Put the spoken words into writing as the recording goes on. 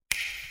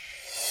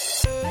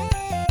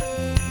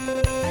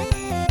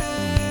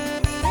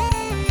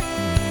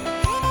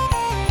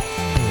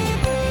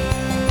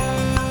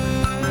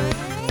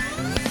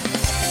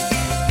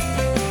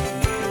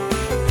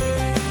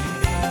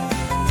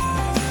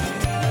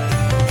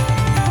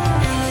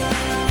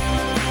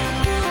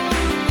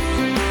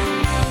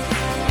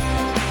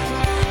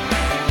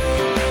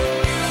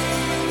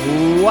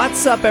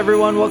What's up,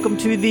 everyone? Welcome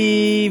to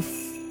the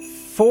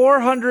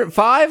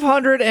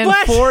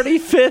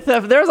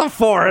 545th. There's a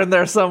 4 in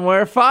there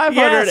somewhere.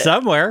 500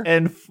 somewhere.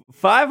 And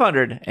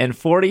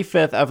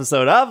 545th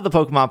episode of the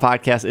Pokemon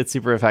Podcast. It's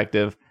super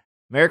effective.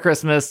 Merry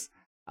Christmas.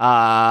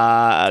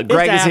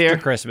 Greg is here.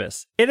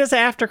 Christmas. It is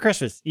after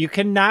Christmas. You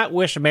cannot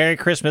wish Merry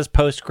Christmas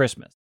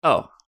post-Christmas.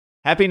 Oh,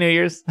 Happy New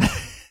Year's.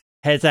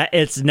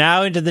 It's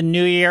now into the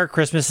new year.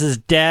 Christmas is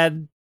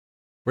dead.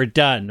 We're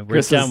done. We're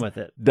done with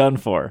it. Done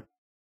for.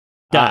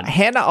 Done.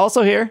 Hannah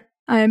also here.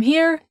 I am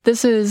here.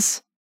 This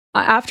is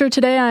after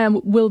today.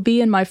 Will be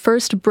in my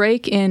first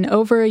break in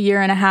over a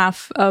year and a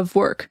half of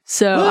work.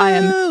 So Woo! I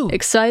am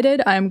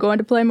excited. I am going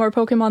to play more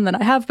Pokemon than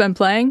I have been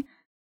playing,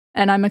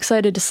 and I'm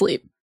excited to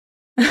sleep.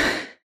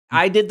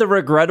 I did the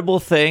regrettable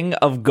thing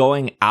of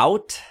going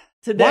out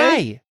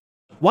today.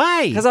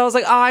 Why? Because I was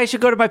like, I should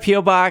go to my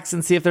P.O. box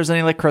and see if there's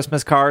any like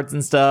Christmas cards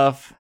and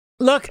stuff.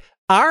 Look,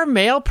 our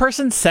mail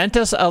person sent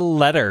us a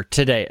letter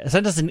today.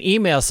 Sent us an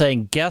email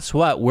saying, guess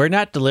what? We're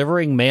not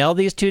delivering mail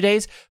these 2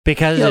 days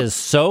because it is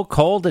so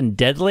cold and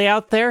deadly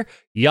out there.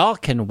 Y'all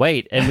can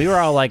wait. And we were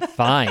all like,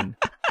 fine.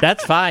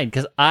 That's fine.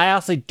 Because I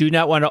also do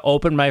not want to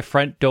open my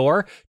front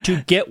door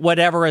to get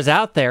whatever is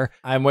out there.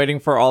 I'm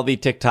waiting for all the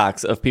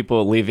TikToks of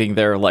people leaving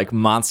their like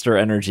Monster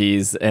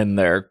Energies in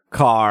their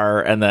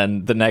car. And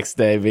then the next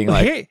day being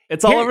like,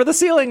 it's all over the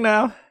ceiling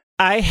now.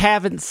 I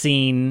haven't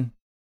seen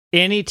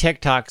any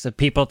TikToks of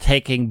people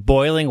taking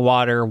boiling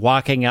water,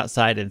 walking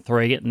outside and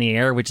throwing it in the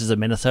air, which is a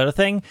Minnesota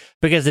thing,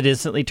 because it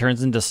instantly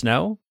turns into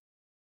snow.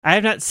 I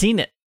have not seen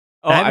it.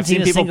 Oh, I haven't I've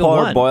seen people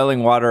pour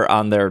boiling water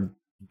on their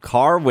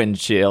car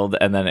windshield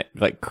and then it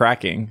like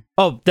cracking.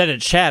 Oh, then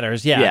it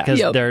shatters. Yeah,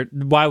 because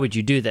why would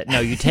you do that? No,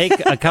 you take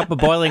a cup of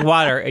boiling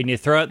water and you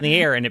throw it in the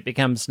air and it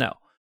becomes snow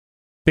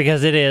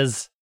because it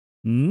is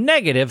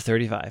negative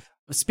 35.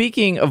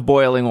 Speaking of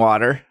boiling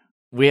water,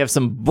 we have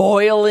some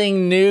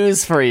boiling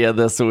news for you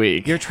this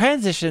week. Your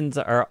transitions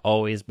are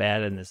always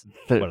bad in this.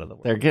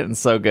 They're getting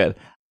so good.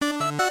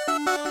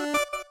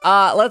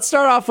 Let's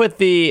start off with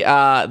the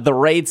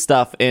raid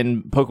stuff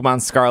in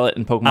Pokemon Scarlet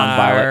and Pokemon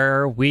Violet.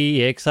 Are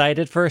we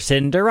excited for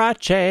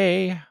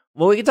Cinderace?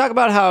 Well, we can talk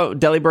about how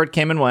Delibird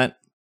came and went.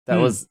 That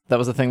was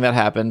a thing that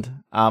happened.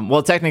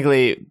 Well,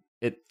 technically,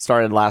 it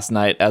started last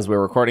night as we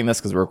were recording this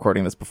because we're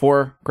recording this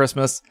before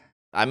Christmas.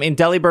 I mean,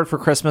 Delibird for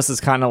Christmas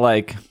is kind of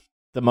like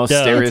the most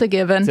It's a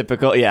given.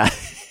 Typical, yeah.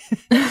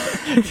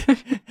 Yeah,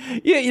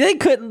 they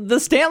could. The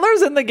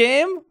Stantler's in the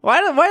game.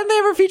 Why didn't they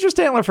ever feature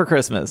Stantler for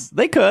Christmas?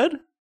 They could.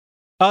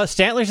 Oh,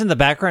 Stantler's in the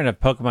background of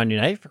Pokemon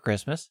Unite for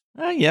Christmas.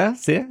 Yeah,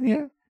 see,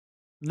 yeah.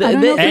 I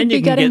don't know if and we'd you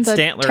be can getting get the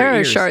Stantler Terra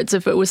ears. Shards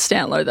if it was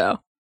Stantler, though.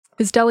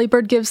 Because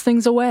Delibird gives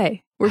things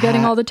away. We're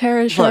getting all the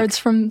Terra Shards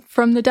from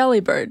the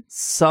Delibird.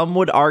 Some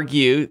would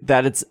argue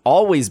that it's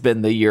always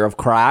been the year of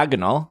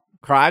Cryogonal.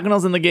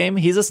 Cryogonal's in the game.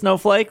 He's a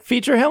snowflake.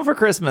 Feature him for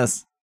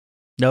Christmas.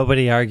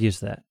 Nobody argues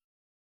that.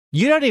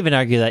 You don't even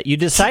argue that. You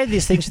decide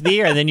these things for the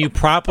year, and then you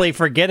promptly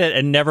forget it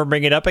and never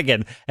bring it up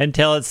again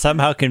until it's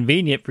somehow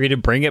convenient for you to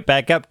bring it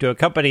back up to a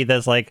company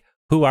that's like,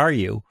 who are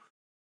you?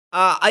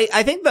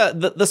 I think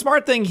the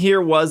smart thing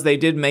here was they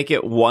did make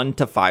it 1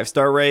 to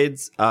 5-star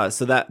raids.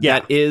 So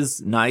that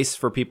is nice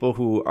for people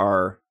who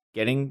are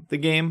getting the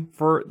game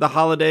for the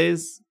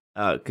holidays.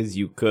 Because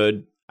you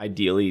could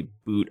ideally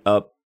boot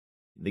up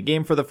the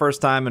game for the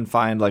first time and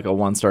find like a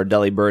 1-star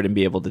Delibird and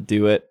be able to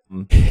do it.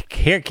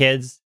 Here,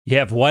 kids. You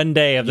have 1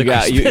 day of the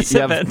Christmas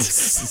you event. have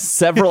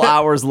several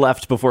hours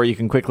left before you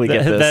can quickly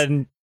get this.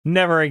 Then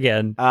never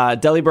again.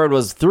 Delibird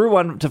was through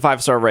 1 to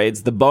 5-star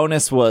raids. The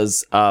bonus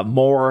was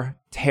more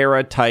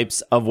Terra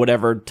types of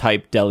whatever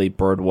type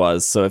Delibird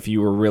was. So if you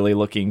were really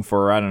looking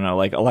for, I don't know,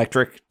 like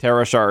electric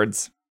Terra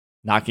Shards,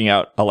 knocking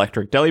out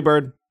electric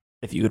Delibird,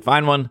 if you could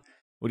find one,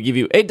 would give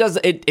you. It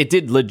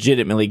did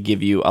legitimately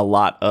give you a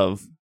lot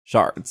of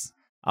shards.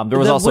 There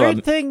was also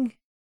weird thing.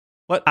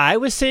 What I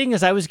was seeing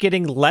is I was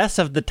getting less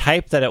of the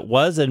type that it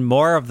was and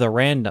more of the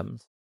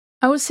randoms.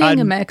 I was seeing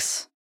a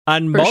mix.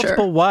 On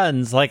multiple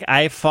ones, like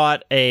I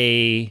fought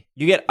you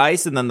get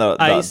ice and then the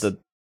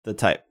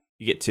type.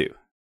 You get 2.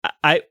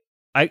 I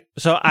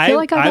feel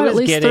like I got at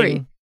least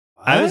 3.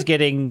 I was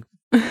getting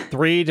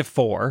 3 to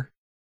 4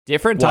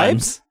 different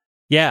ones. types.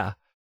 Yeah.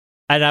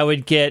 And I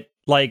would get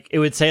like it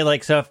would say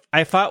like so if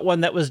I fought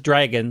one that was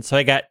dragon, so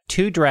I got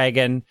 2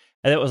 dragon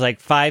and it was like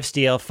 5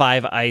 steel,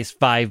 5 ice,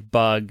 5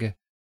 bug.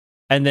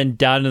 And then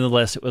down in the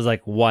list, it was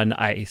like 1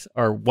 ice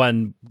or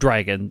 1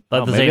 dragon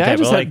at the same time.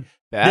 Just like,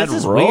 bad this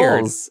is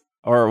rolls,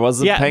 weird. Or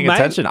wasn't paying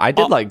attention. I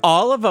did like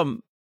all of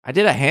them. I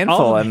did a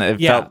handful, and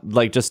it felt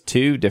like just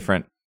 2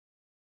 different.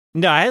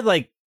 No, I had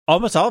like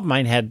almost all of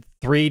mine had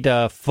 3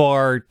 to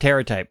 4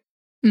 Terra type,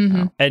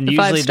 mm-hmm. and the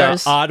usually 5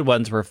 stars. The odd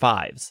ones were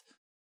 5s,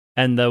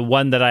 and the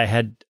one that I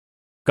had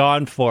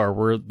gone for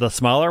were the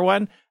smaller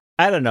one.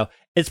 I don't know.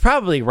 It's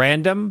probably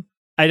random.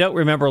 I don't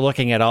remember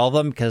looking at all of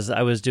them because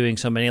I was doing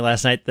so many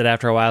last night that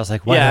after a while I was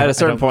like, at a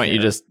certain point, you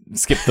just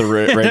skip the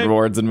raid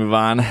rewards and move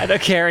on. I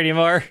don't care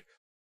anymore.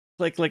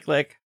 Click, click,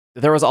 click.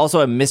 There was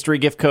also a mystery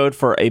gift code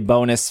for a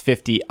bonus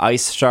 50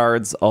 ice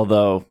shards,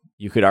 although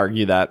you could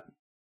argue that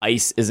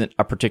Ice isn't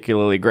a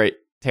particularly great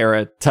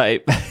Terra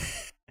type.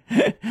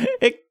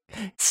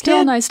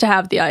 Still nice to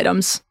have the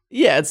items.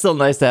 Yeah, it's still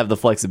nice to have the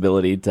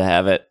flexibility to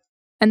have it.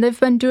 And they've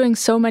been doing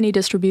so many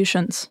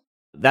distributions.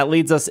 That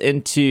leads us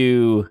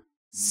into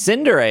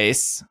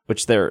Cinderace,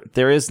 which there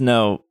is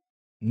no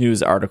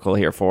news article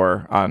here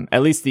for on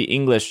at least the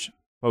English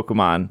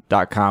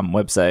Pokemon.com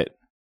website,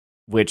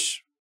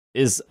 which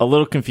is a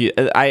little confused.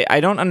 I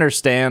don't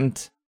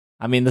understand.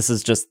 I mean, this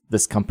is just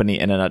this company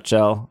in a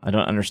nutshell. I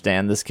don't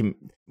understand this.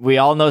 We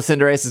all know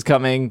Cinderace is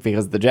coming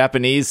because the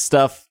Japanese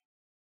stuff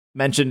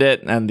mentioned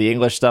it and the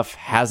English stuff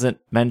hasn't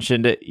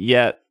mentioned it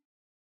yet.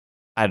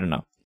 I don't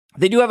know.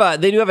 They do have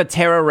a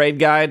Terra raid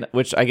guide,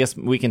 which I guess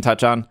we can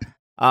touch on.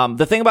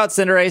 The thing about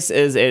Cinderace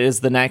is it is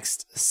the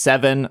next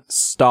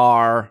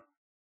 7-star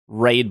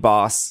raid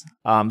boss.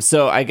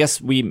 So I guess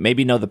we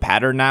maybe know the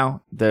pattern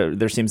now.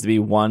 There seems to be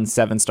one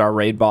 7-star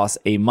raid boss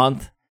a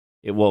month.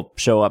 It will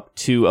show up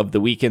 2 of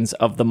the weekends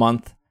of the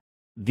month.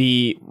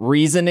 The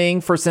reasoning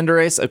for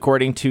Cinderace,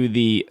 according to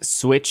the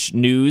Switch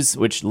news,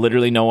 which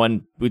literally no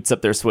one boots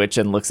up their Switch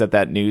and looks at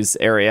that news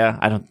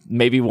area.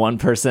 Maybe one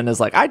person is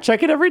like, I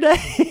check it every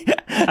day.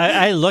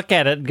 I look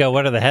at it and go,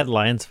 what are the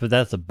headlines? But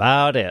that's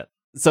about it.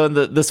 So in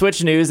the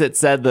Switch news, it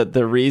said that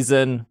the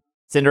reason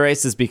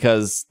Cinderace is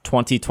because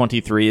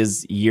 2023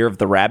 is Year of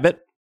the Rabbit.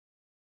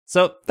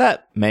 So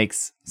that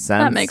makes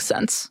sense. That makes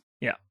sense.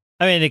 Yeah.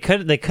 I mean, they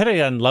could have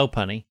done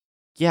Lopunny.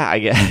 Yeah, I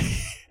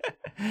guess.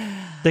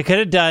 They could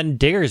have done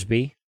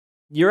Diggersby.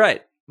 You're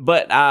right.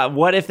 But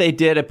what if they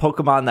did a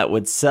Pokemon that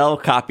would sell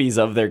copies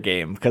of their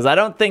game? Because I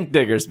don't think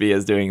Diggersby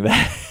is doing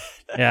that.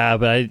 Yeah,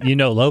 but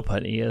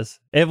Lopunny is.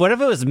 What if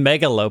it was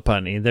Mega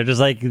Lopunny? They're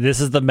just like, this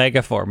is the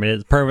Mega form, and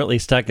it's permanently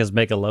stuck as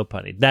Mega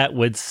Lopunny. That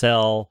would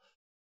sell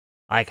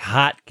like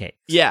hotcakes.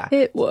 Yeah.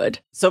 It would.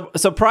 So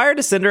prior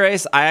to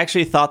Cinderace, I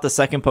actually thought the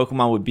second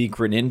Pokemon would be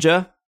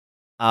Greninja.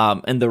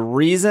 And the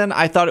reason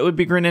I thought it would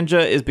be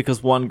Greninja is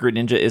because 1,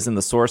 Greninja is in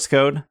the source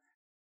code.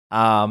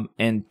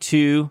 And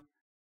 2,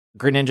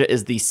 Greninja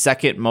is the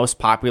second most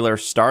popular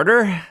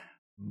starter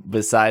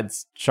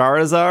besides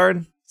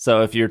Charizard.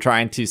 So if you're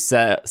trying to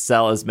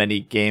sell as many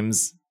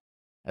games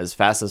as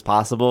fast as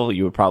possible,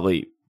 you would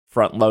probably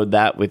front load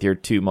that with your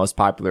 2 most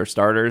popular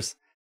starters.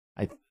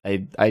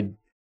 I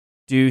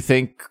do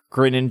think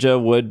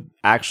Greninja would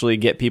actually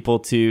get people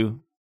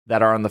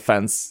that are on the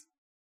fence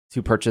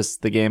to purchase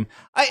the game.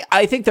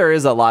 I think there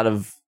is a lot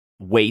of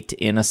weight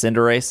in a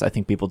Cinderace. I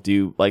think people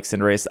do like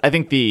Cinderace. I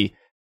think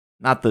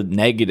not the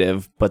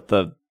negative, but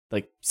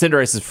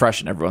Cinderace is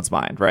fresh in everyone's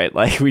mind, right?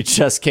 Like we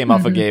just came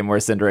off a game where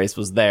Cinderace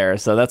was there.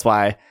 So that's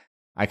why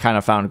I kind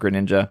of found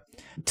Greninja.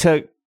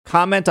 To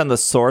comment on the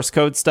source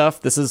code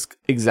stuff, this is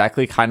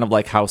exactly kind of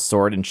like how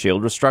Sword and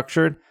Shield was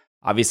structured.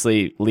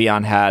 Obviously,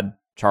 Leon had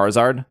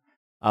Charizard,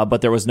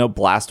 but there was no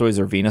Blastoise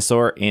or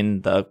Venusaur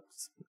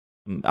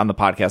on the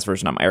podcast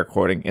version, I'm air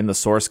quoting, in the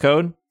source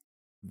code.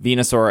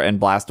 Venusaur and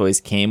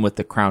Blastoise came with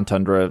the Crown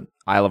Tundra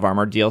Isle of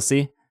Armor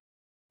DLC.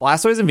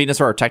 Blastoise and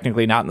Venusaur are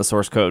technically not in the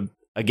source code,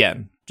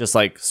 again, just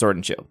like Sword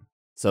and Shield.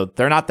 So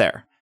they're not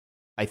there.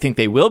 I think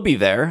they will be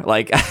there.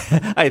 Like,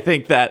 I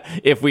think that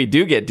if we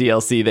do get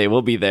DLC, they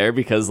will be there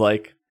because,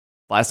 like,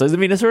 Blastoise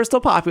and Venusaur are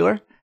still popular.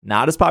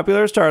 Not as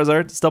popular as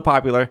Charizard, still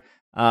popular.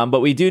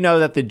 But we do know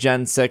that the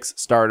Gen 6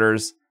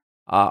 starters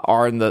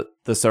are in the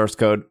source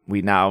code.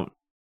 We know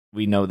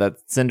that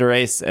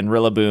Cinderace and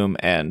Rillaboom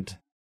and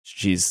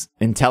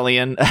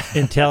Inteleon.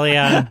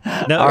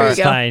 No, it's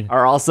fine.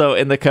 Are also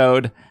in the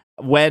code.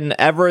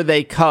 Whenever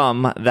they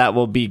come, that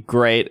will be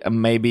great.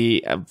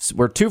 Maybe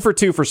we're 2 for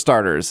 2 for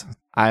starters.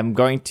 I'm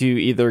going to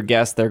either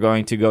guess they're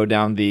going to go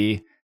down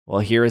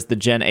here is the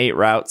Gen 8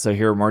 route, so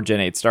here are more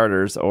Gen 8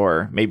 starters,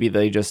 or maybe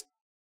they just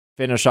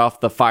finish off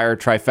the fire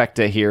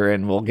trifecta here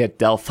and we'll get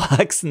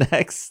Delphox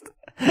next.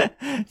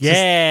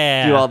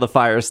 Yeah. Do all the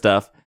fire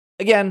stuff.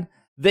 Again,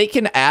 they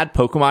can add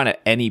Pokemon at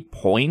any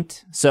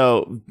point.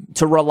 So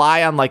to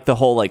rely on like the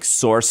whole like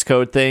source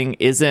code thing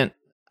isn't,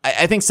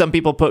 I think some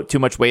people put too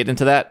much weight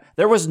into that.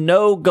 There was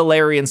no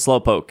Galarian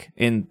Slowpoke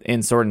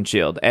in Sword and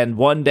Shield, and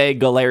one day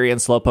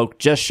Galarian Slowpoke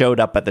just showed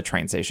up at the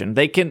train station.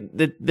 They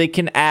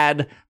can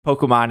add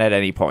Pokemon at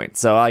any point.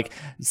 So like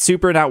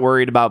super not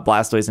worried about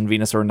Blastoise and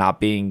Venusaur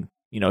not being,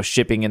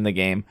 shipping in the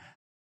game.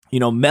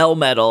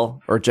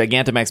 Melmetal or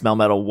Gigantamax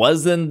Melmetal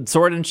was in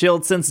Sword and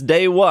Shield since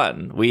day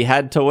one. We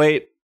had to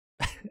wait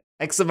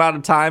X amount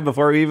of time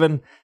before we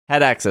even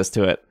had access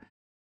to it.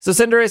 So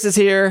Cinderace is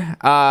here.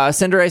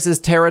 Cinderace's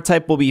Terra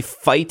type will be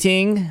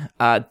fighting.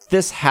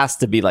 This has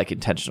to be like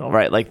intentional,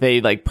 right? Like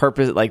they like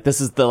purpose, like this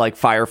is the like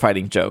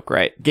firefighting joke,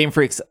 right? Game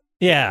Freak's.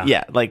 Yeah.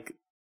 Yeah. Like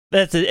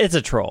it's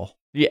a troll.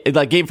 Yeah.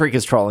 Like Game Freak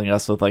is trolling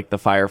us with like the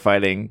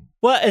firefighting.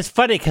 Well, it's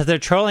funny because they're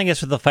trolling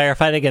us with the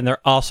firefighting and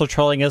they're also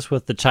trolling us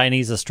with the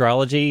Chinese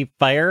astrology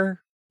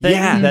fire thing.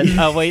 Yeah.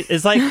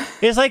 It's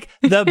like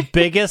the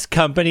biggest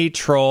company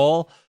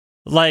troll.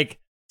 Like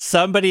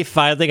somebody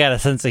finally got a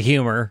sense of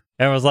humor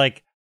and was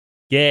like,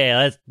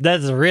 yeah,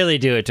 let's really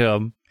do it to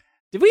him.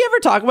 Did we ever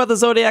talk about the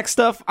Zodiac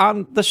stuff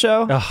on the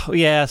show? Oh,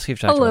 yes, we've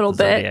talked a little about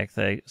the bit.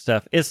 Zodiac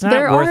stuff. It's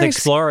not worth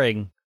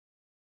exploring.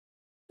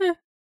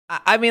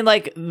 I mean,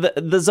 like,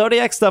 the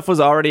Zodiac stuff was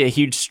already a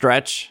huge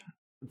stretch.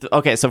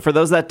 Okay, so for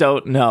those that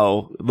don't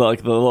know,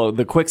 like,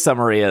 the quick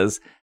summary is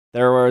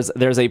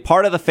there's a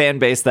part of the fan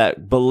base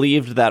that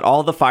believed that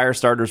all the fire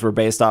starters were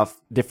based off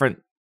different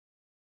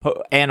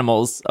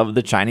animals of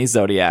the Chinese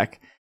Zodiac.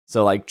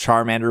 So, like,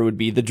 Charmander would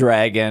be the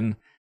dragon,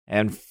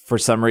 and for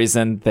some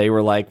reason they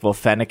were like, well,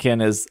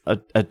 Fennekin is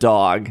a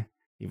dog,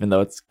 even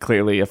though it's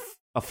clearly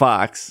a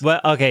fox.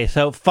 Well, okay,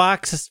 so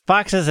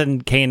foxes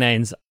and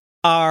canines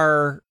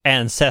are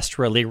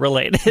ancestrally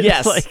related.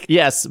 Yes, Like,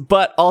 yes,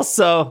 but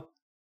also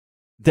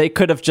they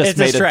could have just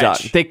made a dog.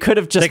 They could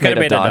have just made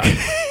a dog.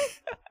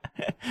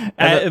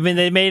 I mean,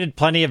 they made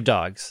plenty of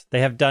dogs.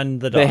 They have done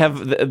the dog. They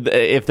have.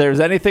 If there's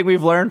anything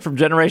we've learned from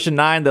Generation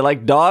 9, they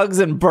like dogs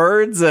and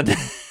birds and.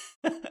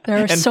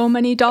 There are so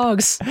many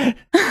dogs.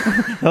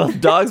 Well,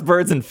 dogs,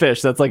 birds, and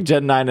fish. That's like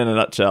Gen 9 in a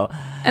nutshell.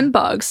 And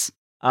bugs.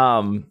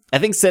 I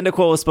think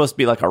Cyndaquil was supposed to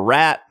be like a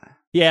rat.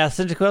 Yeah,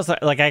 Cyndaquil's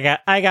like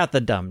I got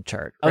the dumb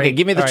chart. Right? Okay,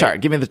 give me the All chart.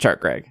 right. Give me the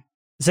chart, Greg.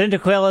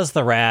 Cyndaquil is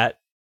the rat.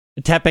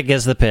 Tepic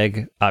is the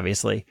pig,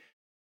 obviously.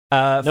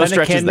 No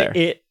stretches there.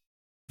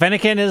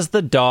 Fennekin is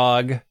the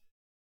dog.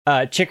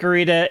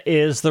 Chikorita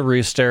is the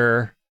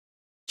rooster.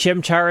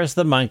 Chimchar is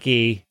the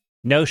monkey.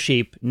 No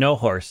sheep, no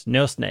horse,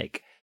 no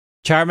snake.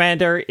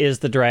 Charmander is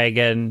the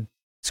dragon.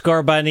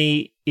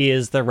 Scorbunny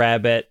is the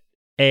rabbit.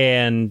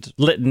 And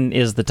Litten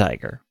is the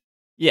tiger.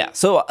 Yeah,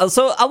 so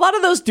a lot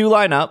of those do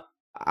line up.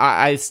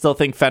 I still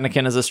think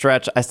Fennekin is a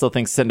stretch. I still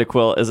think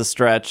Cyndaquil is a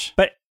stretch.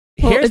 But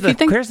Well, here's if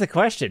you here's the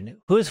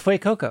question. Who is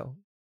Fuecoco?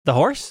 The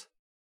horse?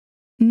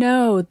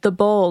 No, the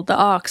bull, the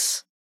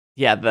ox.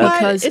 Yeah,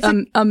 Because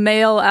a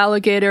male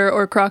alligator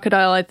or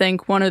crocodile, I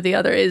think one or the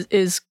other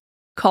is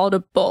called a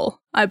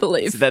bull, I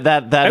believe. that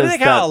I is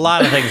think how a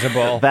lot of things are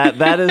bull.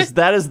 that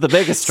is the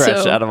biggest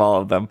stretch So- out of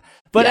all of them.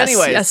 But yes,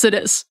 anyways, yes, it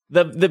is.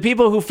 the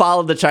people who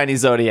followed the Chinese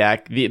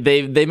Zodiac,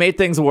 they made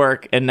things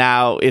work, and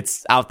now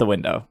it's out the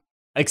window.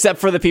 Except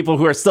for the people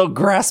who are still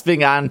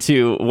grasping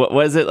onto what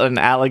was it? An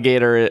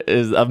alligator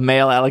is a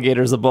male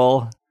alligator is a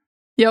bull.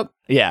 Yep.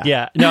 Yeah,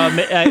 Yeah. No,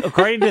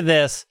 according to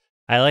this,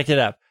 I looked it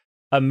up.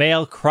 A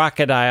male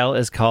crocodile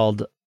is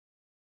called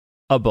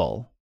a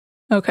bull.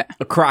 Okay.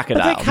 a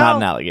crocodile, not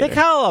an alligator.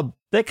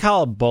 They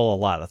call a bull a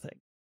lot of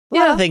things. A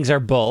lot Yeah. of things are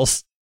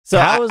bulls. So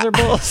Cows are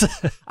bulls.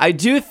 I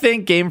do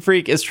think Game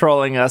Freak is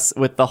trolling us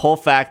with the whole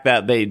fact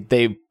that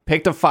they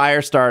picked a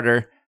fire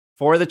starter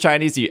for the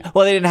Chinese.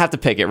 Well, they didn't have to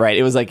pick it, right?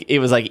 It was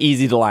like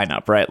easy to line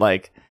up, right?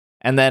 Like,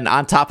 and then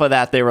on top of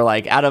that, they were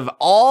like, out of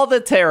all the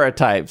Terra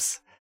types,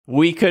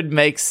 we could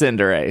make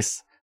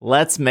Cinderace.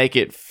 Let's make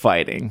it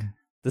fighting.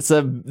 That's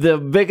the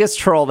biggest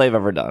troll they've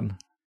ever done.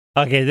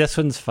 Okay, this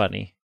one's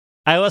funny.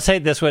 I will say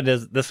this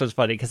one's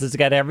funny because it's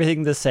got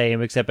everything the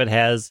same except it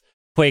has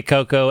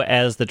Fuecoco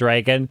as the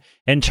dragon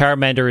and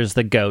Charmander is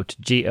the goat,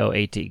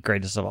 GOAT,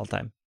 greatest of all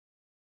time.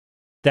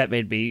 That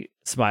made me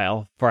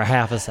smile for a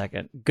half a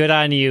second. Good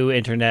on you,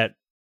 internet.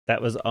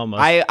 That was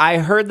almost. I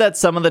heard that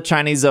some of the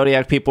Chinese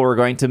Zodiac people were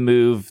going to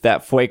move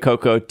that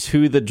Fuecoco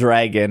to the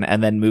dragon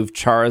and then move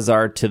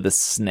Charizard to the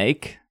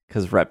snake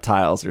because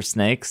reptiles are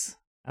snakes,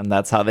 and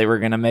that's how they were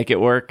going to make it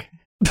work.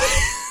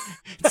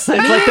 It's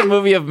like the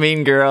movie of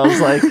Mean Girls.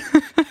 Like,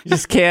 you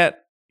just can't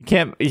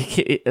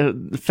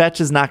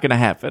fetch is not going to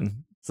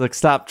happen. It's like,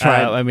 stop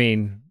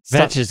trying.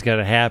 Fetch is going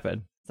to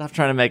happen. Stop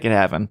trying to make it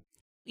happen.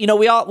 You know,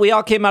 we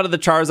all came out of the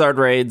Charizard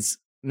raids.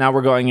 Now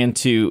we're going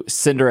into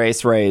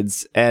Cinderace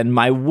raids. And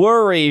my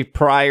worry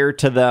prior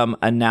to them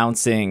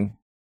announcing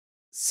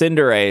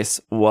Cinderace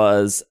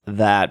was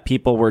that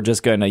people were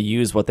just going to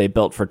use what they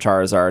built for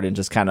Charizard and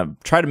just kind of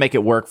try to make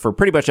it work for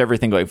pretty much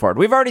everything going forward.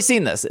 We've already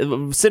seen this.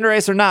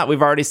 Cinderace or not,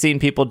 we've already seen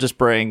people just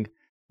bring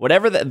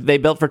whatever they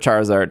built for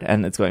Charizard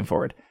and it's going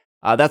forward.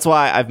 That's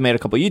why I've made a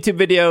couple YouTube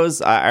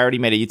videos. I already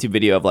made a YouTube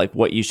video of like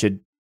what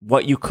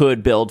you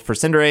could build for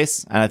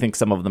Cinderace, and I think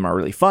some of them are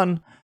really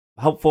fun,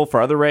 helpful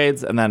for other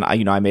raids. And then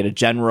I made a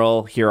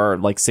general. Here are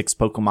like 6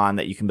 Pokemon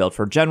that you can build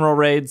for general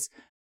raids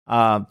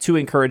to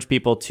encourage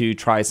people to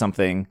try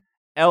something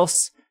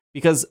else,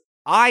 because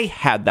I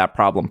had that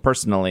problem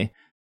personally.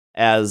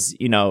 As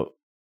you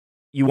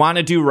want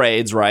to do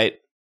raids, right?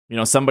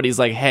 Somebody's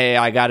like, hey,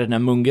 I got an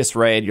Amoonguss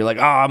raid. You're like,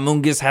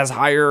 Amoonguss has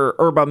higher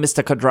Herba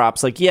Mystica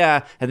drops. Like,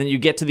 yeah. And then you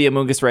get to the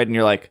Amoonguss raid and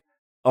you're like,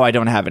 oh, I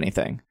don't have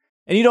anything.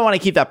 And you don't want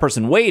to keep that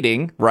person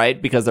waiting,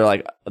 right? Because they're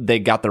like, they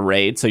got the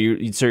raid. So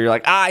you're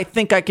like, I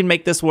think I can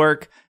make this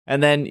work.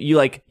 And then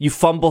you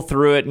fumble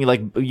through it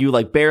and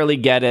you barely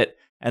get it.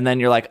 And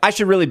then you're like, I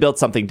should really build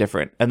something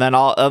different. And then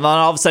all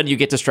of a sudden you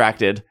get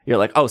distracted. You're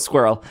like, oh,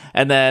 squirrel.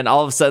 And then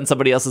all of a sudden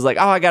somebody else is like,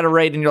 oh, I got a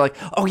raid. And you're like,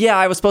 oh yeah,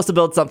 I was supposed to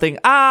build something.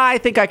 I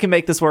think I can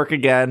make this work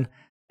again.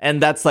 And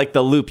that's like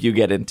the loop you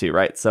get into,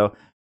 right? So,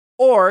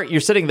 or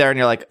you're sitting there and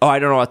you're like, oh, I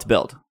don't know what to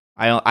build.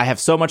 I have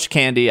so much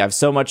candy. I have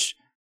so much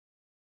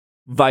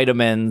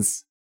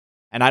vitamins.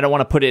 And I don't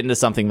want to put it into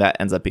something that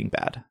ends up being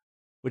bad.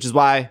 Which is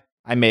why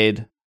I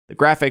made the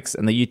graphics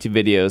and the YouTube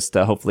videos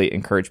to hopefully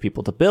encourage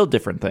people to build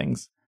different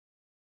things.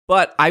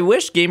 But I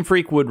wish Game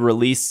Freak would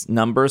release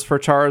numbers for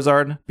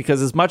Charizard,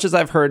 because as much as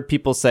I've heard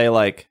people say,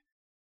 like,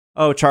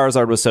 oh,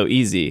 Charizard was so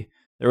easy.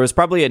 There was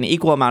probably an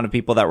equal amount of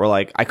people that were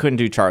like, I couldn't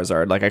do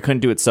Charizard. Like, I couldn't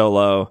do it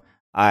solo.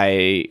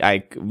 My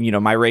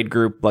raid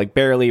group like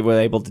barely were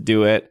able to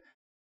do it.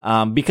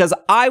 Because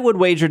I would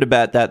wager to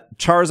bet that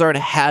Charizard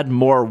had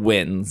more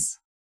wins.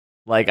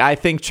 Like, I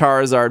think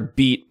Charizard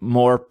beat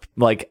more,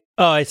 like...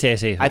 Oh, I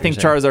see. I think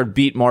Charizard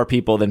beat more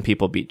people than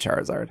people beat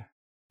Charizard.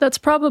 That's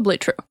probably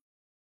true.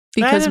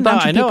 Because a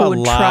bunch of people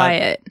would try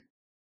it.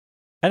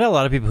 I know a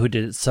lot of people who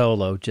did it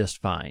solo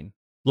just fine.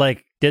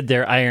 Like, did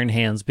their Iron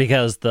Hands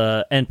because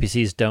the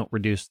NPCs don't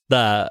reduce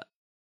the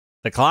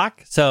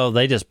clock, so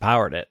they just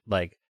powered it.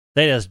 Like,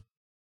 they just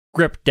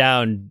gripped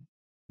down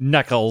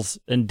Knuckles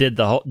and did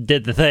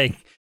the thing.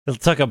 It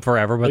took them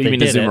forever, but they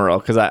did it. Azumarill,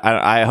 because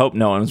I hope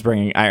no one's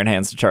bringing Iron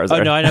Hands to Charizard.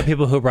 Oh, no, I know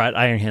people who brought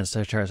Iron Hands to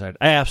Charizard.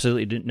 I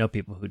absolutely didn't know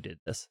people who did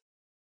this.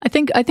 I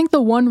think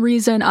the one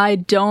reason I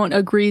don't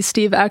agree,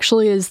 Steve,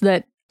 actually, is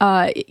that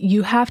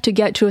you have to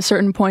get to a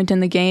certain point in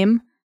the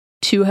game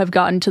to have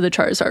gotten to the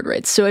Charizard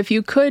raids. So if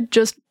you could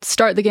just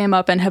start the game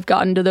up and have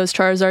gotten to those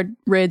Charizard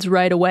raids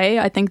right away,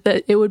 I think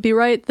that it would be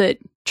right that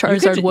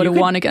Charizard would have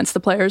won against the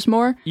players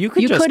more. You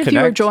could if you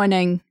were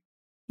joining,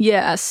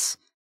 yes.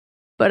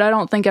 But I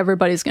don't think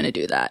everybody's going to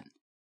do that.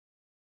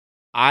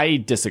 I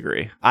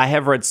disagree. I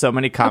have read so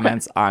many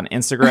comments on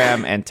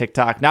Instagram and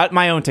TikTok, not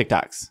my own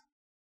TikToks,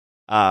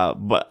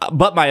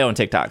 but my own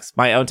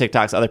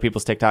TikToks, other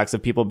people's TikToks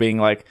of people being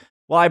like,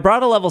 well, I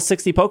brought a level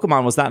 60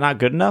 Pokemon. Was that not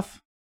good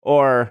enough?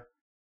 Or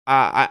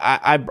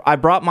I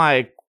brought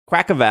my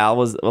Quackaval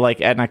was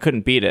like, and I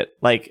couldn't beat it.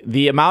 Like,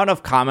 the amount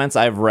of comments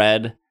I've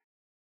read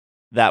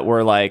that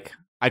were like,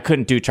 I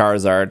couldn't do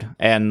Charizard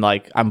and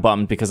like, I'm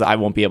bummed because I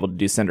won't be able to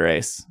do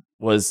Cinderace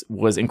was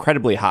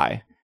incredibly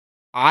high.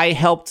 I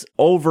helped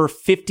over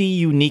 50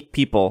 unique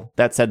people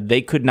that said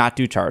they could not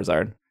do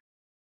Charizard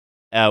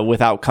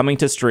without coming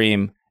to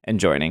stream and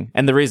joining.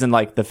 And the reason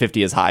like the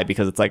 50 is high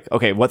because it's like,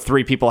 okay, what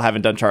 3 people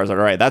haven't done Charizard? All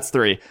right, that's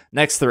 3.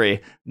 Next 3.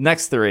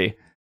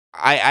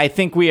 I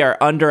think we are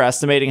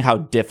underestimating how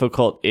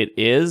difficult it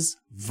is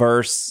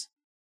versus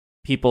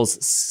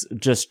people's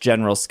just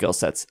general skill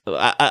sets.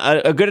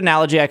 A good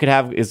analogy I could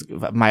have is,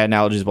 my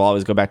analogies will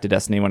always go back to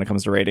Destiny when it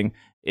comes to raiding,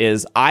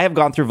 is I have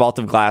gone through Vault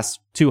of Glass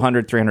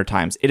 200, 300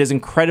 times. It is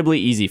incredibly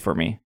easy for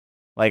me.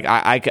 Like,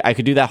 I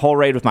could do that whole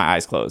raid with my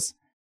eyes closed.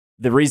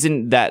 The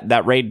reason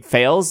that raid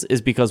fails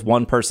is because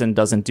one person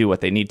doesn't do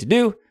what they need to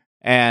do,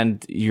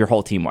 and your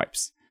whole team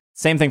wipes.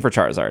 Same thing for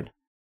Charizard.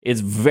 It's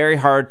very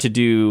hard to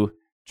do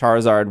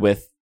Charizard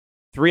with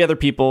 3 other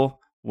people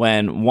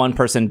when one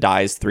person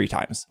dies 3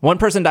 times. One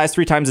person dies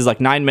 3 times is like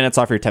 9 minutes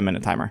off your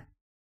 10-minute timer.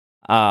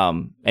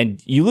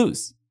 And you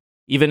lose,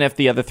 even if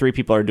the other 3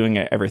 people are doing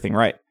everything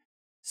right.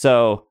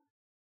 So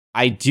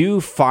I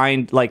do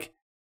find, like,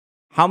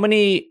 how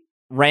many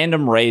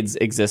random raids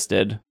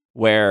existed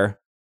where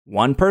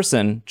one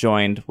person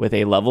joined with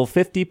a level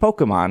 50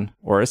 Pokemon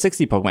or a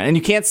 60 Pokemon, and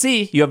you can't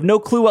see, you have no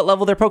clue what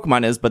level their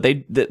Pokemon is, but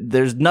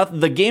there's nothing,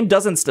 the game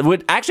doesn't,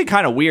 actually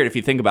kind of weird if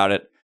you think about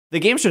it. The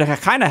game should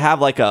kind of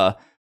have like a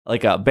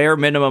bare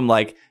minimum,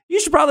 like, you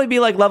should probably be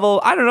like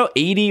level, I don't know,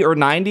 80 or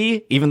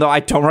 90, even though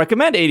I don't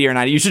recommend 80 or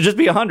 90. You should just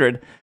be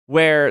 100,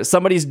 where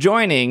somebody's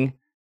joining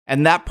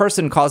and that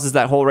person causes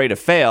that whole raid to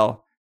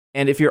fail.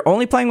 And if you're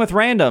only playing with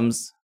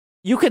randoms,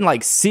 you can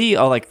like see,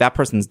 oh, like that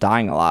person's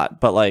dying a lot,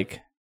 but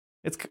like,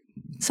 it's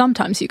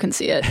sometimes you can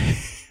see it.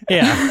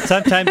 Yeah,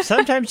 sometimes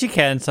you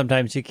can,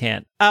 sometimes you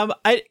can't. I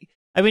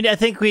mean, I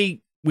think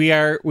we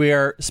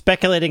are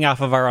speculating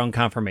off of our own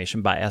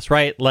confirmation bias,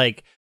 right?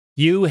 Like,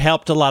 you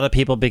helped a lot of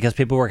people because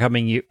people were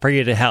coming for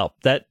you to help.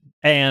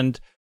 And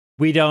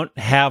we don't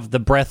have the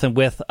breadth and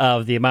width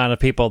of the amount of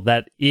people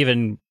that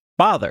even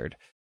bothered.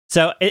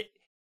 So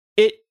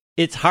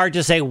it's hard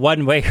to say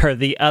one way or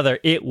the other.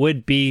 It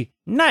would be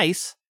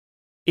nice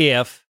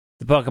if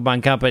the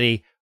Pokemon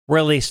Company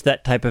released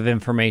that type of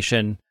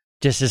information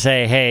just to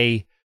say,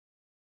 hey,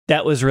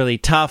 that was really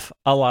tough.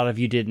 A lot of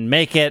you didn't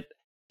make it.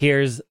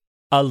 Here's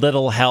a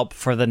little help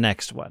for the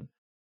next one.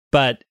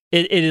 But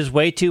it is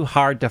way too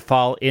hard to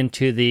fall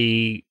into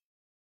the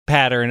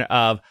pattern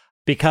of,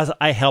 because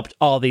I helped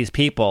all these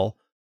people,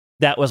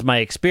 that was my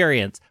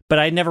experience. But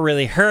I never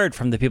really heard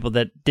from the people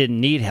that didn't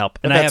need help.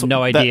 And I have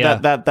no idea.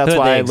 That's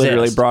why I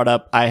literally brought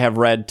up, I have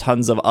read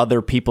tons of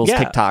other people's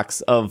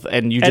TikToks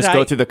and you just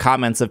go through the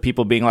comments of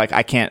people being like,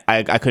 I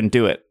couldn't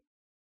do it.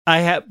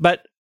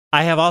 But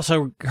I have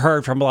also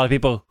heard from a lot of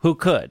people who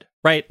could,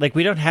 right? Like,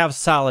 we don't have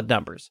solid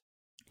numbers.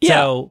 Yeah,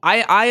 so,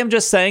 I am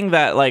just saying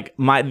that, like,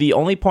 the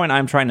only point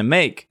I'm trying to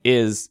make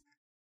is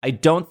I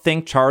don't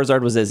think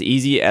Charizard was as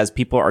easy as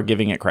people are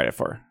giving it credit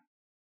for.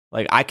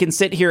 Like, I can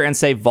sit here and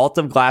say Vault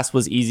of Glass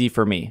was easy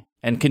for me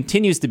and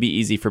continues to be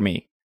easy for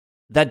me.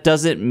 That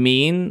doesn't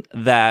mean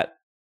that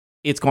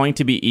it's going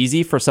to be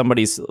easy for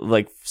somebody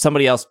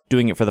else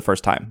doing it for the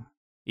first time.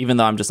 Even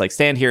though I'm just like,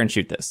 stand here and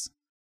shoot this.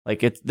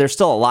 Like, there's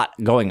still a lot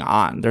going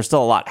on. There's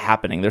still a lot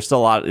happening. There's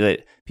still a lot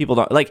that people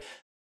don't like.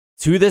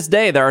 to this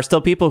day, there are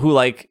still people who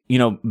like,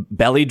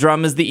 belly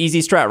drum is the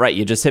easy strat, right?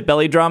 You just hit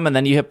belly drum and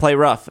then you hit play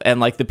rough. And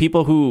like the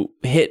people who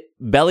hit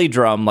belly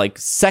drum like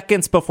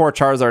seconds before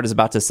Charizard is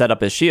about to set up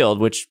his shield,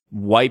 which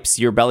wipes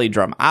your belly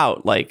drum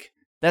out, like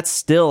that's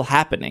still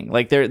happening.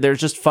 Like there's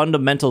just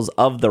fundamentals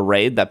of the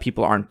raid that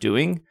people aren't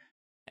doing.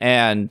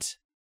 And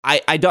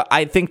I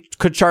think,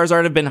 could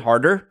Charizard have been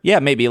harder? Yeah,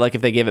 maybe, like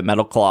if they gave it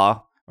Metal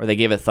Claw or they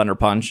gave it Thunder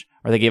Punch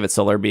or they gave it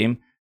Solar Beam.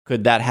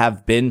 Could that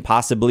have been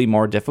possibly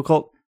more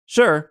difficult?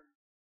 Sure.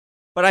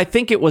 But I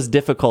think it was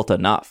difficult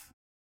enough.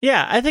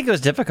 Yeah, I think it was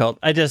difficult.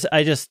 I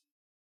just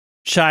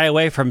shy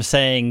away from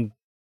saying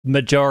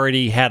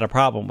majority had a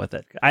problem with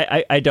it.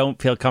 I don't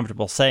feel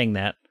comfortable saying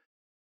that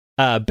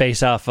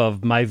based off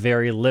of my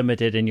very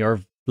limited and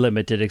your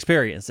limited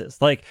experiences.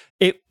 Like,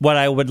 what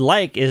I would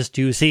like is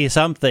to see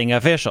something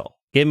official.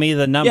 Give me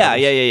the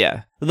numbers.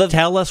 Yeah.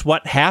 Tell us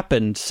what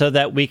happened so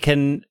that we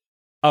can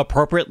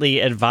appropriately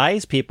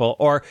advise people,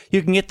 or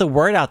you can get the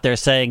word out there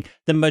saying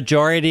the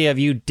majority of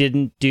you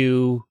didn't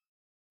do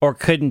or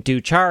couldn't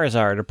do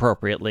Charizard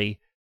appropriately.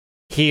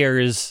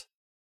 Here's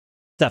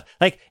stuff.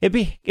 Like,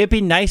 it'd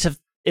be nice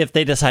if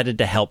they decided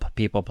to help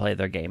people play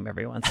their game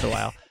every once in a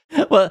while.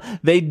 Well,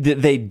 they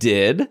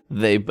did.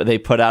 They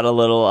put out a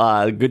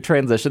little good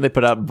transition. They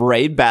put out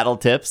Braid battle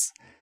tips.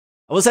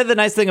 I will say the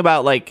nice thing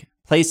about like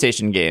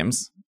PlayStation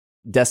games,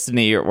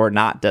 Destiny or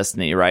not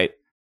Destiny, right?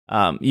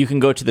 You can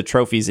go to the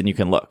trophies and you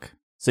can look.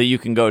 So you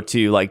can go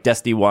to like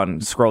Destiny 1,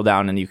 scroll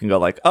down, and you can go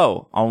like,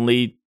 oh,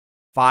 only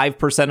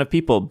 5% of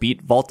people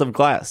beat Vault of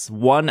Glass.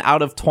 1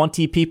 out of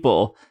 20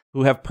 people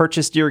who have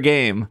purchased your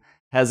game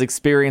has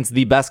experienced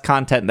the best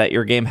content that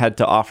your game had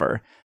to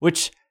offer,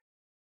 which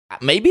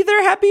maybe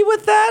they're happy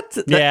with that.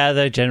 Yeah,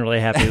 they're generally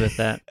happy with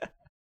that.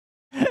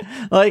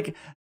 Like,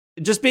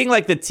 just being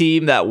like the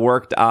team that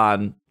worked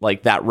on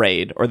like that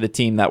raid, or the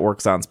team that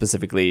works on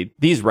specifically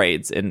these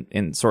raids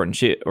in Sword and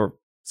Shield or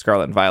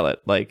Scarlet and Violet,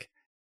 like,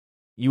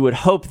 you would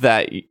hope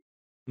that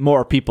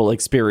more people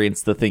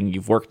experience the thing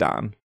you've worked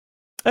on.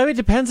 I mean, it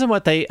depends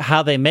on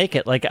how they make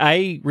it. Like,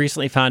 I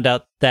recently found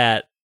out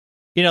that,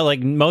 like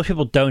most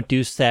people don't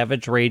do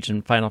Savage Rage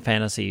in Final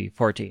Fantasy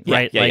 14,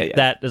 right? Yeah.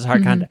 That is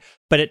hard content.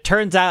 But it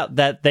turns out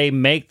that they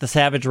make the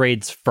Savage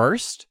Raids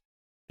first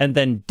and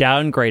then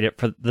downgrade it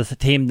for the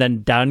team,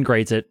 then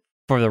downgrades it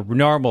for the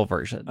normal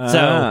version. Oh.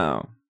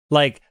 So,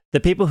 like, the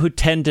people who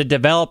tend to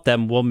develop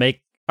them are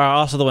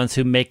also the ones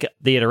who make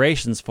the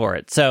iterations for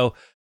it. So,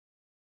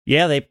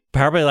 yeah, they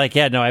probably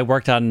I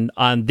worked on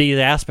these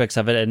aspects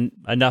of it, and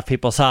enough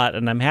people saw it,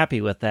 and I'm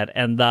happy with that.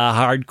 And the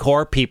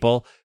hardcore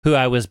people who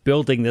I was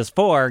building this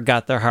for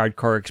got their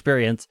hardcore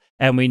experience,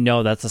 and we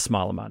know that's a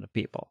small amount of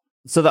people.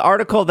 So the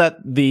article that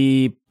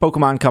the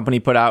Pokemon Company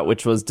put out,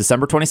 which was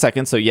December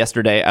 22nd, so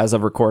yesterday, as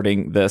of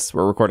recording this,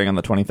 we're recording on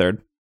the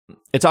 23rd.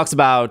 It talks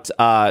about,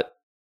 it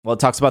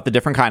talks about the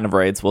different kind of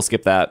raids. We'll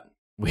skip that.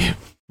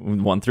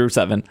 1 through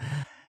 7.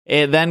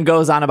 It then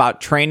goes on about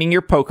training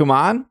your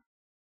Pokemon.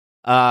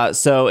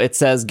 So it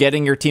says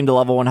getting your team to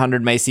level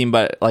 100 may seem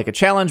like a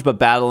challenge, but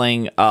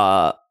battling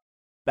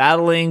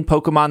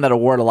Pokemon that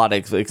award a lot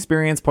of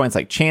experience points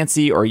like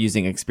Chansey or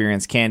using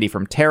experience candy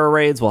from Terra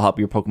raids will help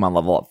your Pokemon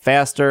level up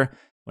faster.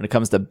 When it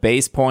comes to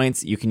base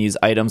points, you can use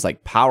items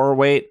like Power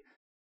Weight.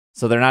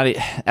 So they're not,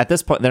 at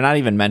this point, they're not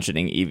even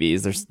mentioning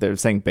EVs. They're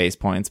saying base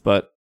points,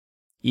 but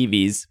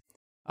EVs.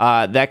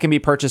 That can be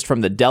purchased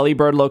from the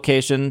Delibird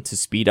location to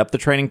speed up the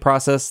training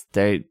process.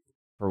 They,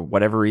 for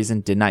whatever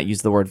reason, did not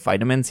use the word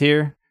vitamins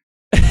here.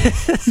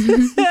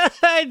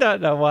 I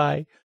don't know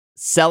why.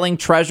 Selling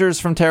treasures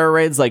from Terra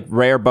raids like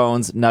rare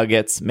bones,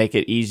 nuggets, make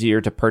it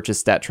easier to purchase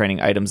stat training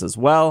items as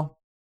well.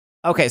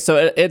 Okay,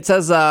 so it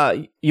says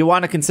you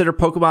want to consider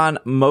Pokemon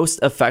most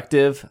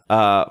effective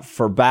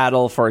for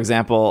battle, for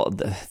example.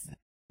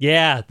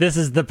 Yeah, this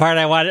is the part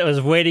I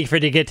was waiting for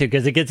you to get to,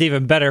 because it gets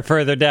even better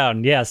further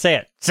down. Yeah, say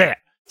it.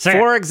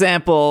 For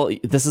example,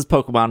 this is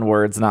Pokemon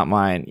words, not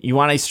mine. You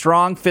want a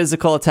strong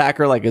physical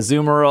attacker like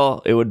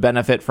Azumarill. It would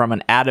benefit from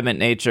an adamant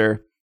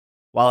nature,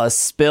 while a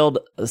skilled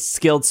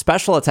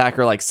special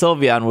attacker like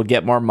Sylveon would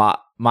get more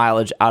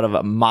mileage out of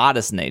a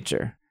modest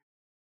nature.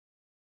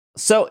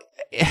 So,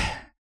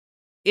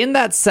 in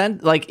that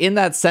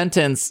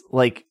sentence,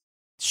 like,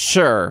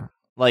 sure,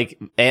 like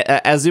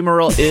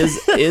Azumarill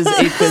is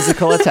a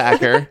physical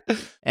attacker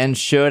and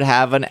should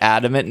have an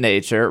adamant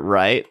nature,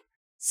 right?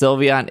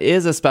 Sylveon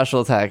is a special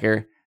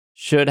attacker,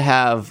 should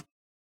have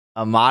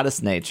a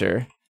modest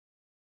nature.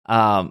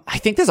 I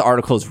think this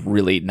article is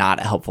really not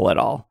helpful at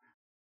all.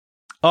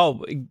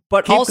 Oh,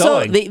 but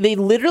also they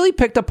literally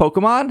picked a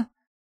Pokemon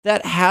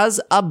that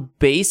has a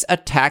base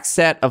attack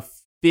stat of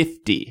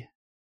 50.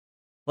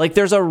 Like,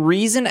 there's a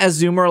reason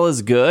Azumarill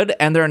is good,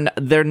 and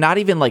they're not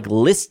even like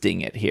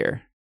listing it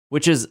here,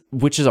 which is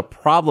a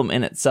problem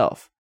in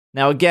itself.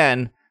 Now,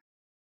 again,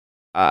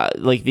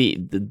 like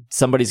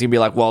somebody's gonna be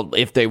like, well,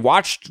 if they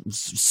watched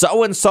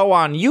so and so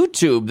on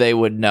YouTube, they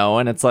would know.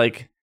 And it's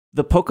like,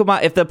 if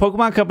the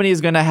Pokemon Company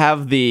is gonna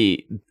have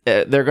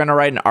they're gonna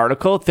write an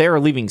article, they're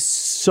leaving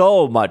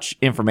so much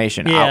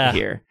information out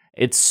here.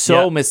 It's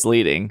so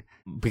misleading.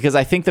 because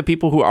I think the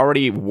people who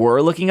already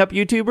were looking up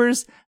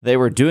YouTubers, they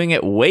were doing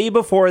it way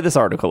before this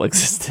article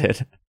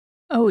existed.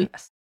 Oh,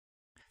 yes.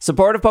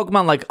 Supportive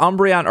Pokemon like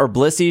Umbreon or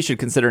Blissey should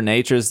consider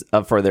natures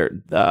for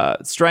their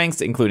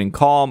strengths, including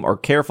calm or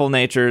careful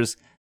natures.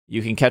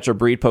 You can catch or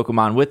breed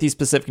Pokemon with these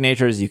specific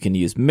natures. You can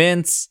use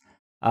mints.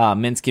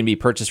 Mints can be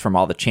purchased from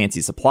all the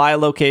Chansey supply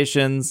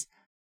locations.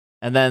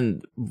 And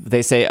then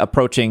they say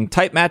approaching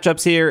type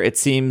matchups here, it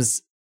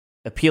seems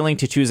appealing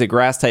to choose a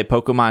grass-type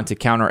Pokemon to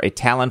counter a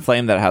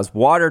Talonflame that has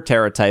water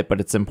Tera type, but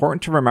it's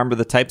important to remember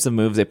the types of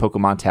moves a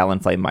Pokemon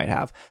Talonflame might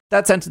have.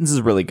 That sentence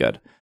is really good.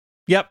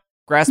 Yep.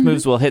 Grass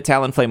moves will hit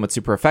Talonflame with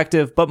super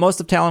effective, but most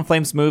of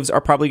Talonflame's moves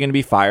are probably going to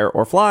be fire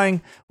or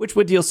flying, which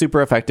would deal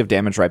super effective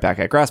damage right back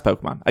at grass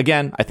Pokemon.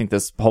 Again, I think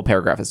this whole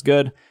paragraph is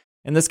good.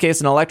 In this case,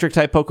 an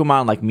electric-type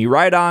Pokemon like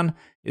Miraidon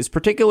is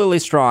particularly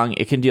strong.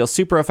 It can deal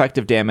super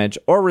effective damage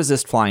or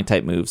resist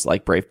flying-type moves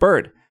like Brave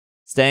Bird.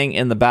 Staying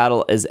in the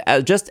battle is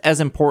just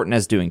as important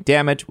as doing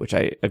damage, which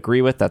I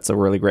agree with. That's a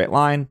really great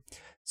line.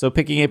 So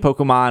picking a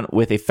Pokemon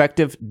with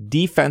effective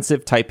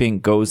defensive typing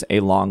goes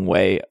a long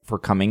way for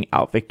coming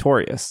out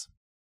victorious.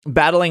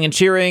 Battling and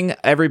cheering.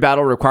 Every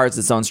battle requires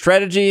its own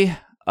strategy.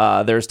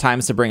 There's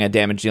times to bring a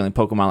damage-dealing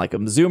Pokemon like a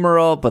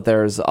Azumarill, but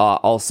there's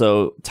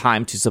also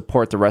time to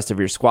support the rest of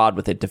your squad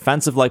with a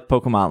defensive-like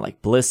Pokemon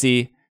like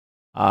Blissey.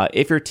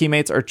 If your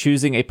teammates are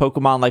choosing a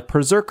Pokemon like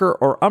Berserker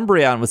or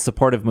Umbreon with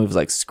supportive moves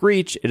like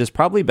Screech, it is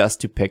probably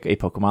best to pick a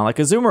Pokemon like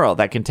Azumarill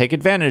that can take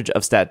advantage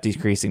of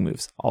stat-decreasing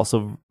moves.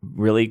 Also,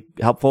 really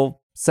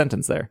helpful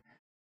sentence there.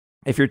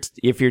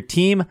 If your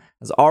team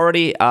has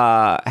already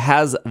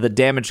has the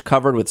damage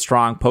covered with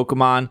strong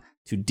Pokemon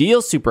to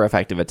deal super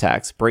effective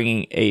attacks,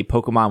 bringing a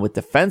Pokemon with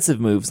defensive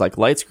moves like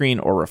Light Screen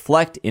or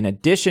Reflect in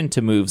addition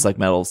to moves like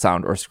Metal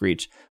Sound or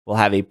Screech will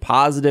have a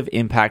positive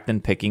impact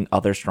than picking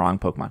other strong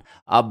Pokemon.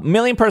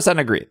 1,000,000%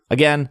 agree.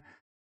 Again,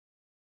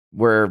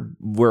 we're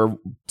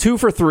 2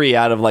 for 3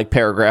 out of like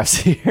paragraphs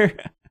here.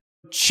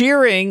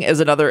 Cheering is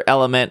another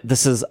element.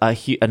 This is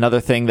another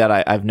thing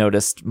that I've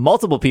noticed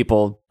multiple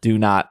people do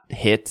not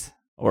hit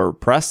or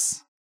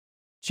press.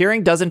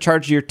 Cheering doesn't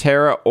charge your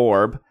Tera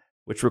Orb,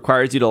 which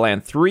requires you to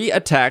land 3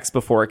 attacks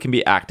before it can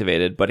be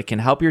activated, but it can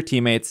help your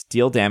teammates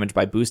deal damage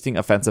by boosting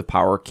offensive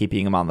power,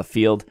 keeping them on the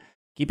field.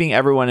 Keeping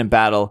everyone in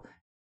battle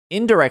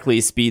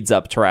indirectly speeds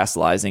up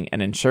terrestrializing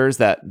and ensures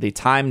that the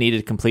time needed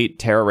to complete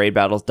Tera raid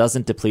battles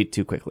doesn't deplete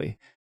too quickly.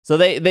 So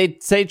they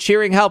say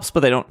cheering helps, but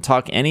they don't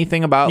talk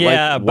anything about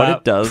what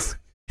it does.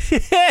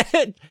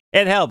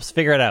 It helps.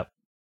 Figure it out.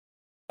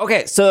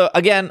 Okay, so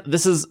again,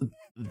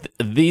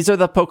 these are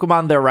the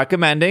Pokemon they're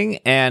recommending,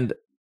 and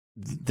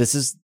this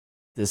is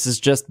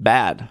just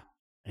bad.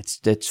 It's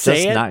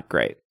just not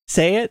great.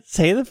 Say it.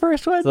 Say the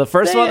first one. So the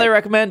first one they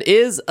recommend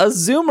is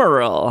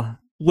Azumarill.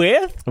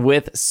 With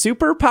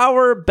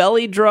Superpower,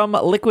 Belly Drum,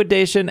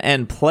 Liquidation,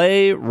 and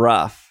Play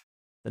Rough.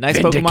 The next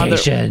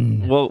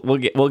Pokemon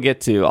we'll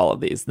get to all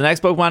of these. The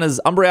next Pokemon is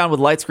Umbreon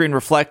with Light Screen,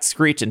 Reflect,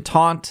 Screech, and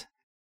Taunt.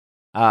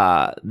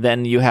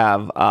 Then you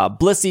have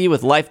Blissey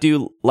with Life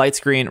Dew, Light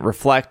Screen,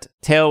 Reflect,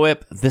 Tail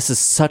Whip. This is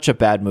such a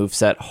bad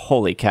moveset.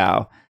 Holy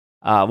cow.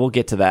 We'll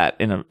get to that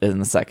in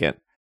a second.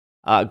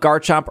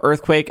 Garchomp,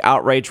 Earthquake,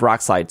 Outrage, Rock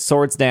Slide,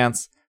 Swords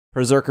Dance.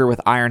 Berserker with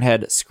Iron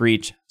Head,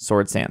 Screech,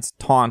 Swords Dance,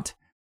 Taunt.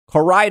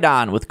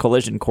 Koraidon with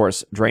Collision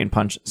Course, Drain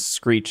Punch,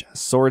 Screech,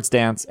 Swords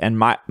Dance, and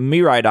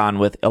Miraidon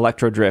with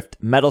Electro Drift,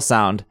 Metal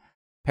Sound,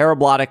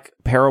 Parabolic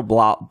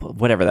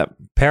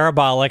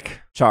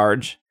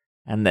Charge,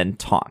 and then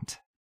Taunt.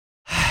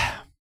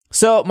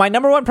 So my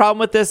number one problem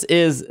with this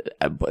is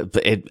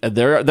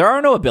there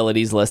are no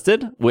abilities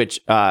listed,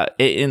 which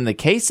in the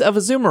case of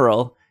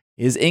Azumarill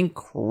is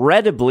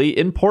incredibly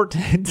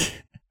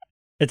important.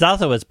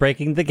 It's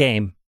breaking the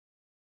game.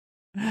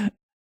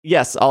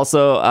 Yes,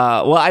 also,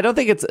 I don't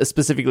think it's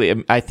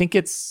specifically, I think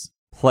it's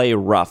Play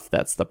Rough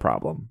that's the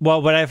problem.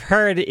 Well, what I've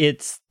heard,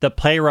 it's the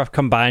Play Rough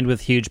combined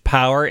with huge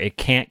power. It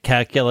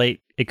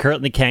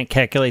currently can't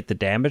calculate the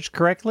damage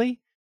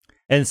correctly.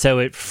 And so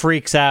it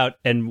freaks out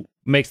and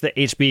makes the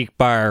HP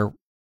bar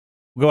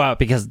go out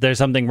because there's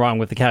something wrong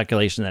with the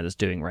calculation that it's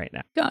doing right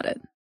now. Got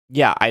it.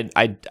 Yeah,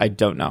 I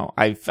don't know.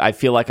 I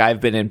feel like I've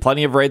been in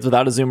plenty of raids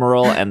without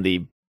Azumarill and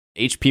the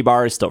HP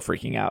bar is still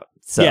freaking out.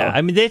 So. Yeah,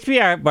 I mean, the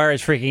HP bar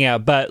is freaking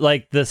out, but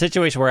like the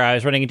situation where I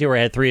was running into where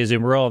I had 3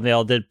 Azumarill and they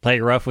all did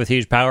Play Rough with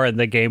huge power and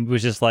the game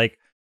was just like...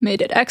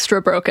 made it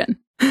extra broken.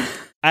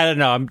 I don't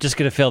know, I'm just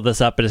going to fill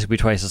this up and it's going to be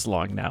twice as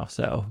long now,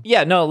 so...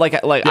 Yeah, no,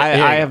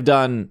 I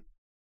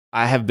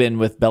have been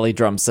with Belly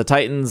Drum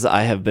Titans,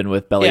 I have been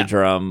with Belly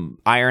Drum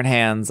Iron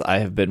Hands, I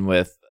have been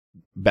with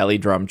Belly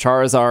Drum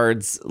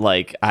Charizards,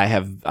 like I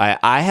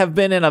have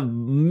been in a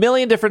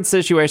million different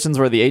situations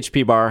where the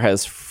HP bar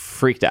has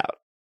freaked out.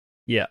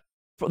 Yeah.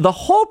 The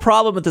whole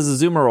problem with this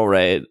Azumarill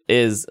raid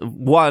is,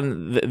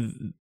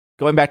 one,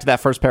 going back to that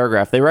first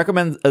paragraph, they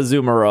recommend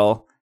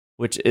Azumarill,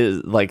 which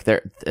is like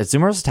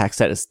Azumarill's attack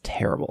stat is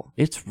terrible.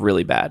 It's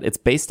really bad. It's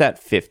base at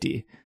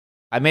 50.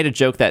 I made a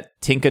joke that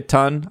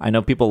Tinkaton, I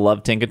know people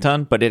love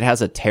Tinkaton, but it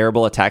has a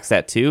terrible attack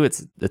stat too.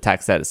 Its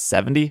attack stat is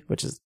 70,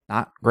 which is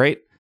not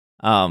great.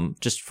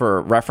 Just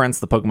for reference,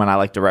 the Pokemon I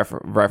like to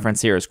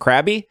reference here is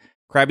Krabby.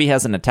 Krabby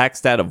has an attack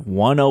stat of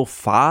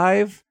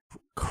 105.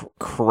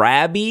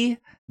 Krabby.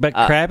 But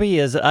Krabby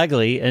is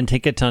ugly and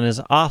Tinkaton is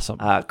awesome.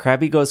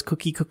 Krabby goes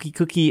cookie, cookie,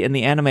 cookie in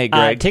the anime,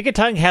 Greg.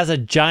 Tinkaton has a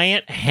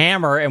giant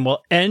hammer and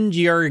will end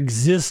your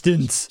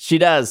existence. She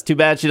does. Too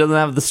bad she doesn't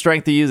have the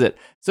strength to use it.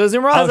 So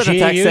Azumarill has an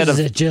attack set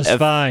it just of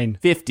fine.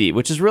 50,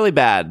 which is really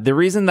bad. The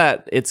reason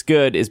that it's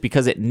good is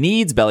because it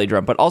needs Belly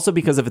Drum, but also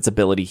because of its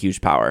ability, Huge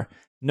Power.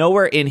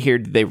 Nowhere in here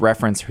do they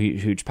reference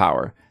Huge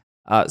Power.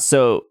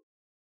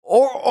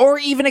 Or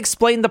even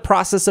explain the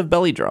process of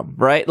Belly Drum,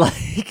 right?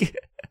 Like,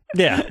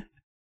 yeah.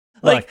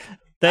 Like,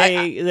 look,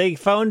 they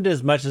phoned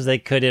as much as they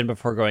could in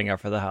before going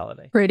out for the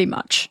holiday. Pretty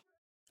much.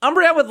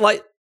 Umbreon with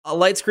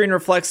light screen,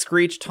 reflect,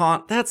 screech,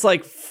 taunt. That's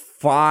like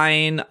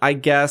fine, I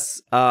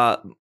guess.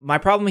 My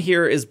problem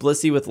here is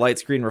Blissey with light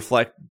screen,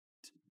 reflect,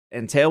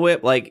 and tail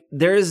whip. Like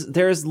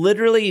there's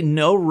literally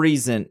no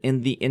reason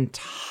in the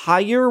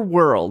entire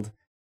world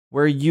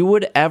where you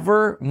would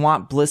ever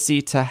want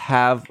Blissey to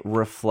have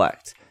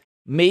reflect.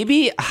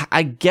 Maybe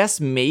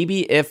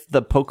if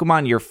the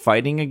Pokemon you're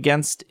fighting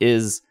against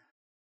is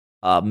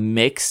a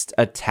mixed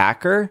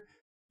attacker,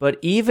 but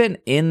even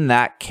in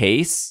that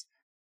case,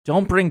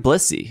 don't bring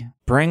Blissey.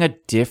 Bring a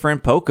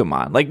different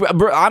Pokemon. Like,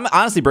 I'm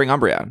honestly bring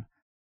Umbreon.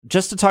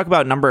 Just to talk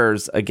about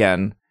numbers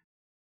again,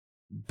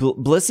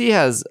 Blissey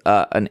has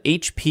an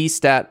HP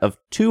stat of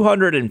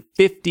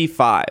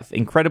 255,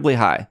 incredibly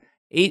high.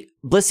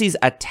 Blissey's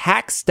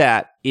attack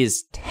stat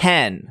is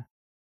 10.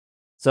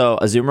 So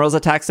Azumarill's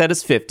attack stat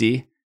is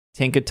 50.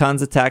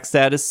 Tinkaton's attack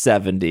stat is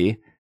 70.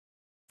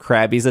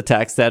 Krabby's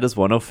attack stat is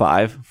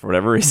 105 for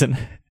whatever reason.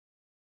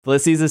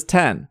 Blissey's is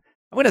 10.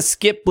 I'm going to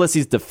skip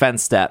Blissey's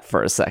defense stat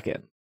for a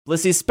second.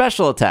 Blissey's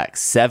special attack,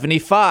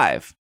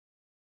 75.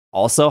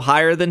 Also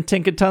higher than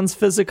Tinkaton's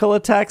physical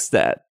attack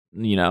stat.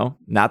 You know,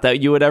 not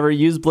that you would ever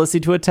use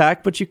Blissey to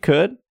attack, but you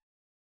could.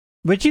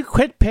 Would you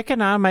quit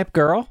picking on my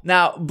girl?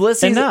 Now,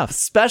 Blissey's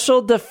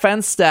special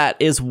defense stat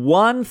is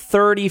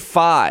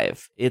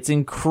 135. It's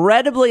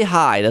incredibly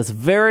high. That's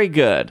very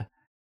good.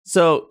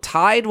 So,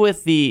 tied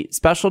with the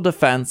special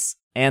defense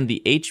and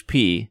the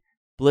HP,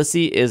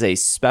 Blissey is a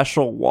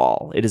special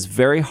wall. It is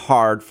very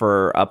hard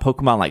for a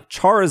Pokemon like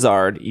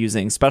Charizard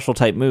using special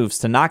type moves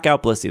to knock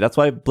out Blissey. That's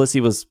why Blissey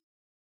was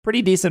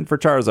pretty decent for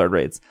Charizard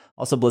raids.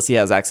 Also, Blissey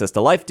has access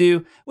to Life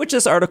Dew, which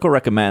this article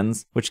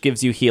recommends, which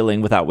gives you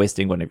healing without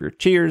wasting one of your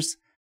cheers.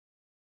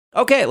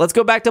 Okay, let's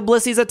go back to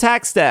Blissey's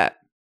attack stat.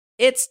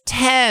 It's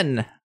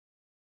 10.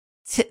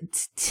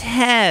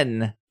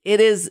 10. It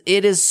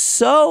is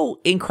so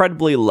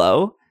incredibly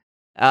low.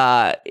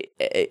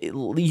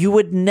 You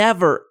would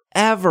never,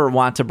 ever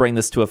want to bring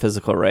this to a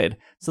physical raid.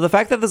 So the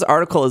fact that this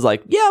article is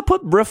like, yeah,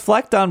 put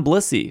reflect on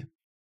Blissey.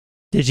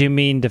 Did you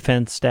mean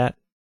defense stat?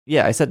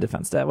 Yeah, I said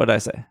defense stat. What did I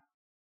say?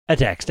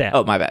 Attack stat.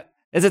 Oh, my bad.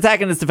 Its attack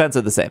and its defense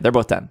are the same. They're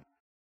both 10.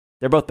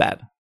 They're both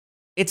bad.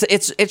 It's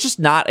just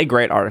not a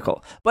great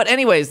article. But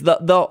anyways,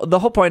 the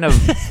whole point of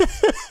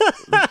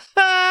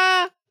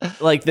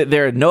like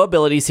there are no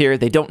abilities here.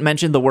 They don't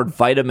mention the word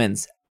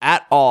vitamins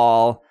at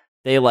all.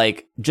 They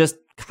like just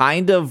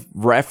kind of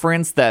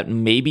reference that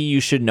maybe you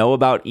should know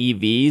about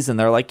EVs, and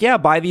they're like, yeah,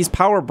 buy these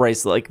power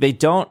bracelets. Like they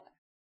don't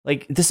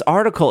like this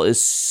article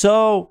is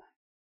so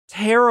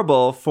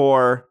terrible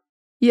for.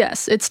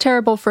 Yes, it's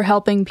terrible for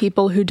helping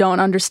people who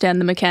don't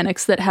understand the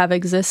mechanics that have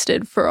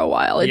existed for a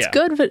while. It's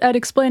good at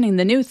explaining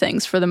the new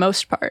things for the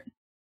most part.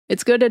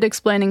 It's good at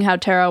explaining how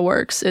Terra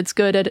works. It's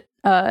good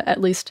at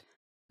least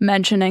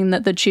mentioning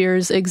that the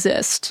cheers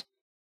exist.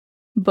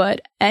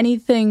 But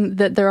anything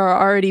that there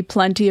are already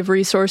plenty of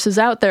resources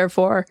out there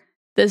for,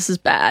 this is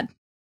bad.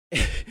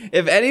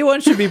 If anyone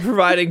should be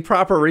providing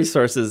proper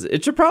resources,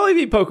 it should probably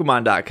be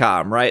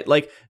Pokemon.com, right?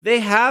 Like,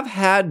 they have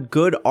had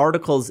good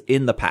articles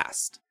in the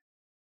past.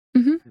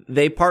 Mm-hmm.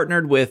 They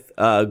partnered with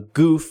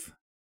Goof,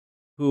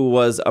 who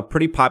was a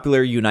pretty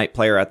popular Unite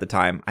player at the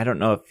time. I don't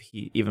know if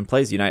he even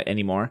plays Unite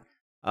anymore.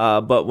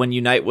 But when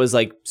Unite was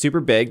like super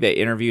big, they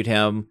interviewed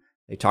him.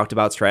 They talked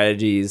about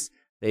strategies.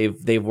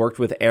 They've worked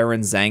with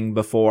Aaron Zhang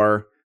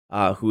before,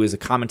 who is a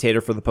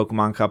commentator for the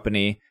Pokemon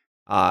Company.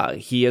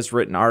 He has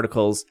written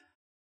articles.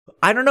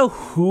 I don't know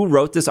who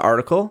wrote this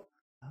article,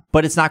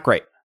 but it's not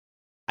great.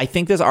 I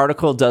think this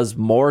article does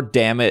more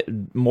damage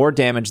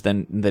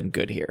than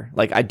good here.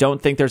 Like, I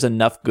don't think there's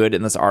enough good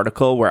in this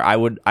article where I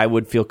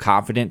would feel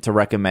confident to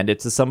recommend it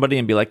to somebody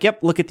and be like, yep,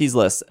 look at these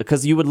lists.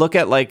 Because you would look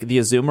at like the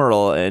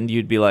Azumarill and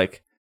you'd be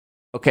like,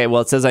 okay,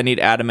 well, it says I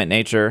need Adamant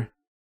Nature.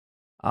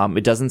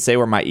 It doesn't say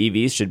where my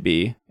EVs should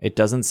be. It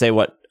doesn't say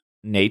what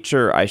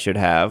nature I should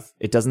have.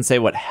 It doesn't say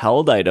what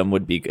held item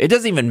would be. It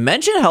doesn't even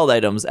mention held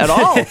items at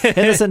all in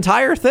this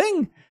entire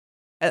thing.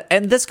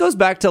 And this goes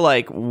back to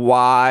like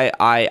why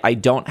I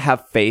don't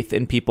have faith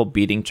in people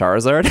beating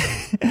Charizard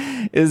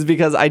is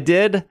because I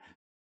did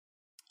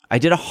a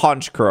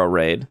Honchkrow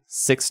raid,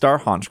 6-star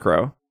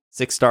Honchkrow.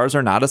 6 stars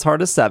are not as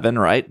hard as 7,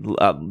 right?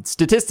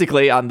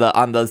 Statistically, on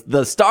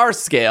the star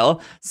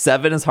scale,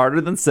 7 is harder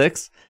than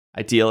 6,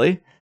 ideally.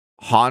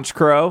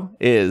 Honchkrow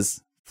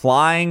is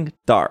flying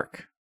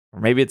dark. Or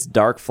maybe it's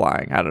dark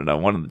flying. I don't know,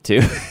 one of the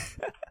two.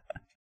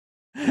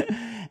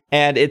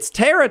 And its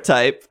Terra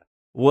type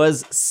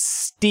was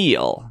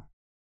steel.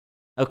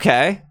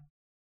 Okay.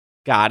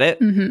 Got it.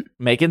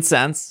 Making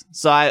sense.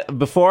 So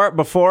before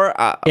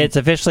it's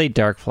officially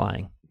dark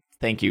flying.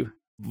 Thank you.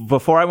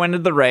 Before I went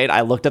into the raid,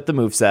 I looked up the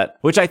moveset,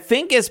 which I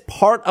think is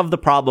part of the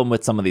problem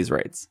with some of these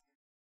raids.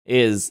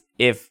 Is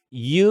if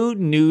you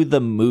knew the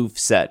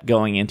moveset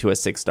going into a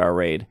 6-star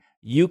raid,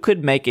 you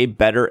could make a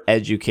better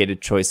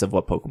educated choice of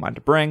what Pokemon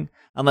to bring.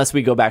 Unless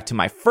we go back to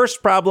my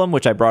first problem,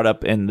 which I brought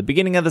up in the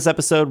beginning of this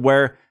episode,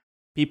 where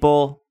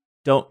people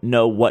don't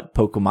know what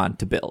Pokemon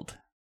to build.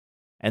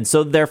 And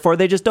so therefore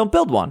they just don't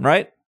build one,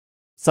 right?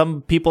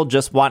 Some people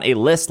just want a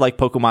list like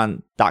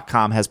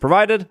Pokemon.com has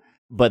provided,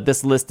 but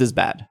this list is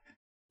bad.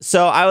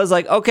 So I was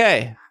like,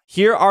 okay,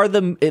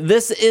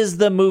 this is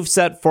the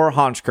moveset for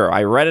Honchkrow.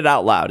 I read it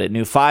out loud. It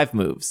knew 5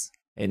 moves.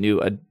 It knew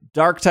a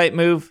dark type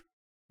move.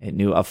 It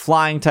knew a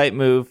flying type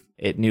move.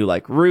 It knew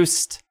like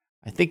Roost.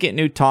 I think it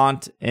knew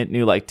Taunt. It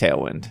knew like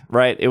Tailwind,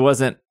 right? It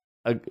wasn't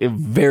a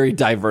very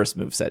diverse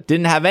moveset.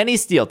 Didn't have any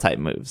steel type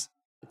moves.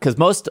 Because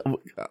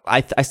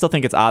I still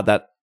think it's odd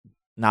that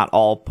not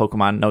all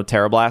Pokemon know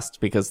Terra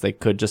Blast, because they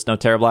could just know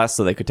Terra Blast,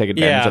 so they could take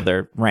advantage of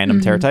their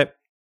random Terra type.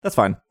 That's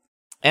fine.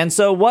 And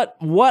so what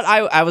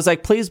I was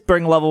like, please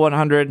bring level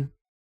 100.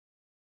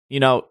 You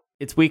know,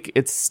 it's weak,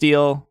 it's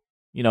steel.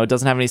 You know, it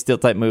doesn't have any steel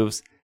type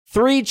moves.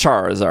 3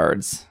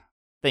 Charizards.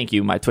 Thank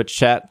you, my Twitch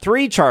chat.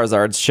 3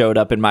 Charizards showed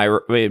up in my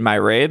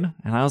raid,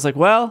 and I was like,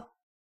 well,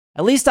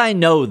 at least I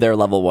know they're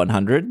level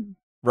 100,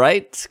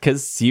 right?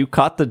 Because you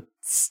caught the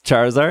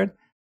Charizard.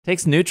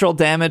 Takes neutral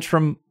damage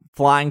from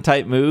flying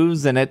type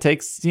moves, and it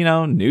takes,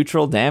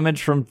 neutral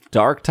damage from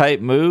dark type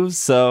moves,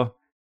 so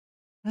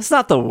that's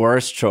not the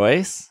worst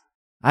choice.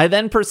 I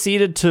then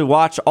proceeded to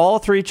watch all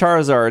 3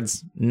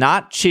 Charizards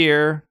not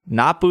cheer,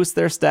 not boost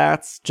their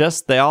stats,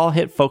 just they all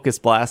hit Focus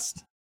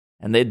Blast.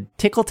 And they'd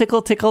tickle the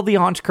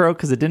Honchkrow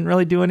because it didn't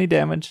really do any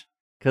damage.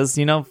 Because,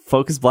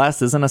 Focus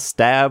Blast isn't a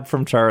stab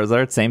from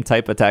Charizard, same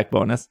type attack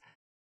bonus.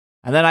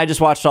 And then I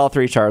just watched all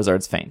 3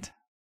 Charizards faint.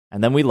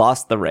 And then we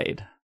lost the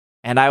raid.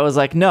 And I was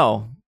like,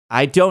 no,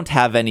 I don't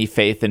have any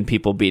faith in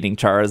people beating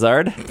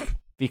Charizard.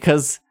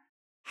 Because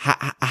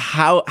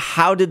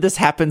how did this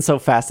happen so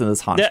fast in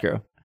this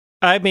Honchkrow?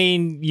 I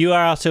mean, you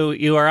are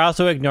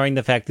also ignoring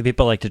the fact that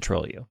people like to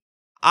troll you.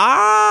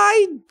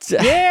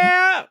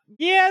 Yeah,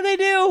 they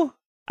do.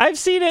 I've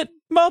seen it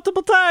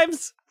multiple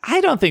times.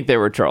 I don't think they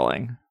were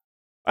trolling.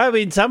 I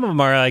mean, some of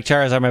them are like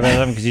Charizard, my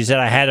best because you said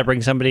I had to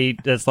bring somebody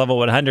that's level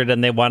 100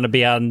 and they want to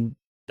be on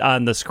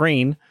the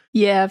screen.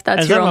 Yeah, if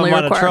that's and your only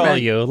requirement. Want to troll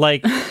you,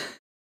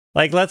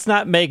 like let's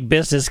not make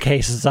business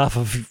cases off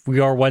of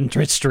your one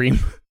Twitch stream.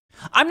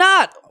 I'm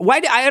not.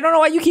 Why? I don't know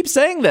why you keep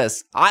saying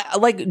this.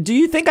 Do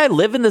you think I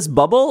live in this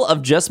bubble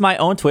of just my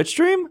own Twitch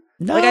stream?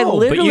 No, I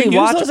literally but you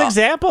watch use those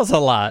examples a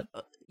lot.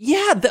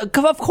 Yeah,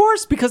 of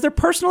course, because they're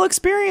personal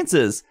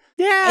experiences.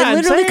 Yeah, I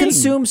literally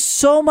consume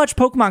so much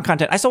Pokemon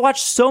content. I still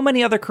watch so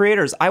many other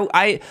creators. I'm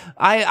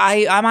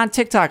on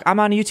TikTok. I'm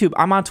on YouTube.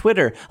 I'm on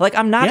Twitter.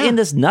 I'm not in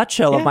this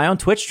nutshell of my own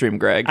Twitch stream,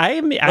 Greg.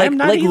 I'm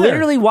not either.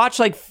 Literally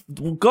watch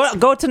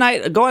go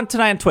tonight. Go on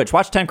tonight on Twitch.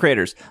 Watch 10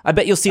 creators. I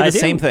bet you'll see the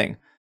same thing.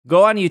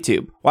 Go on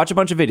YouTube. Watch a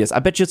bunch of videos. I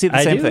bet you'll see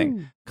the same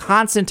thing.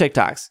 Constant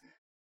TikToks.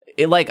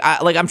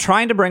 I'm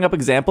trying to bring up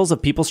examples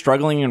of people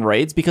struggling in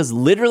raids because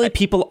literally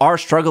people are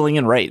struggling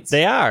in raids.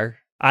 They are.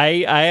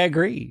 I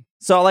agree.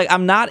 So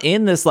I'm not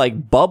in this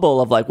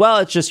bubble of well,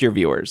 it's just your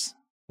viewers.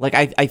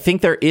 I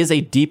think there is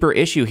a deeper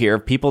issue here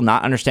of people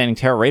not understanding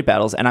Terra raid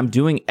battles, and I'm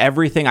doing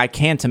everything I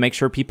can to make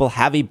sure people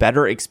have a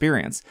better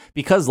experience.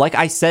 Because like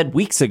I said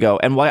weeks ago,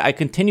 and what I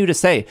continue to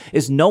say,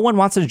 is no one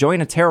wants to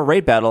join a Terra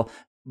raid battle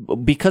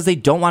because they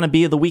don't want to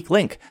be the weak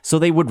link. So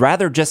they would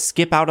rather just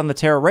skip out on the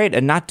Terra raid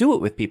and not do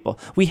it with people.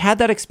 We had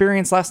that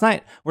experience last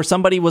night where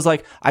somebody was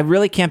like, I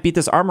really can't beat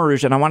this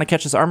Armarouge and I want to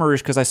catch this Armarouge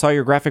because I saw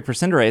your graphic for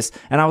Cinderace.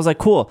 And I was like,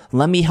 cool,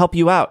 let me help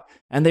you out.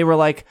 And they were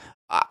like,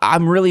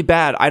 I'm really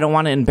bad. I don't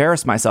want to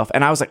embarrass myself.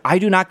 And I was like, I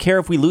do not care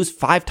if we lose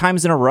 5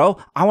 times in a row.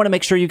 I want to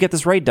make sure you get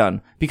this raid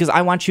done because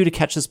I want you to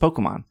catch this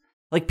Pokemon.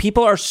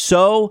 People are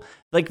so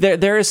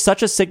there is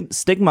such a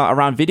stigma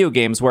around video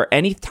games where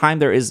anytime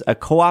there is a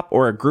co-op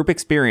or a group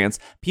experience,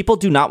 people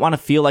do not want to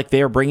feel like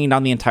they are bringing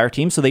down the entire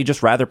team, so they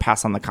just rather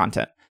pass on the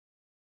content.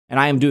 And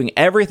I am doing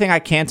everything I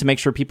can to make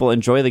sure people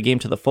enjoy the game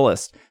to the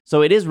fullest.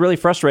 So it is really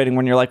frustrating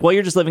when you're like, well,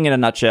 you're just living in a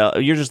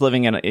nutshell. You're just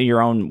living in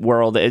your own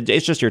world.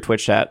 It's just your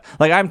Twitch chat.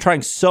 I'm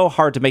trying so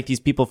hard to make these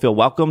people feel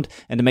welcomed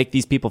and to make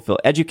these people feel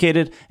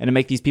educated and to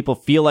make these people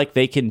feel like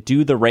they can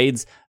do the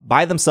raids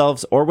by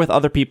themselves or with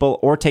other people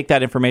or take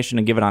that information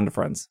and give it on to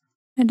friends.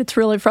 And it's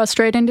really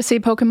frustrating to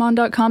see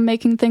Pokemon.com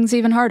making things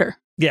even harder.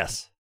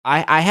 Yes.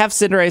 I have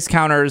Cinderace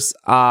counters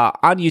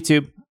on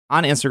YouTube,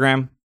 on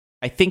Instagram.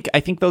 I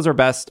think those are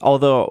best,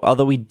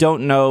 although we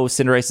don't know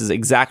Cinderace's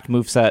exact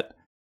moveset.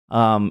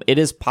 It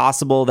is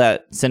possible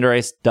that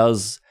Cinderace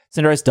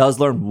does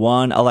learn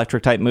one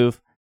electric type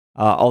move,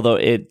 although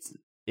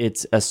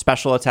it's a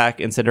special attack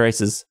and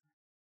Cinderace's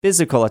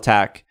physical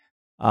attack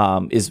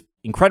is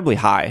incredibly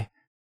high.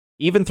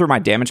 even through my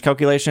damage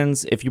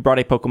calculations, if you brought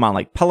a Pokemon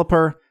like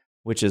Pelipper,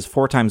 which is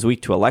 4 times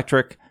weak to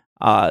electric,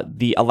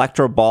 the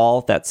Electro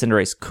Ball that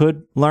Cinderace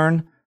could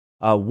learn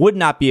would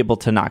not be able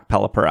to knock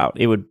Pelipper out.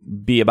 It would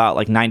be about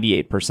like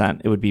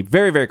 98%. It would be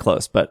very, very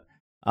close, but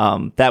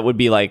that would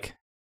be like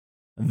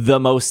the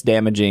most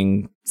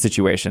damaging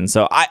situation.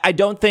 So I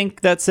don't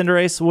think that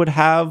Cinderace would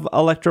have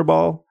Electro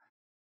Ball.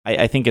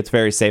 I think it's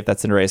very safe that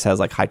Cinderace has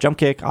like high jump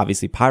kick,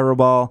 obviously Pyro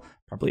Ball,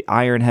 probably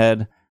Iron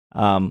Head.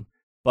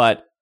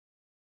 But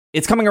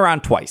it's coming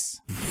around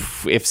twice.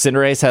 If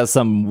Cinderace has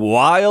some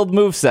wild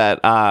moveset,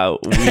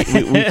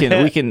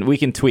 we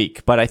can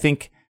tweak. But I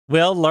think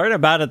we'll learn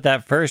about it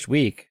that first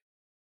week.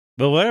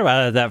 We'll learn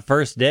about it that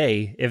first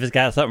day if it's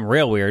got something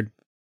real weird.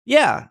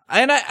 Yeah,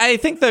 and I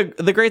think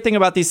the great thing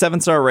about these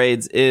 7-star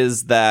raids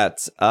is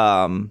that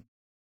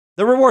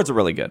the rewards are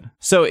really good.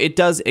 So it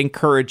does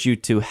encourage you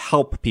to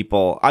help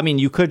people. I mean,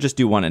 you could just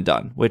do one and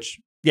done, which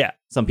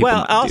some people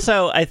might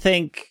also do. I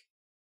think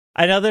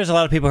I know there's a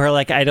lot of people who are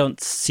like, I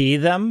don't see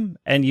them,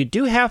 and you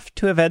do have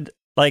to have had,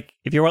 like,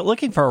 if you're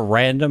looking for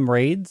random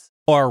raids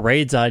or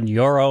raids on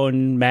your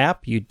own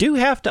map, you do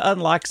have to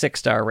unlock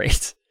 6-star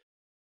raids.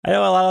 I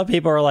know a lot of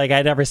people are like,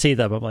 I never see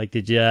them. I'm like,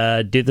 did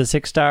you do the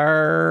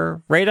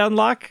 6-star raid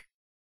unlock?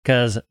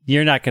 Because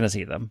you're not going to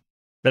see them.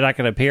 They're not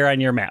going to appear on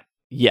your map.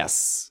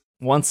 Yes.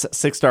 Once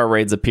 6-star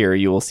raids appear,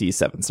 you will see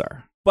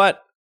 7-star.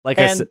 But like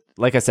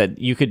I said,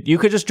 you could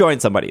just join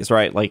somebody's,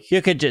 right? Like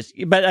you could just,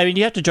 but I mean,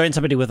 you have to join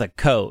somebody with a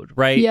code,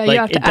 right? Yeah, like,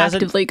 you have to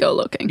actively go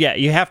looking. Yeah,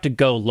 you have to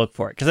go look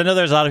for it. Because I know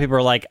there's a lot of people who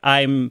are like,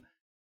 I'm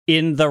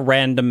in the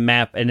random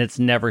map and it's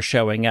never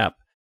showing up.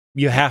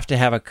 You have to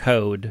have a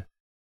code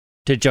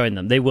to join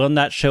them. They will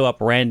not show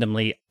up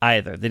randomly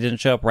either. They didn't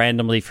show up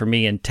randomly for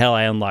me until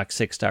I unlocked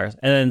 6 stars,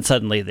 and then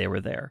suddenly they were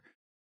there.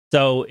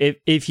 So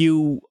if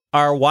you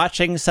are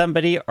watching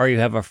somebody or you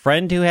have a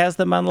friend who has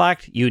them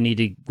unlocked, you need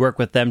to work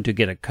with them to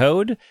get a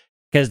code,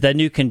 because then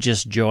you can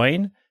just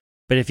join.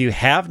 But if you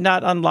have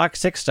not unlocked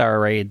 6-star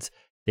raids,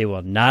 they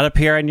will not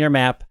appear on your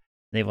map.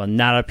 They will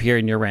not appear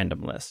in your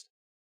random list.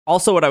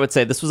 Also, what I would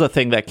say, this was a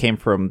thing that came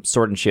from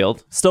Sword and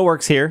Shield. Still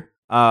works here.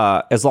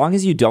 As long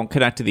as you don't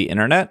connect to the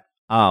internet,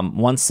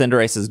 once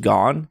Cinderace is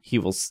gone, he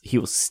will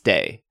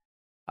stay.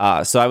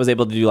 So I was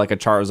able to do like a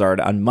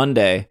Charizard on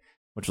Monday,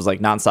 which was like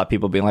nonstop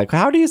people being like,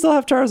 how do you still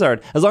have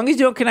Charizard? As long as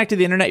you don't connect to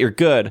the internet, you're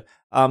good.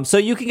 So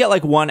you can get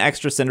like one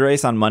extra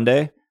Cinderace on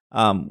Monday,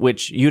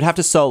 which you'd have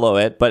to solo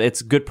it, but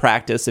it's good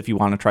practice if you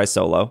want to try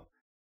solo.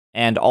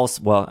 And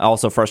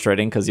also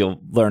frustrating because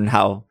you'll learn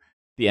how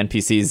the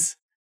NPCs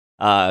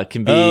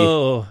can be.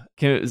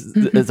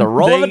 It's a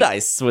roll of a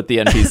dice with the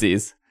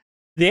NPCs.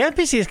 The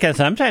NPCs can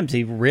sometimes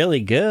be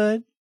really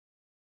good.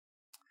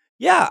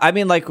 Yeah, I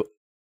mean, like,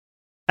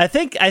 I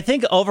think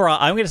overall,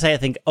 I'm going to say I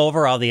think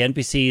overall the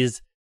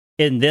NPCs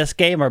in this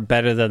game are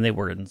better than they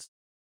were in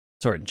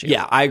Sword and Shield.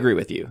 Yeah, I agree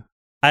with you.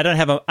 I don't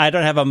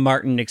have a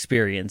Martin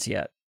experience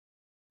yet.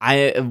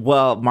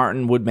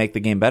 Martin would make the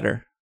game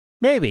better.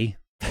 Maybe.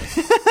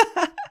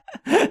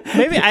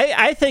 Maybe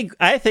I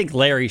think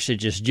Larry should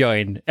just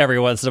join every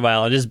once in a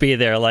while and just be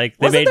there. Like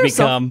they made me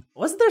come.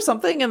 Wasn't there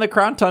something in the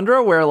Crown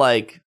Tundra where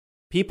like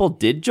people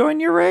did join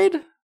your raid?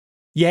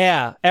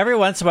 Yeah, every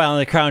once in a while in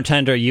the Crown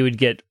Tundra, you would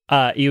get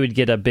a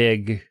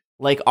big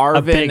like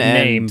Arvin and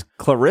name.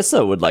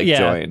 Clarissa would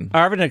join.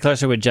 Arvin and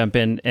Clarissa would jump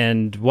in,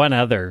 and one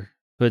other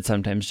would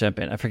sometimes jump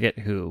in. I forget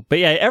who, but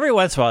yeah, every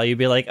once in a while you'd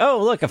be like,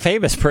 "Oh, look, a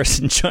famous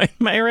person joined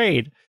my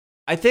raid."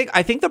 I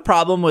think the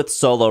problem with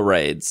solo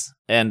raids,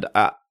 and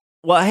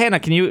Hannah,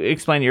 can you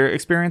explain your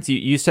experience?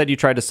 You said you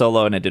tried to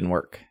solo and it didn't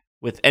work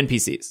with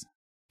NPCs.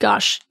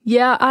 Gosh,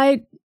 yeah,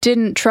 I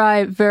didn't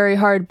try very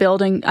hard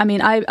building. I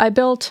mean, I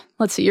built,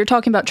 let's see, you're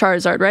talking about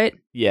Charizard, right?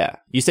 Yeah.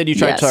 You said you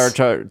tried Yes.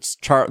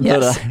 Char. You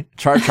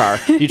tried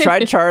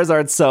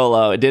Charizard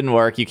solo. It didn't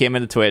work. You came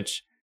into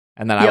Twitch,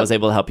 and then I was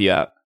able to help you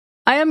out.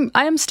 I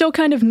am still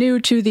kind of new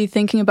to the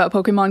thinking about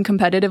Pokemon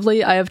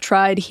competitively. I have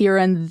tried here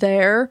and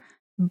there,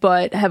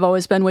 but have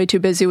always been way too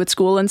busy with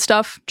school and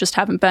stuff. Just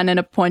haven't been in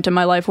a point in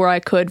my life where I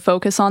could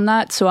focus on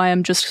that. So I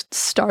am just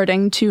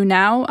starting to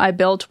now. I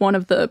built one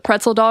of the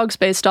pretzel dogs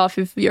based off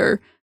of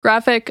your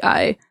graphic.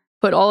 I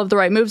put all of the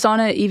right moves on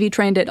it. Eevee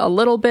trained it a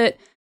little bit.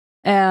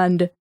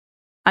 And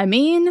I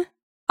mean,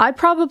 I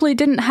probably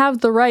didn't have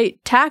the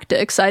right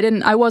tactics.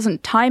 I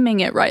wasn't timing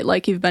it right,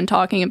 like you've been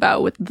talking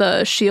about with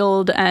the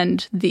shield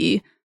and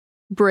the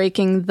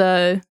breaking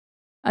the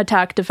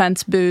attack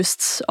defense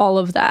boosts, all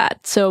of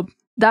that. So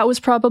that was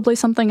probably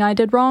something I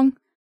did wrong.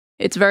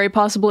 It's very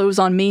possible it was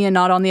on me and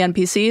not on the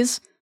NPCs,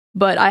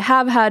 but I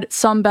have had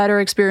some better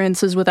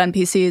experiences with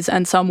NPCs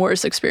and some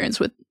worse experiences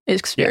with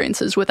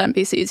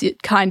NPCs.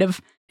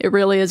 It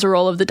really is a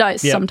roll of the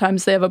dice. Yeah.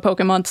 Sometimes they have a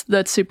Pokemon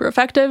that's super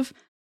effective.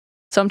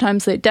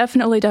 Sometimes they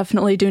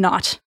definitely do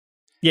not.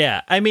 Yeah,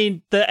 I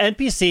mean, the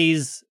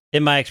NPCs,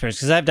 in my experience,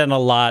 because I've done a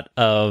lot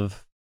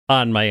of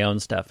on my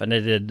own stuff, and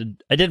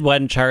I did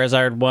one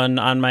Charizard one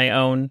on my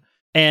own,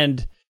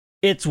 and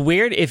it's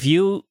weird if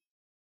you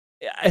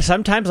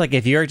sometimes, like,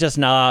 if you're just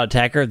not an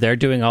attacker, they're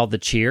doing all the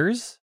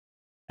cheers,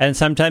 and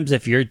sometimes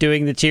if you're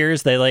doing the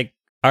cheers, they like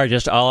are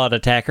just all-out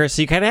attackers.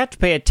 So you kind of have to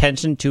pay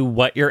attention to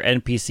what your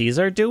NPCs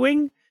are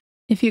doing.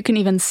 If you can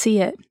even see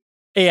it.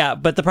 Yeah,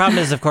 but the problem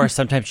is, of course,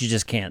 sometimes you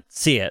just can't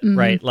see it,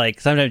 right? Like,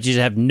 sometimes you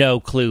just have no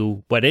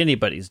clue what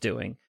anybody's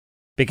doing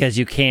because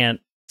you can't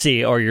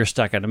see or you're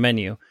stuck on a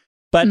menu.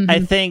 But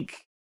I think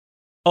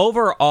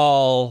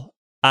overall,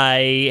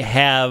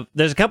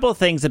 there's a couple of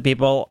things that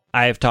people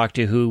I've talked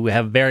to who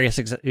have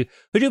who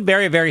do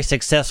very, very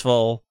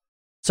successful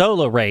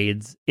solo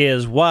raids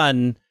is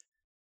one,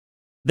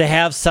 they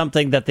have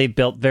something that they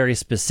built very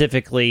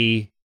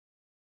specifically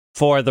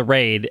for the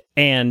raid,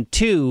 and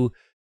two,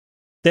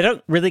 they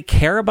don't really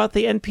care about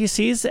the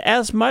NPCs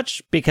as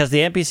much because the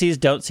NPCs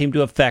don't seem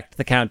to affect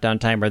the countdown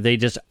timer. They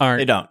just aren't.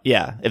 They don't.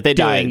 Yeah, if they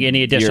doing die,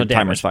 any additional your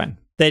damage, timer's fine.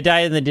 They die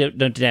and they don't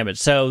do damage.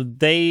 So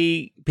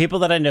people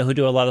that I know who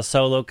do a lot of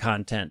solo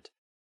content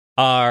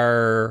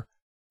are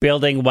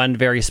building one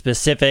very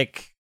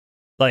specific,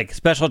 like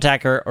special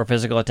attacker or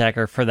physical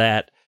attacker for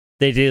that.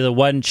 They do the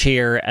one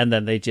cheer and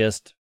then they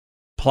just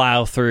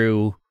plow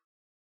through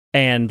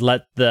and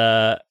let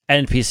the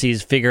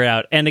NPCs figure it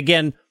out. And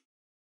again,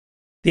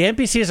 the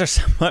NPCs are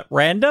somewhat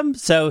random,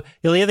 so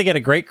you'll either get a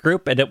great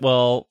group and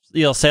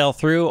you'll sail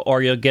through,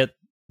 or you'll get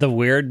the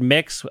weird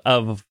mix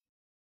of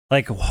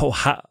like,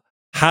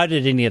 how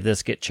did any of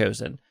this get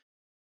chosen?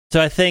 So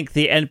I think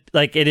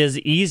it is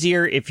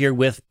easier if you're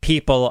with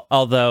people,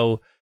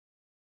 although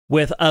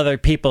with other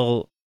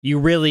people you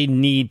really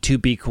need to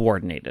be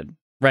coordinated,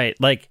 right?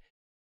 Like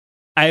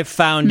I've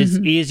found it's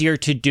easier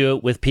to do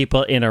it with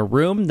people in a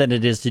room than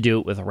it is to do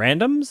it with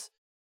randoms,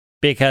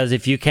 because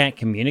if you can't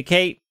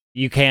communicate,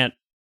 you can't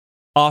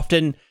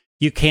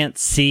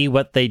see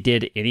what they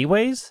did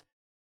anyways,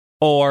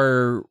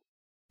 or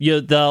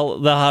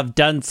they'll have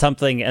done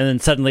something and then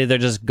suddenly they're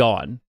just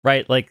gone,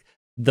 right? Like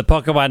the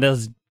Pokemon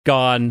is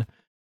gone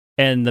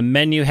and the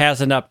menu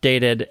hasn't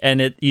updated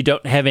and you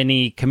don't have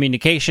any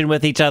communication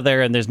with each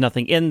other and there's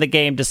nothing in the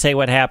game to say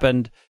what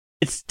happened.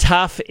 It's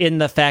tough in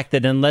the fact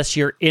that unless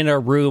you're in a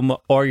room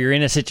or you're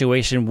in a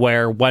situation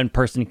where one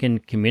person can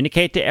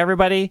communicate to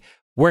everybody,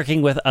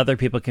 working with other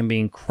people can be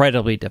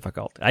incredibly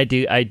difficult. I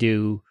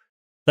do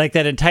like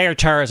that entire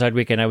Charizard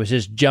weekend, I was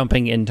just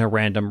jumping into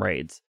random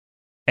raids.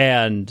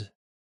 And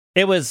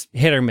it was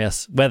hit or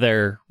miss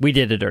whether we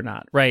did it or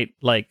not, right?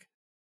 Like,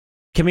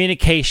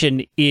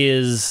 communication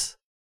is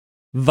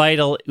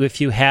vital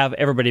if you have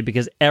everybody,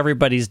 because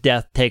everybody's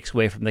death takes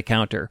away from the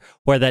counter,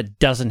 where that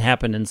doesn't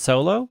happen in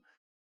solo.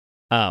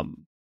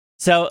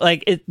 So,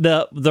 like,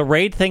 the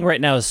raid thing right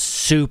now is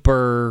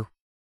super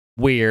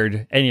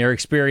weird, and your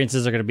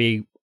experiences are going to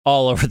be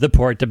all over the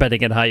board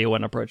depending on how you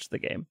want to approach the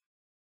game.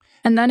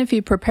 And then if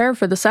you prepare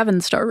for the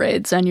 7-star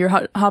raids and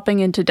you're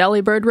hopping into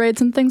Delibird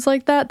raids and things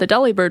like that, the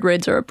Delibird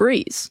raids are a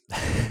breeze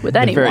with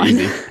anyone.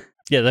 Very easy.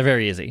 Yeah, they're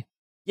very easy.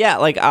 Yeah,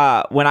 like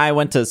when I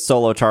went to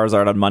solo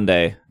Charizard on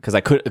Monday, because I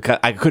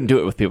couldn't do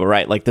it with people,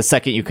 right? Like the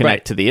second you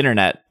connect to the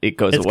internet, it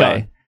goes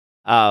away.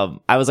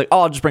 Gone. I was like,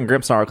 I'll just bring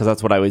Grimmsnarl because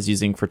that's what I was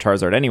using for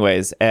Charizard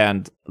anyways.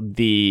 And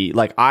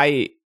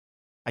Charizard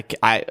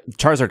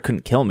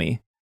couldn't kill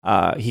me.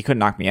 He couldn't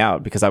knock me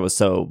out because I was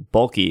so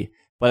bulky.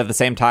 But at the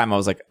same time, I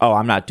was like, oh,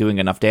 I'm not doing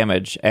enough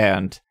damage.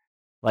 And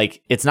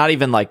like, it's not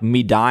even like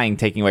me dying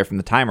taking away from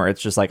the timer.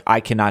 It's just like, I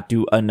cannot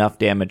do enough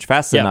damage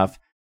fast enough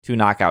to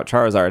knock out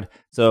Charizard.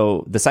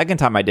 So the second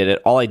time I did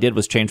it, all I did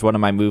was change one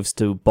of my moves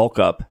to bulk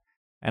up.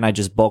 And I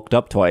just bulked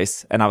up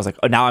twice. And I was like,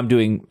 oh, now I'm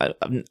doing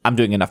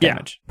enough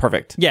damage.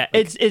 Perfect. Yeah,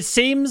 like, it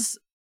seems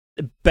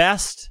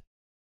best,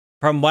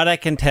 from what I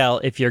can tell,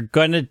 if you're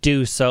going to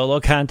do solo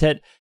content,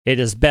 it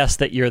is best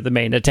that you're the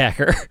main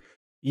attacker.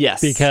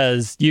 Yes.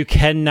 Because you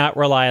cannot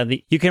rely on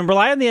you can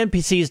rely on the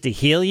NPCs to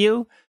heal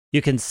you.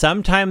 You can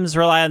sometimes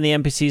rely on the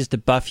NPCs to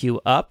buff you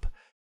up,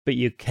 but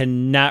you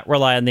cannot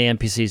rely on the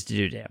NPCs to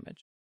do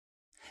damage.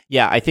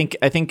 Yeah, I think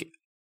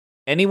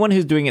anyone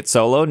who's doing it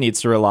solo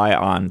needs to rely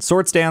on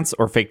Swords Dance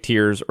or Fake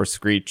Tears or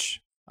Screech,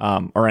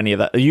 or any of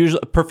that.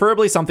 Usually,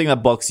 preferably something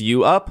that bulks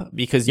you up,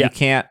 because you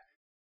can't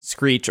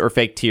Screech or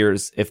Fake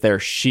Tears if their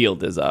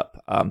shield is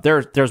up.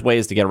 There's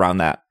ways to get around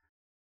that.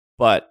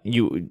 But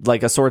you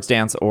like a Swords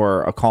Dance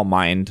or a Calm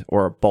Mind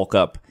or a Bulk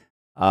Up,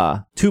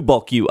 to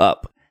bulk you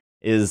up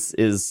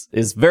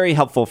is very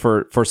helpful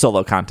for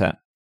solo content.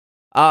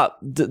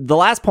 The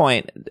last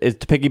point is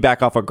to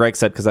piggyback off what Greg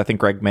said, because I think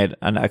Greg made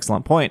an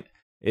excellent point.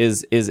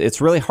 Is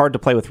it's really hard to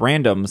play with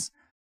randoms,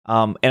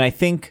 and I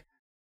think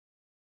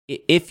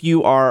if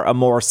you are a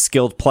more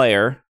skilled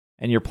player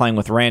and you're playing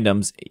with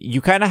randoms,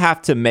 you kind of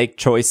have to make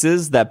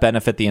choices that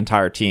benefit the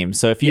entire team.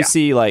 So if you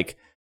see like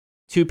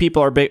two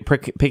people are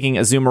picking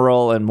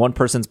Azumarill and one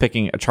person's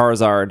picking a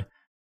Charizard,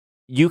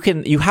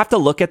 you have to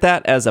look at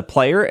that as a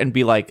player and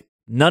be like,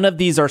 none of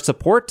these are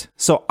support,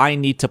 so I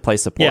need to play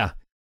support.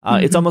 Yeah.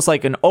 It's almost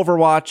like an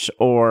Overwatch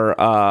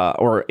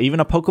or even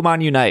a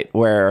Pokemon Unite,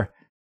 where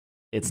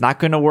it's not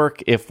going to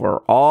work if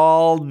we're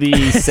all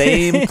the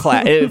same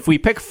class. If we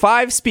pick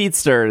 5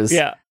 speedsters,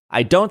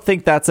 I don't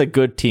think that's a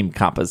good team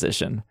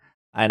composition.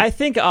 And I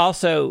think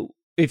also,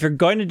 if you're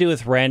going to do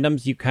with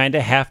randoms, you kind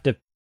of have to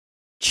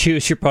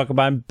choose your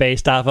Pokemon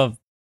based off of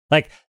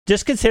Like,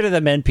 just consider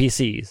them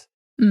NPCs.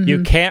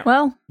 You can't.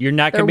 Well, you're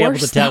not going to be able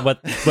to tell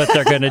what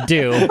they're going to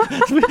do.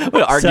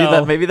 We'll argue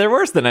that maybe they're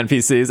worse than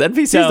NPCs.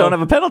 NPCs don't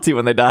have a penalty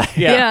when they die.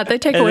 Yeah, they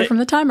take away from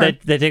the timer.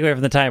 They take away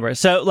from the timer.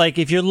 So, like,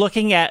 if you're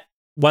looking at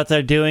what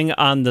they're doing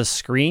on the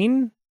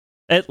screen,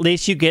 at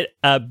least you get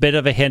a bit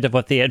of a hint of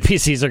what the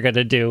NPCs are going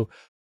to do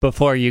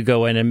before you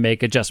go in and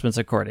make adjustments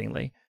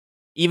accordingly.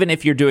 Even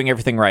if you're doing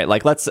everything right,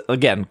 like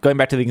again, going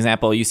back to the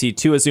example, you see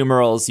 2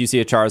 Azumarill, you see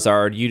a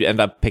Charizard, you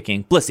end up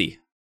picking Blissey.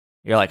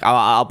 You're like,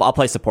 I'll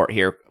play support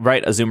here,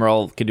 right?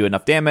 Azumarill can do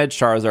enough damage.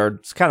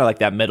 Charizard's kind of like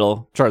that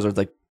middle. Charizard's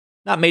like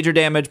not major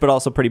damage, but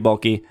also pretty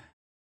bulky.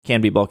 Can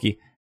be bulky.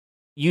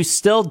 You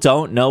still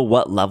don't know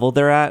what level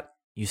they're at.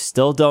 You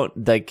still don't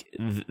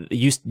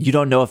you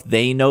don't know if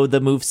they know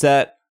the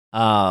moveset.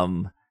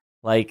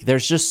 Like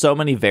there's just so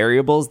many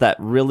variables that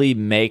really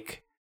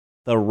make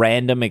the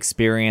random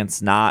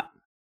experience not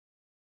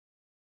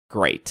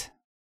great.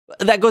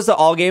 That goes to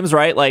all games,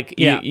 right? Like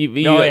you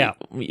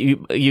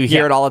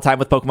hear it all the time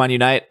with Pokemon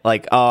Unite.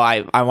 Like,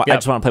 I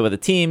just want to play with a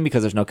team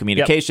because there's no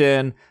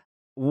communication.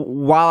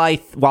 While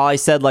I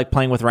said like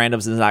playing with randoms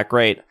is not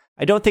great,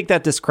 I don't think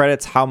that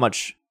discredits how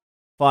much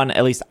fun,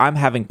 at least I'm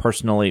having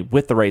personally,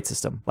 with the raid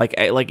system. Like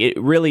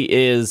it really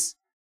is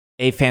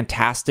a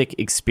fantastic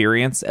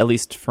experience, at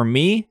least for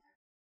me,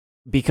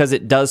 because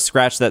it does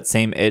scratch that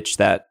same itch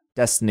that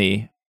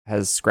Destiny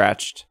has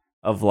scratched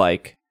of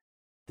like,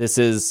 this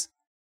is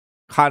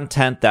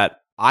content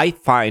that I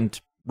find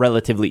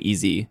relatively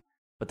easy,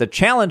 but the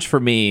challenge for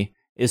me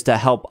is to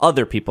help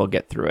other people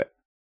get through it,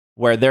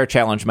 where their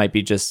challenge might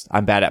be just,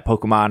 I'm bad at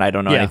Pokemon, I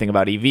don't know anything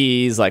about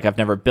EVs, like I've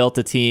never built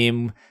a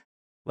team.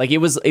 Like it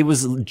was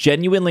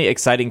genuinely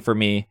exciting for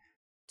me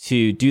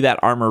to do that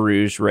Armor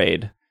Rouge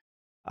raid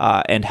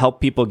and help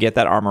people get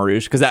that Armor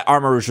Rouge, because that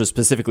Armor Rouge was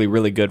specifically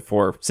really good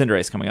for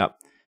Cinderace coming up.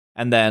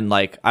 And then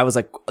like I was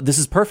like, this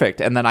is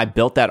perfect, and then I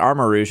built that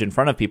Armor Rouge in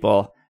front of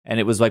people. And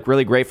it was like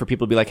really great for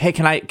people to be like, hey,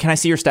 can I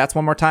see your stats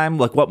one more time?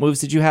 Like, what moves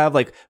did you have?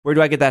 Like, where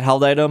do I get that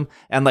held item?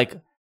 And like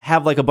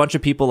have like a bunch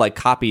of people like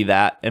copy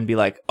that and be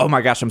like, oh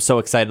my gosh, I'm so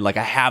excited. Like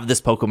I have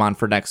this Pokemon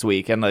for next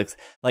week. And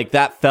like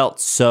that felt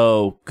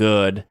so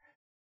good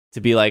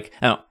to be like,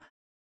 oh,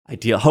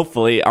 ideal.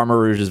 Hopefully Armor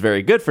Rouge is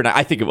very good for now.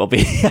 I think it will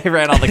be. I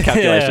ran all the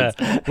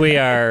calculations. We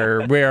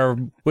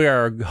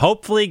are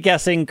hopefully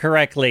guessing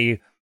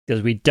correctly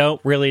because we don't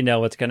really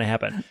know what's going to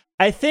happen.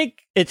 I think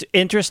it's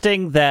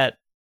interesting that,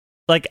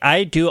 like,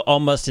 I do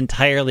almost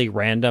entirely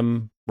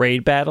random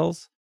raid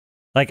battles.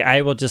 Like,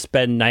 I will just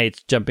spend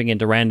nights jumping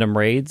into random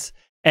raids.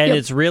 And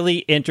it's really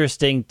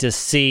interesting to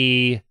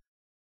see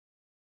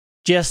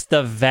just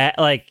the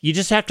like, you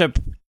just have to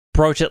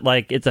approach it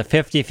like it's a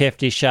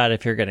 50-50 shot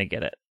if you're going to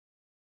get it.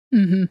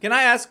 Mm-hmm. Can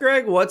I ask,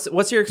 Greg, what's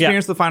your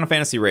experience with Final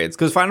Fantasy raids?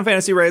 Because Final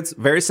Fantasy raids,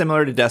 very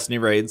similar to Destiny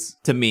raids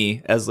to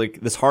me, as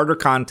like this harder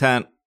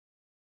content,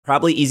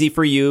 probably easy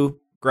for you,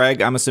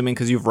 Greg, I'm assuming,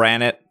 because you've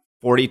ran it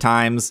 40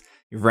 times.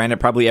 You've ran it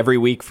probably every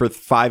week for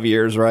 5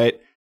 years,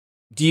 right?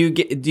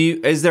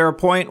 Is there a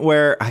point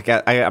where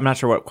I'm not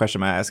sure what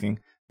question am I asking,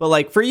 but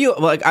like for you,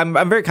 like I'm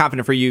very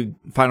confident for you,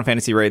 Final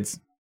Fantasy raids,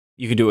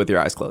 you can do it with your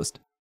eyes closed.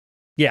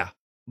 Yeah.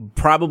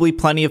 Probably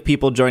plenty of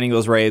people joining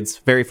those raids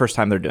very first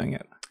time they're doing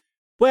it.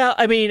 Well,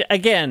 I mean,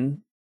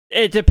 again,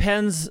 it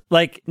depends.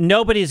 Like,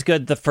 nobody's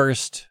good the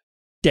first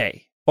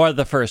day or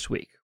the first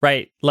week,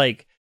 right?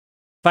 Like,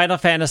 Final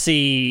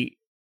Fantasy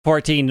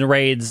 14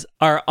 raids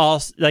are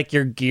all like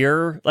your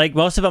gear. Like,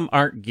 most of them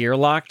aren't gear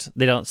locked.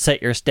 They don't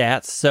set your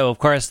stats. So, of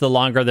course, the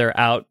longer they're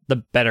out, the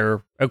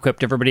better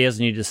equipped everybody is,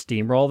 and you just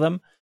steamroll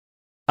them.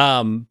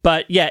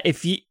 But yeah,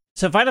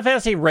 so Final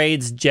Fantasy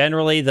raids,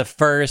 generally the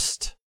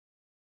first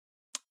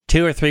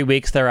 2 or 3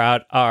 weeks they're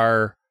out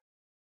are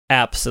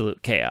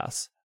absolute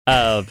chaos.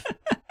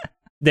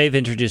 They've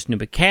introduced new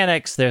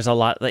mechanics. There's a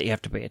lot that you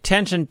have to pay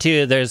attention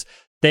to.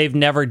 They've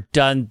never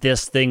done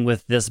this thing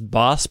with this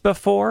boss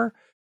before.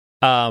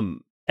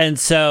 And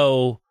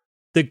so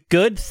the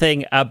good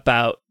thing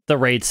about the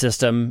raid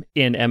system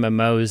in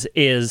MMOs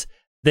is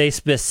they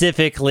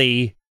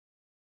specifically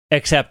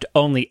accept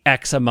only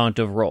X amount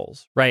of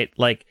roles, right?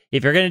 Like,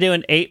 if you're going to do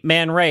an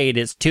 8-man raid,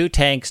 it's 2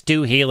 tanks,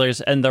 2 healers,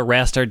 and the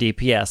rest are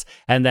DPS,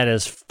 and that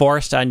is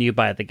forced on you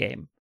by the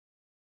game.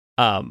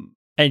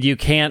 And you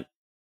can't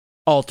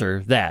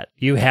alter that.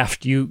 You have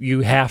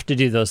to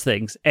do those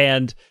things.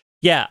 And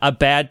yeah, a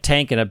bad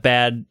tank and a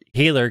bad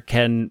healer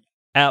can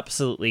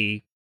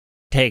absolutely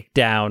take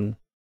down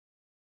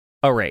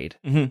a raid.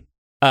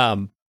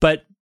 Mm-hmm.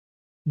 But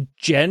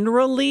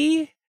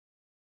generally,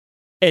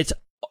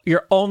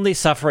 you're only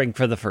suffering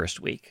for the first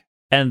week,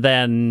 and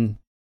then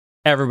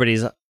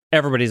everybody's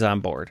on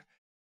board,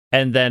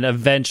 and then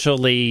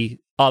eventually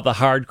all the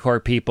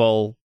hardcore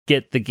people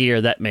get the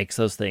gear that makes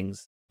those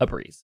things a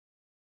breeze.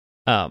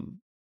 And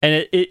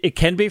it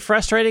can be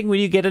frustrating when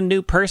you get a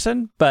new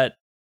person, but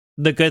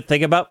the good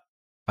thing about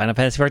Final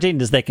Fantasy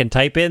 14 is they can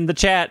type in the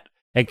chat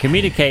and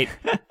communicate,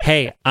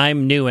 hey,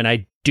 I'm new and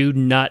I do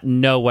not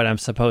know what I'm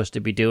supposed to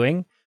be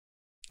doing.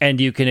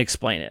 And you can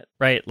explain it,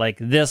 right? Like,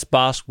 this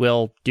boss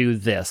will do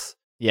this.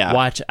 Yeah.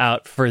 watch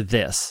out for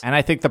this. And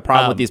I think the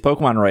problem with these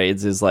Pokemon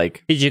raids is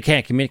like, Is you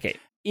can't communicate.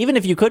 even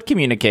if you could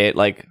communicate,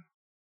 like,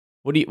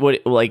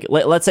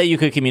 let's say you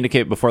could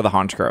communicate before the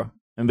Honchkrow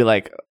and be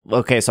like,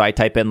 okay, so I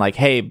type in like,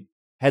 hey,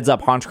 heads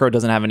up, Honchkrow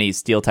doesn't have any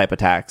steel type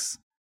attacks.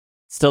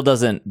 Still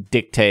doesn't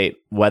dictate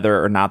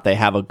whether or not they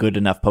have a good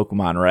enough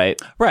Pokemon,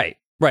 right? Right.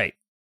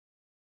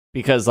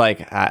 Because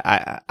like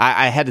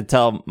I had to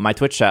tell my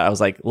Twitch chat, I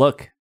was like,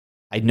 look,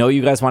 I know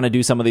you guys want to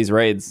do some of these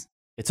raids.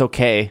 It's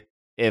okay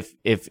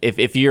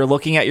if you're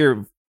looking at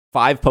your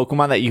 5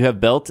 Pokemon that you have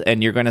built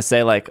and you're going to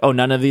say like, oh,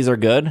 none of these are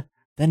good,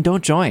 then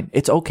don't join.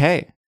 It's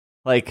okay.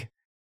 Like,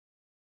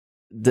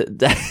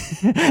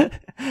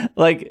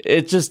 like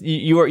it's just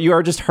you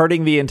are just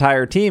hurting the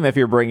entire team if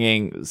you're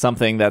bringing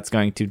something that's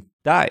going to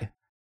die.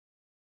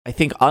 I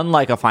think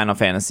unlike a Final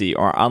Fantasy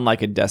or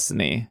unlike a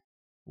Destiny,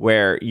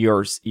 where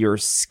your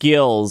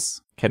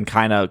skills can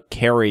kind of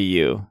carry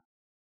you,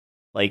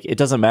 like it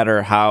doesn't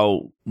matter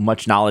how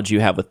much knowledge you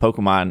have with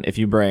Pokemon if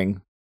you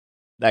bring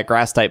that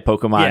grass type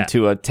Pokemon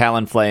to a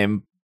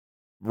Talonflame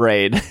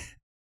raid.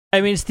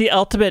 I mean, it's the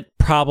ultimate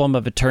problem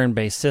of a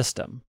turn-based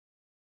system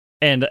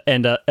and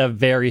a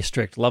very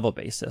strict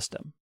level-based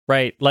system,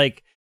 right?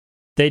 Like,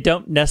 they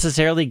don't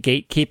necessarily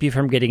gatekeep you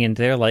from getting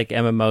into there like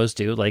MMOs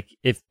do. Like,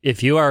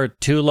 if you are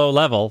too low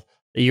level,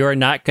 you are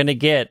not going to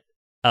get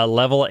a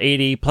level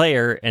 80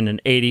 player in an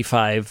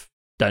 85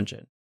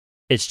 dungeon.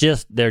 It's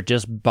just, they're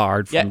just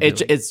barred from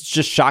it's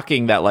just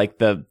shocking that, like,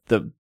 the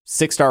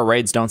 6-star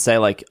raids don't say,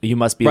 like, you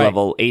must be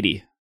level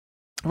 80.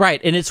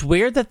 Right, and it's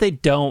weird that they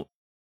don't.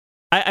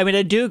 I mean,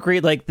 I do agree,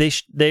 like,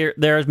 there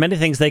are many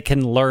things they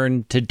can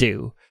learn to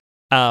do.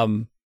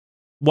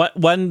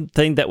 One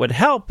thing that would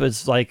help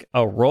is, like,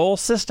 a role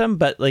system,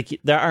 but, like,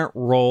 there aren't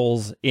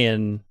roles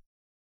in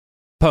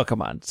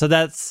Pokemon. So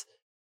that's,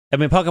 I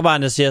mean,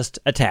 Pokemon is just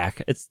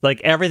attack. It's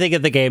like everything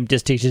in the game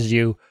just teaches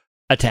you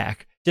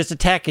attack. Just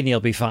attack and you'll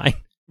be fine.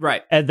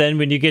 Right. And then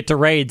when you get to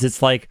raids,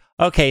 it's like,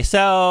 okay,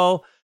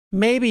 so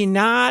maybe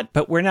not,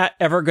 but we're not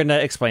ever going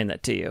to explain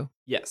that to you.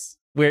 Yes.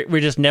 We're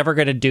just never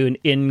going to do an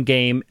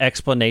in-game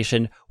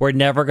explanation. We're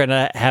never going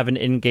to have an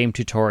in-game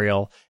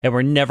tutorial, and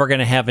we're never going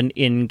to have an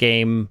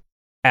in-game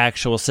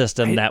actual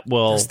system that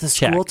will Does the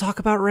school talk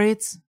about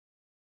raids?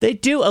 They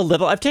do a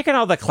little. I've taken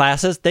all the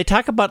classes. They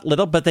talk about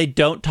little, but they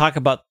don't talk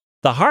about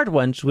the hard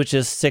ones, which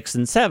is 6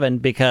 and 7,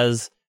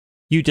 because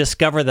you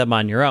discover them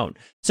on your own.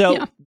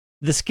 So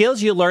the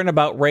skills you learn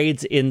about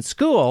raids in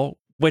school,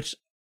 which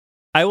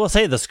I will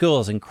say the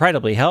school is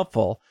incredibly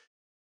helpful,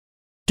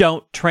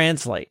 don't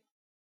translate.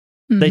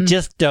 They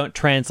just don't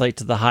translate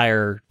to the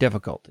higher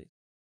difficulty.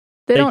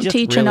 They don't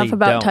teach enough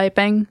about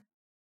typing.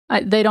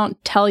 They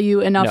don't tell you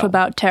enough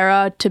about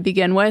Terra to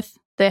begin with.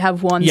 They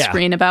have one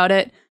screen about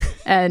it,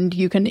 and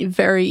you can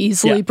very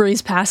easily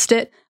breeze past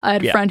it. I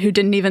had a friend who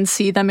didn't even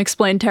see them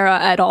explain Terra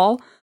at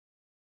all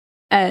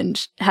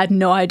and had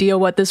no idea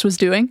what this was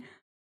doing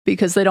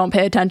because they don't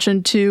pay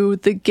attention to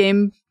the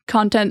game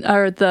content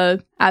or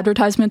the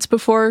advertisements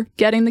before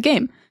getting the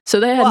game. So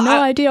they had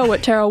no idea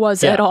what Terra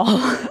was at all.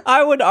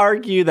 I would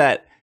argue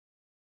that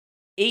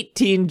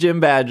 18 gym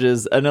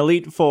badges, an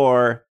Elite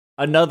Four,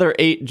 another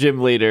 8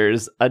 gym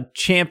leaders, a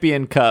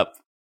champion cup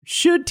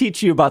should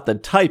teach you about the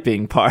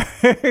typing part.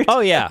 Oh,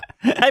 yeah.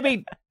 I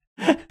mean,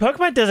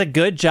 Pokemon does a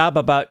good job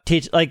about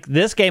like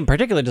this game in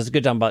particular does a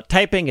good job about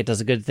typing. It does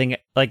a good thing.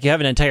 Like, you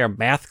have an entire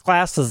math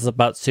class that's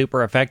about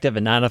super effective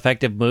and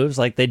non-effective moves.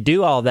 Like, they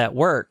do all that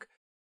work.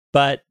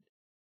 But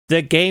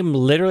the game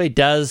literally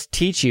does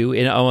teach you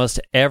in almost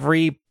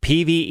every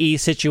PvE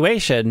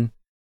situation,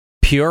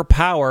 pure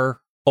power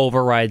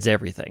overrides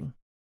everything.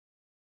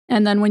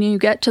 And then when you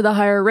get to the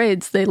higher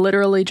raids, they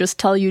literally just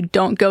tell you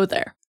don't go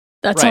there.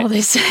 That's all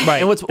they say. Right.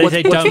 And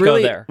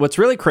what's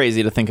really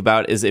crazy to think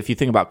about is if you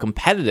think about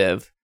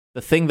competitive,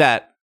 the thing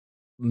that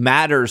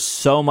matters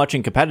so much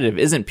in competitive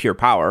isn't pure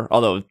power,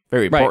 although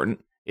very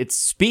important. It's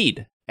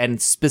speed,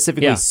 and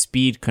specifically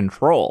speed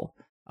control.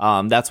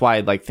 That's why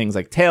like things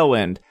like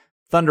Tailwind,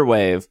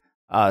 Thunderwave,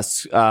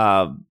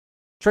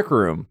 Trick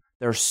Room,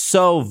 they're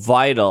so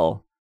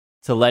vital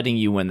to letting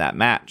you win that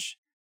match.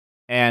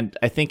 And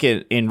I think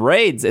in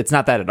raids, it's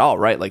not that at all,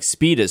 right? Like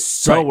speed is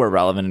so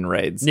irrelevant in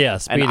raids. Yeah,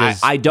 speed and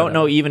I don't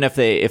know even if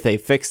they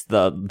fix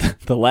the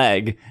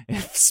leg,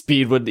 if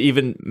speed would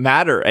even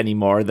matter any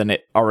more than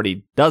it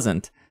already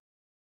doesn't.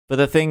 But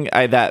the thing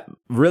that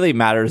really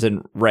matters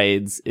in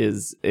raids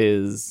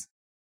is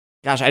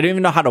gosh, I don't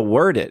even know how to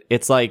word it.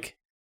 It's like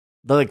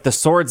the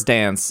swords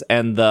dance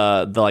and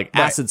the like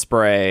acid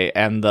spray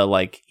and the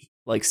like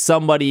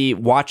somebody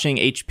watching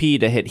HP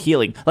to hit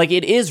healing. Like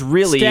it is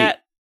really stat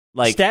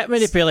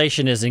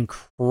manipulation is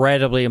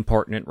incredibly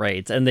important in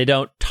raids, and they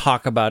don't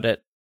talk about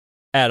it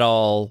at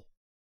all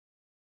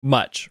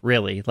much,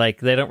 really. Like,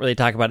 they don't really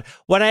talk about it.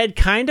 What I had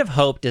kind of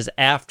hoped is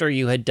after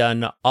you had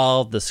done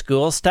all the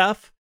school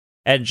stuff,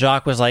 and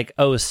Jacques was like,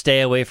 oh,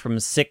 stay away from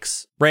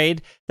 6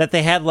 raid, that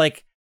they had,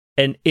 like,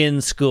 an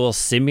in-school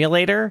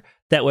simulator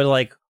that would,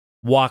 like,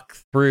 walk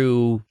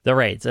through the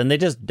raids, and they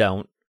just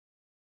don't.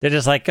 They're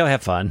just like, go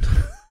have fun.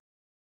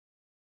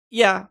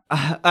 Yeah,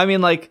 I mean,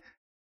 like,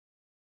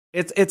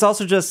 it's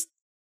also just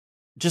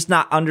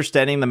not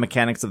understanding the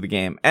mechanics of the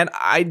game. And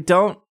I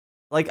don't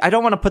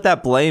want to put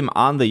that blame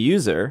on the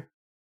user,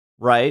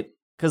 right?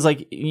 Because,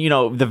 like, you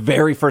know, the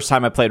very first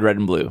time I played Red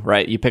and Blue,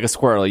 right? You pick a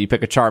Squirtle, you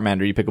pick a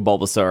Charmander, you pick a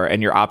Bulbasaur,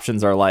 and your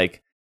options are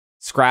like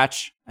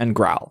Scratch and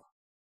Growl.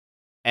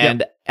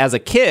 And as a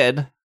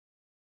kid,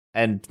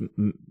 and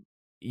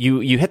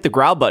you hit the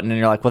Growl button and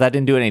you're like, well, that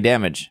didn't do any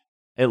damage.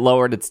 It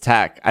lowered its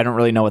attack. I don't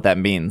really know what that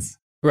means.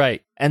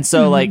 Right. And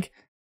so like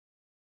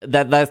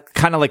that's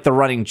kind of like the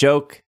running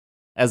joke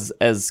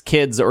as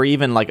kids, or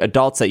even like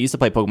adults that used to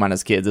play Pokemon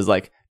as kids, is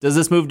like, does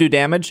this move do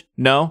damage?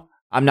 No,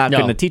 I'm not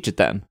going to teach it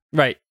then.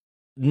 Right.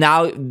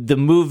 Now the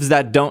moves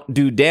that don't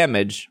do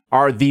damage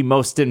are the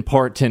most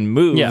important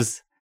moves.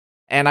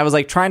 Yeah. And I was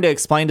like trying to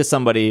explain to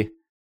somebody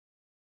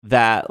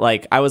that,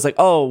 like, I was like,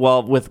 oh,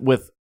 well,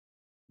 with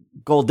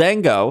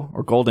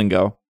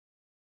Goldengo,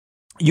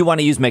 you want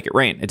to use Make It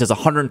Rain. It does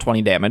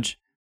 120 damage,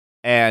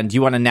 and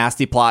you want a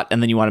Nasty Plot,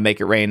 and then you want to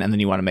Make It Rain, and then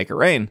you want to Make It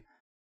Rain.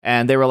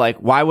 And they were like,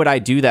 why would I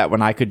do that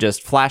when I could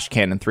just Flash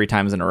Cannon 3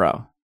 times in a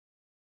row?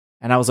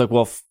 And I was like,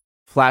 well,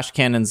 Flash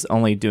Cannon's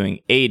only doing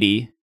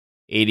 80.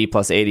 80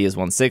 plus 80 is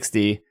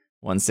 160.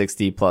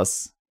 160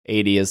 plus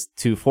 80 is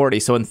 240.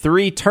 So in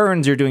 3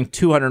 turns, you're doing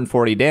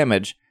 240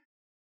 damage.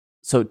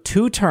 So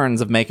 2 turns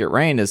of Make It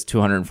Rain is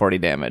 240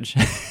 damage.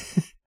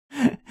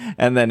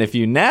 And then if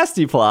you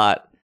Nasty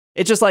Plot,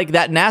 it's just like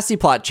that Nasty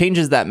Plot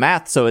changes that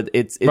math, so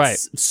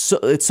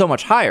it's so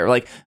much higher.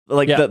 Like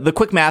the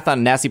quick math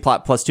on Nasty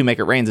Plot plus 2 Make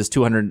It Rains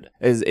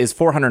is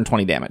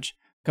 420 damage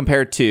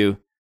compared to,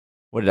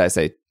 what did I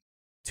say,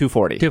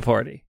 240.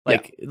 240.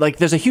 Like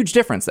there's a huge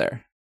difference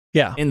there.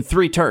 Yeah, in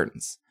 3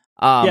 turns.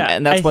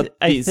 And that's what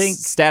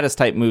these status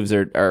type moves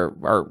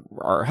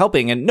are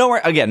helping. And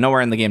nowhere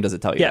in the game does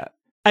it tell you that.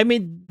 I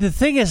mean, the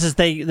thing is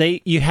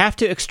you have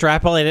to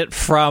extrapolate it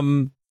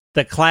from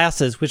the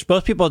classes, which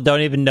most people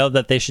don't even know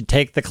that they should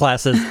take the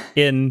classes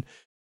in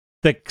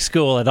the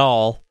school at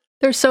all.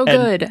 They're so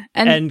good.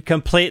 And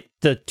complete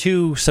the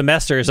 2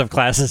 semesters of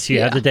classes you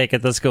have to take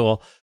at the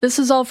school. This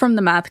is all from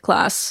the math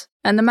class,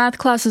 and the math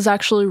class is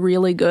actually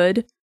really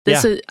good.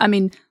 This is, I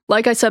mean,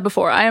 like I said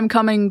before, I am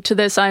coming to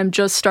this. I am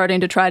just starting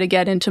to try to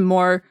get into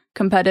more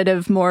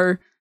competitive, more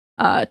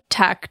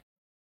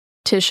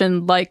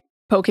tactician-like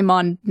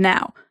Pokemon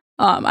now.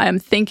 I am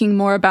thinking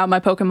more about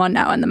my Pokemon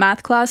now, and the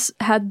math class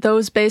had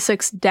those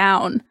basics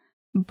down,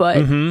 but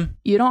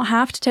you don't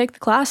have to take the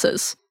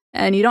classes,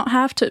 and you don't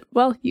have to,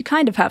 well, you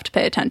kind of have to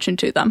pay attention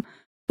to them,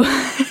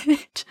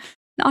 but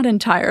not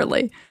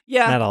entirely.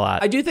 Yeah, not a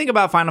lot. I do think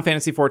about Final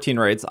Fantasy 14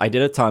 raids. I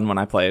did a ton when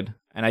I played,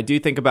 and I do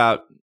think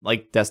about,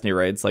 like, Destiny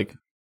raids. Like,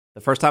 the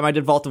first time I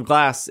did Vault of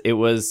Glass,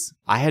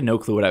 I had no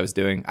clue what I was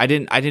doing. I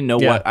didn't know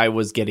what I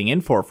was getting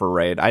in for a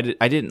raid. I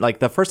didn't, like,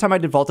 the first time I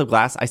did Vault of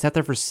Glass, I sat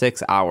there for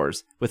 6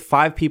 hours with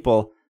 5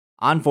 people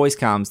on voice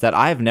comms that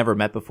I have never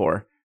met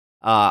before.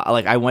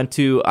 Like, I went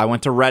to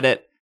Reddit.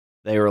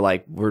 They were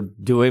like, we're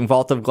doing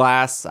Vault of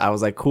Glass. I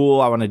was like, cool,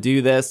 I want to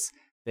do this.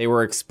 They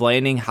were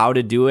explaining how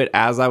to do it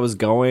as I was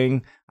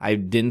going. I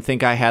didn't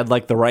think I had,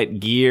 like, the right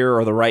gear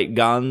or the right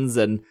guns,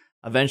 and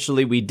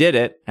eventually we did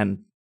it.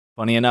 And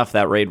funny enough,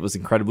 that raid was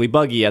incredibly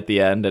buggy at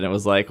the end, and it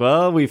was like,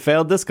 well, we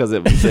failed this because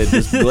it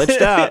just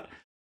glitched out.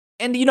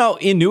 And, you know,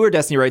 in newer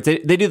Destiny raids,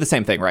 they do the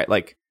same thing, right?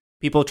 Like,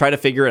 people try to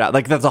figure it out.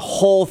 Like, that's a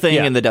whole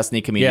thing in the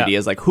Destiny community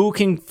is, like, who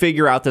can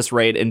figure out this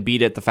raid and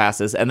beat it the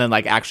fastest? And then,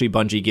 like, actually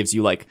Bungie gives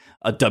you, like,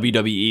 a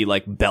WWE,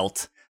 like,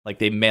 belt. Like,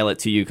 they mail it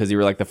to you because you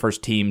were, like, the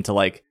first team to,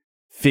 like,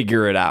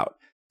 figure it out.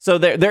 So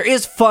there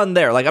is fun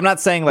there. Like, I'm not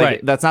saying,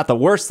 like, that's not the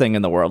worst thing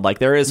in the world. Like,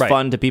 there is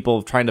fun to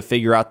people trying to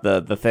figure out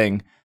the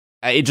thing.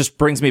 It just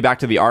brings me back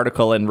to the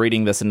article and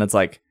reading this, and it's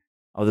like,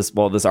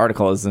 this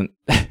article isn't.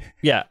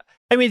 Yeah.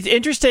 I mean, it's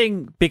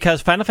interesting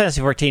because Final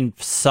Fantasy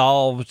XIV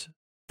solved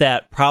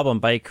that problem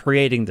by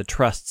creating the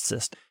trust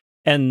system.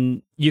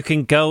 And you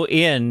can go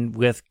in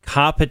with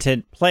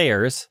competent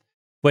players,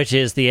 which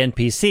is the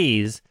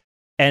NPCs,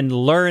 and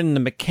learn the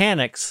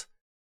mechanics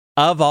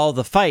of all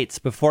the fights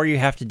before you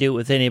have to do it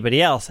with anybody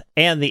else.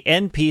 And the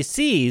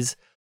NPCs,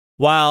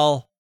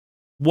 while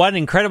one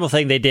incredible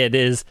thing they did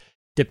is,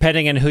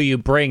 depending on who you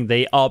bring,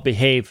 they all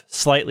behave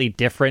slightly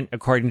different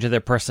according to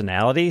their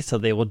personality. So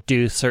they will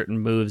do certain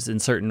moves in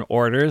certain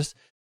orders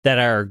that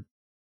are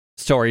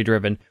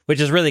story-driven, which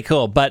is really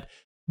cool. But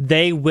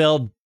they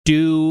will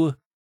do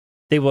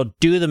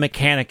the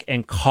mechanic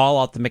and call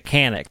out the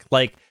mechanic.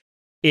 Like,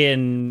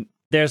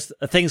 there's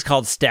things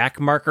called stack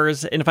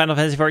markers in Final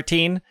Fantasy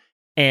XIV,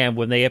 and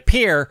when they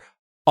appear,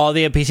 all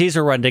the NPCs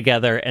will run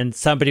together, and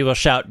somebody will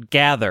shout,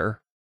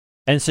 "Gather."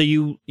 And so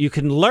you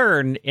can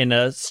learn in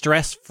a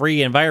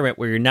stress-free environment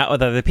where you're not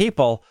with other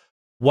people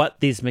what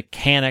these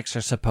mechanics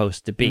are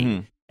supposed to be.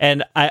 Mm-hmm.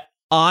 And I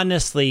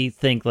honestly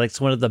think, like,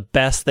 it's one of the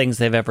best things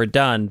they've ever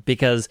done,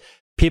 because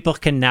people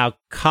can now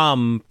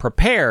come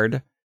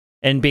prepared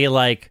and be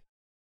like,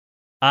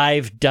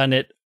 I've done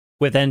it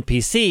with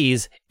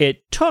NPCs.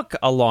 It took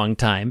a long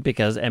time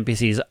because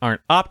NPCs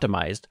aren't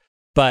optimized,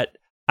 but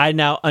I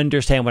now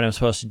understand what I'm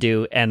supposed to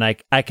do, and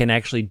I can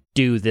actually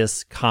do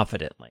this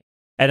confidently.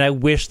 And I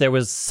wish there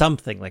was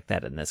something like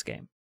that in this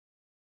game.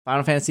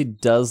 Final Fantasy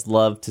does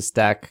love to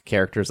stack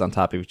characters on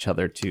top of each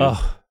other, too.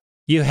 Oh,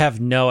 you have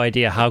no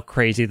idea how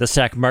crazy the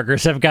stack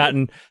markers have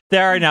gotten.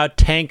 There are now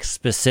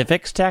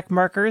tank-specific stack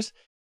markers,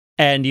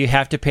 and you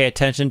have to pay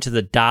attention to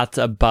the dots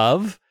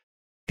above.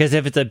 Because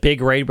if it's a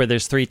big raid where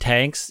there's 3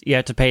 tanks, you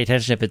have to pay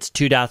attention if it's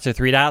 2 dots or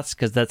 3 dots,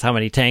 because that's how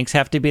many tanks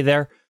have to be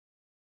there.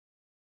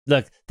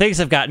 Look, things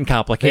have gotten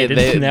complicated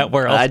in that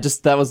world.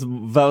 That was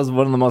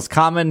one of the most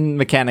common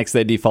mechanics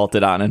they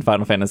defaulted on in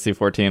Final Fantasy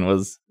XIV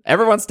was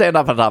everyone stand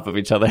up on top of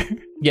each other.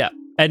 Yeah,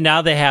 and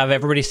now they have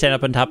everybody stand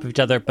up on top of each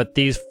other, but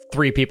these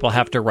 3 people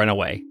have to run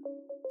away.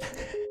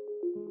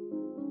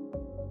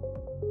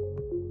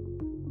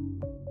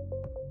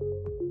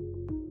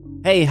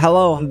 Hey,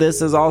 hello. This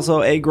is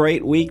also a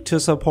great week to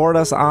support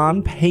us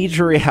on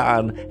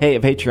Patreon. Hey, a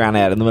Patreon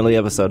ad in the middle of the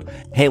episode.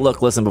 Hey,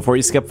 look, listen, before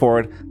you skip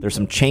forward, there's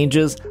some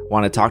changes.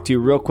 Want to talk to you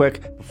real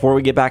quick before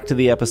we get back to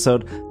the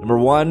episode. Number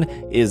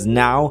 1 is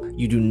now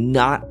you do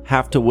not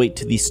have to wait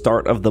to the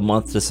start of the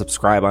month to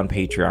subscribe on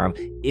Patreon.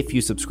 If you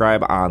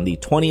subscribe on the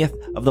 20th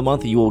of the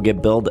month, you will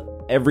get billed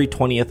every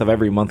 20th of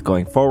every month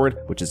going forward,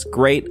 which is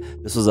great.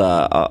 This was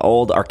a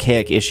old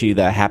archaic issue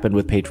that happened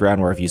with Patreon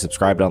where if you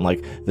subscribed on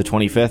like the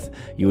 25th,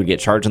 you would get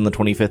charged on the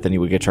 25th and you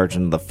would get charged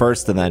on the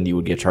 1st and then you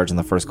would get charged on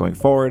the 1st going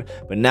forward.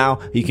 But now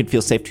you can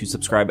feel safe to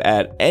subscribe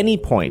at any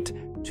point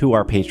to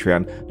our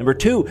Patreon. Number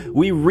 2,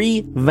 we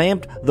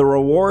revamped the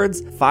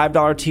rewards.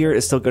 $5 tier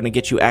is still going to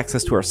get you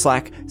access to our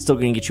Slack, still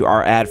going to get you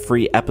our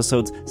ad-free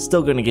episodes,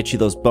 still going to get you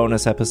those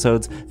bonus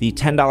episodes. The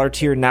 $10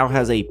 tier now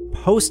has a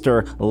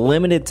poster,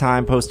 limited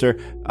time poster,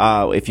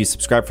 if you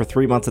subscribe for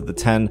 3 months at the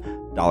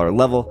 $10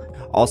 level.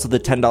 Also, the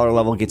 $10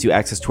 level gets you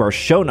access to our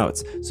show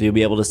notes. So you'll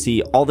be able to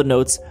see all the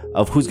notes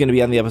of who's going to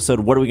be on the episode,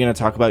 what are we going to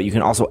talk about. You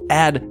can also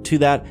add to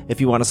that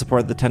if you want to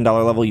support the $10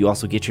 level. You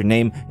also get your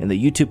name in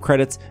the YouTube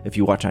credits if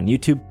you watch on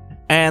YouTube.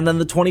 And then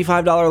the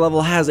 $25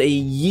 level has a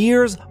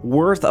year's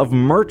worth of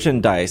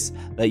merchandise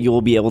that you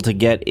will be able to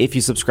get if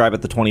you subscribe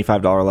at the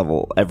 $25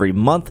 level every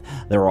month.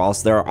 There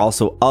are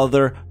also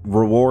other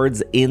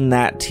rewards in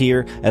that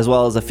tier, as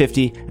well as a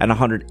 $50 and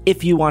 $100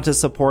 if you want to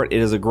support. It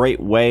is a great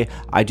way.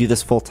 I do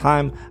this full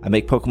time. I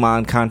make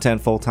Pokemon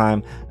content full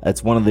time.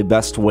 It's one of the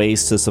best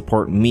ways to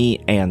support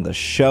me and the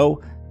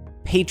show.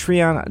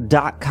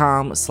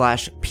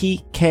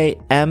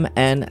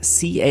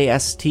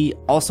 Patreon.com/PKMNCAST.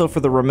 Also,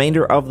 for the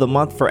remainder of the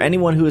month, for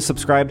anyone who is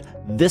subscribed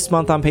this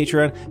month on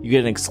Patreon, you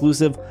get an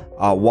exclusive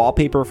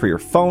wallpaper for your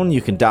phone.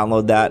 You can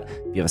download that.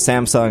 If you have a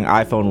Samsung,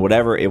 iPhone,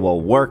 whatever, it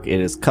will work.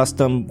 It is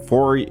custom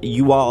for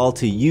you all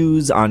to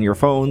use on your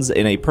phones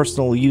in a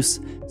personal use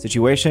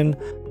situation.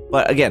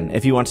 But again,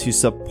 if you want to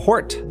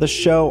support the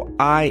show,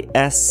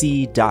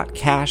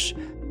 isc.cash.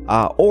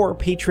 Or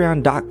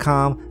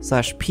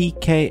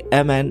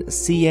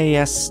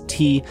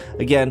patreon.com/PKMNCAST.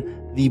 Again,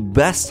 the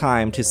best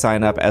time to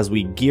sign up as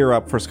we gear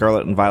up for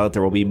Scarlet and Violet.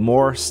 There will be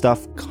more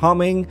stuff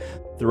coming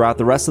throughout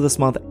the rest of this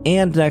month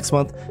and next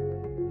month.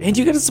 And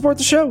you get to support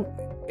the show.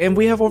 And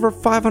we have over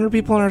 500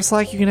 people on our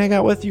Slack you can hang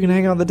out with. You can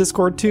hang out on the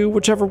Discord too,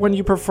 whichever one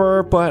you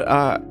prefer.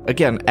 But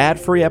again,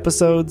 ad-free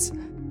episodes,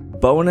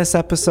 bonus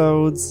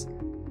episodes,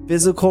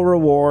 physical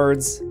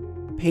rewards,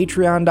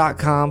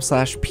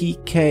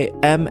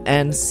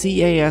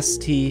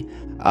 patreon.com/PKMNCAST.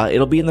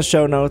 It'll be in the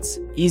show notes.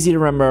 Easy to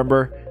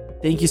remember.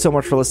 Thank you so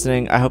much for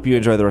listening. I hope you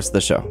enjoy the rest of the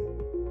show.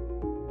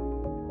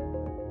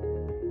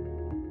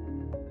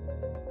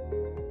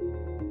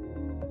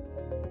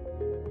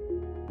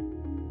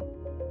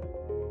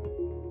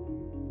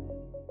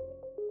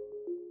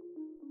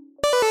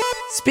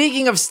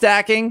 Speaking of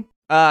stacking,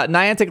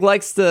 Niantic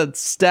likes to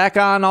stack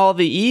on all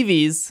the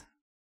EVs.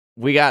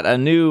 We got a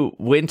new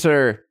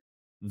winter.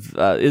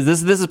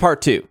 This is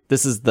part 2.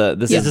 This is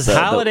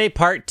Holiday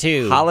Part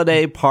 2.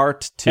 Holiday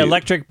Part 2.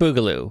 Electric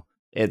Boogaloo.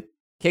 It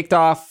kicked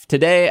off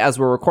today as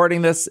we're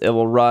recording this. It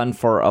will run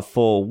for a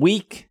full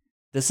week.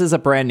 This is a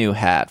brand new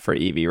hat for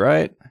Eevee,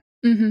 right?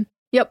 Mm-hmm.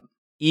 Yep.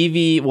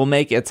 Eevee will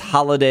make its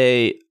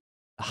holiday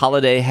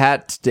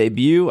hat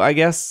debut, I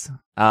guess.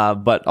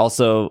 But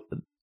also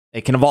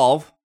it can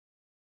evolve.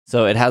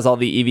 So it has all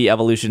the Eevee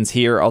evolutions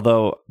here,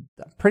 although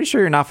I'm pretty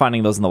sure you're not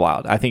finding those in the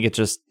wild. I think it's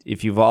just,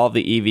 if you evolve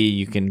the Eevee,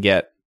 you can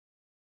get...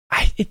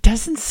 It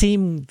doesn't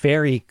seem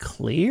very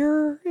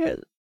clear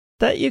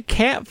that you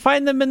can't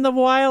find them in the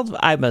wild.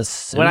 I'm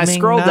assuming when I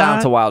scroll not.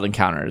 down to wild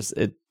encounters,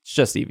 it's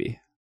just Eevee.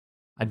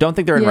 I don't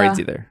think they're in raids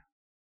either.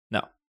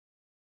 No.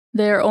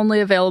 They're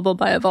only available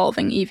by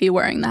evolving Eevee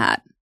wearing the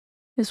hat,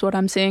 is what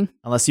I'm seeing.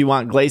 Unless you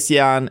want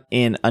Glaceon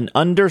in an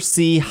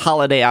undersea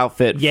holiday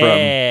outfit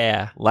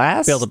from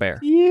last Build-A-Bear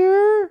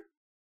year,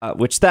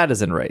 which that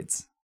is in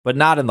raids, but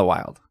not in the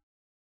wild.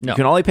 No. You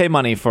can only pay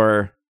money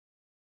for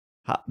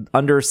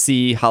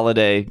undersea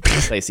holiday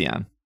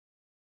Glaceon.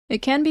 It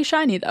can be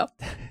shiny, though.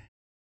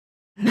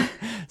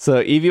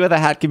 So Eevee with a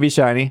hat can be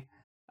shiny.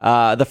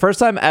 The first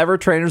time ever,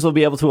 trainers will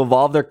be able to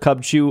evolve their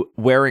Cubchoo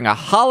wearing a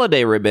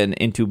holiday ribbon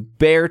into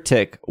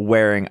Beartic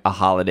wearing a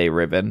holiday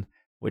ribbon,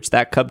 which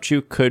that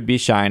Cubchoo could be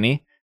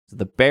shiny. So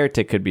the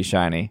Beartic could be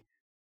shiny.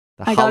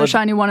 I got a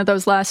shiny one of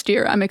those last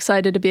year. I'm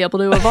excited to be able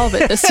to evolve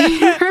it this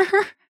year.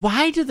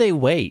 Why do they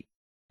wait?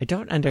 I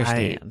don't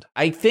understand.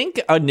 I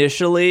think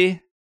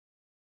initially,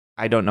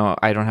 I don't know.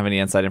 I don't have any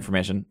inside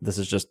information. This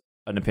is just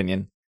an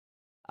opinion.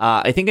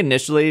 I think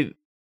initially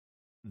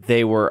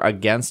they were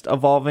against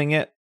evolving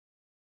it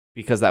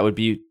because that would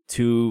be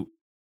too...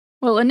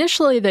 Well,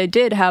 initially they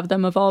did have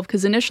them evolve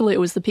because initially it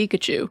was the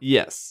Pikachu.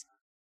 Yes.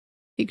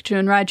 Pikachu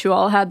and Raichu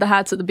all had the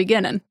hats at the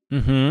beginning.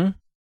 Mm-hmm.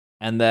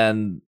 And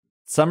then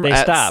they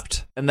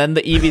stopped. And then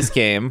the Eevees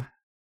came.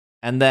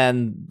 And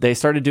then they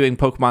started doing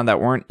Pokemon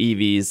that weren't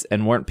Eevees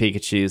and weren't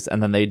Pikachus.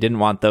 And then they didn't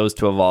want those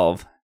to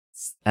evolve.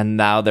 And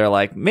now they're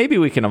like, maybe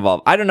we can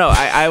evolve. I don't know.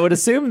 I would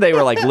assume they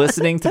were like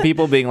listening to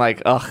people being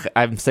like, ugh,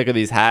 I'm sick of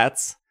these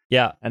hats.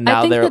 Yeah. And now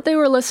I think that they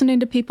were listening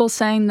to people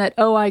saying that,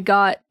 oh, I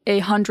got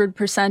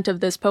 100% of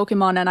this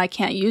Pokemon and I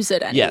can't use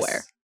it anywhere.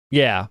 Yes.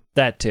 Yeah,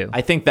 that too.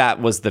 I think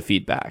that was the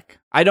feedback.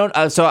 I don't.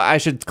 So I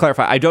should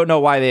clarify. I don't know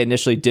why they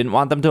initially didn't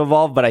want them to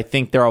evolve, but I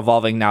think they're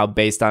evolving now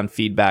based on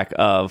feedback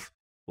of,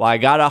 well, I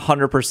got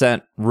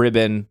 100%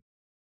 Ribbon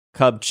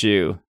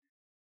Cubchoo,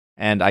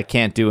 and I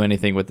can't do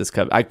anything with this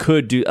Cub. I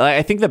could do.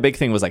 I think the big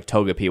thing was like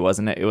Togepi,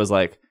 wasn't it? It was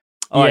like,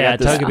 oh, yeah,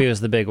 Togepi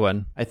was the big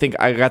one. I think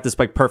I got this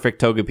like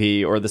perfect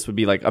Togepi, or this would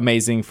be like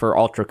amazing for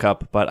Ultra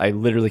Cup, but I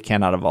literally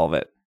cannot evolve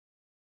it.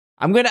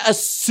 I'm going to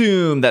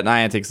assume that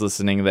Niantic's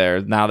listening there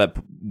now that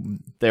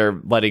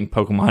they're letting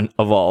Pokemon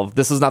evolve.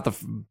 This is not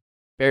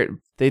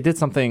they did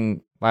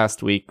something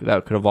last week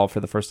that could evolve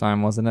for the first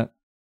time, wasn't it?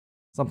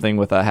 Something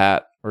with a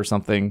hat or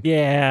something.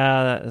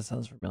 Yeah, that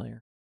sounds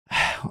familiar.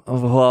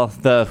 Well,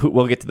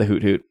 we'll get to the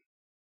Hoot Hoot.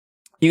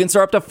 You can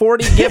store up to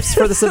 40 gifts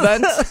for this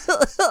event.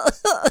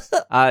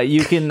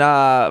 You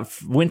can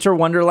Winter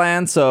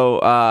Wonderland. So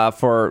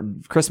for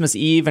Christmas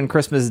Eve and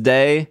Christmas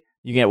Day,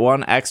 you get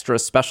one extra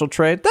special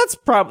trade. That's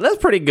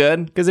pretty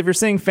good because if you're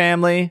seeing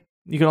family,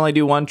 you can only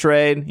do one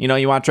trade. You know,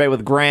 you want to trade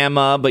with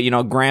grandma, but you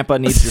know, grandpa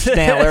needs your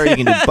Stantler.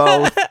 You can do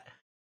both.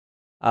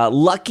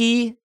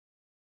 Lucky.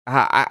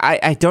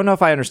 I don't know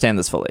if I understand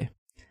this fully.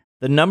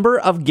 The number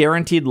of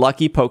guaranteed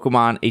lucky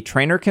Pokemon a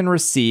trainer can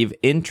receive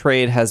in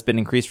trade has been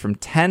increased from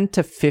 10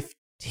 to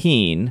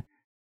 15.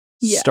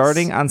 Yes.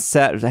 Starting on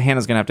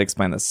Hannah's going to have to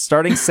explain this.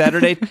 Starting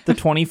Saturday the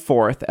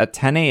 24th at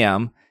 10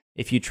 a.m.,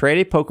 if you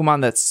trade a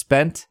Pokemon that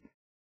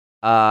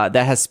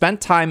has spent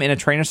time in a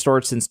trainer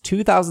store since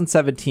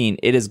 2017,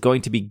 it is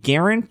going to be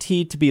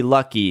guaranteed to be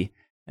lucky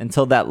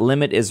until that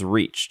limit is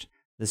reached.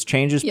 This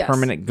change is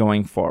permanent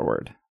going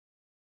forward.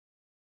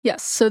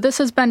 Yes, so this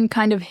has been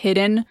kind of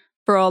hidden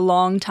for a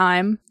long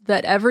time,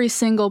 that every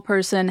single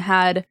person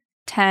had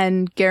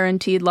 10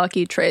 guaranteed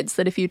lucky trades,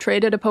 that if you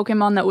traded a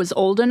Pokemon that was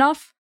old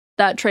enough,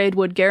 that trade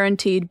would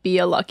guaranteed be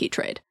a lucky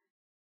trade.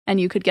 And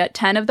you could get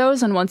 10 of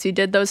those, and once you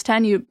did those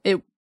 10,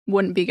 it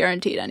wouldn't be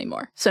guaranteed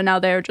anymore. So now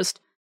they're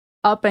just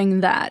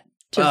upping that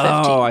to 15.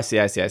 Oh, I see.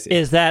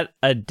 Is that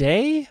a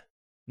day?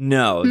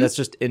 No, that's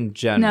just in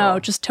general. No,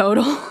 just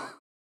total.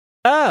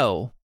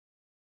 Oh.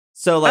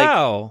 So like...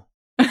 Oh.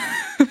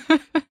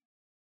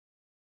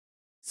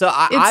 So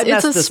I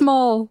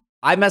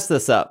messed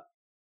this up.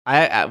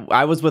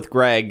 I was with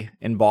Greg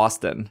in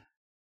Boston,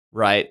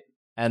 right?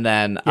 And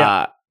then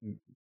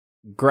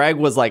Greg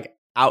was like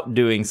out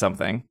doing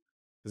something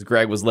because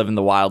Greg was living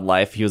the wild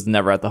life. He was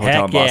never at the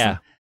hotel in Boston. Yeah.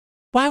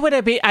 Why would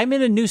I be? I'm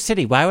in a new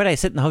city. Why would I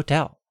sit in the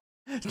hotel?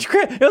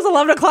 It was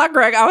 11 o'clock,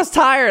 Greg. I was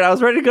tired. I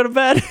was ready to go to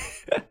bed.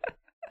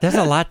 There's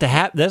a lot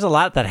There's a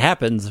lot that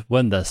happens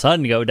when the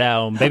sun go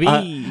down, baby.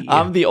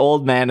 I'm the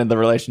old man in the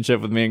relationship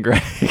with me and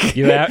Greg.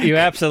 You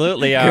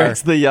absolutely are.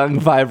 Greg's the young,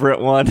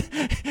 vibrant one.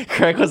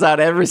 Greg was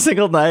out every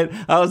single night.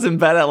 I was in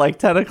bed at like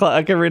 10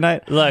 o'clock every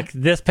night. Look,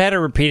 this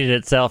pattern repeated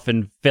itself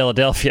in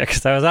Philadelphia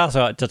because I was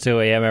also out till 2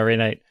 a.m. every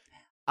night.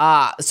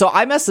 So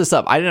I messed this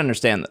up. I didn't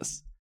understand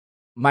this.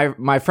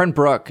 My friend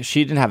Brooke,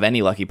 she didn't have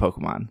any lucky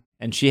Pokemon,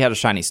 and she had a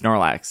shiny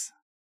Snorlax.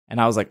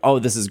 And I was like, oh,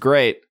 this is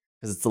great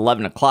because it's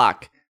 11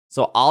 o'clock.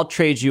 So I'll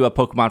trade you a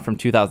Pokemon from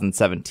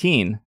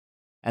 2017,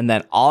 and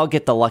then I'll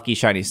get the lucky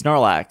shiny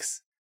Snorlax,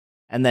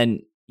 and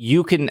then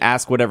you can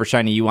ask whatever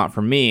shiny you want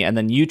from me, and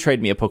then you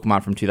trade me a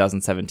Pokemon from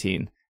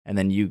 2017, and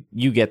then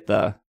you get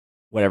the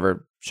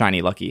whatever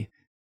shiny lucky,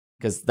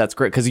 because that's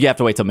great, because you have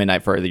to wait till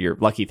midnight for your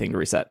lucky thing to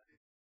reset.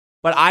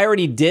 But I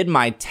already did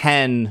my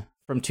 10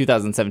 from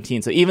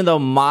 2017, so even though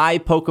my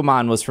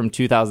Pokemon was from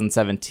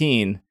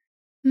 2017,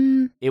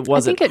 it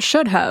wasn't... I think it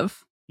should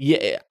have.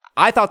 Yeah,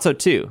 I thought so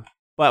too.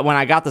 But when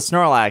I got the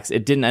Snorlax,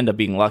 it didn't end up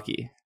being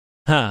lucky.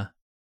 Huh.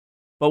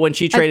 But when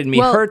she traded me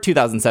her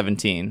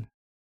 2017,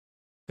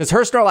 because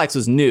her Snorlax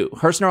was new.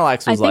 Her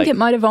Snorlax was I think it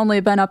might have only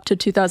been up to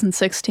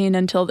 2016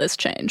 until this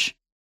change.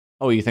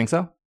 Oh, you think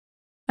so?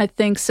 I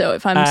think so.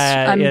 If I'm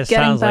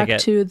getting back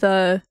to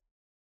the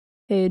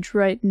page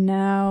right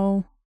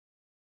now.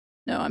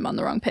 No, I'm on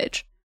the wrong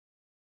page.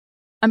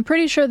 I'm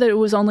pretty sure that it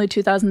was only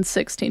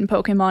 2016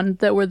 Pokemon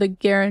that were the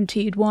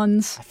guaranteed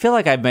ones. I feel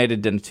like I made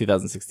it into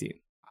 2016.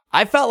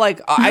 I felt like,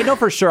 I know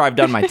for sure I've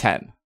done my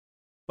 10,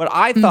 but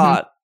I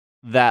thought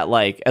that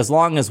like, as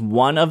long as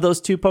one of those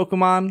two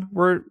Pokemon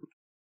were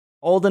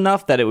old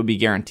enough that it would be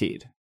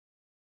guaranteed.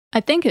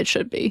 I think it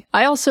should be.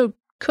 I also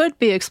could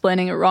be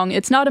explaining it wrong.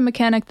 It's not a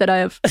mechanic that I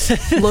have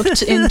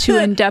looked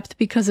into in depth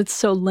because it's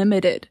so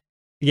limited.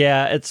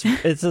 Yeah, it's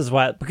as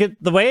well. Because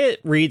the way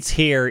it reads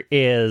here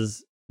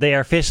is they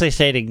are officially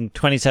stating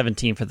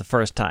 2017 for the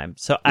first time.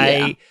 So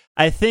Yeah.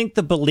 I think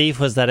the belief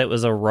was that it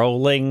was a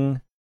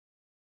rolling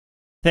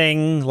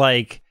thing,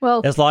 like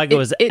Well, as long as it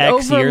was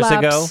X years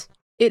ago.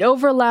 It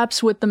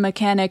overlaps with the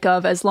mechanic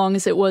of as long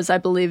as it was, I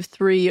believe,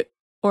 3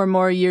 or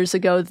more years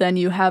ago, then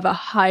you have a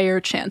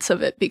higher chance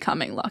of it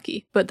becoming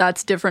lucky. But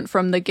that's different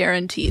from the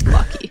guaranteed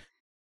lucky.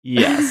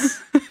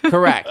 Yes.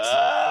 Correct.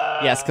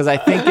 Yes, because I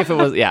think if it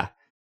was, yeah.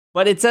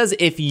 But it says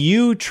if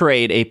you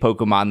trade a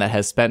Pokemon that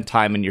has spent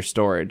time in your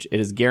storage, it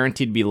is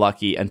guaranteed to be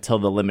lucky until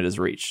the limit is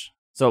reached.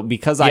 So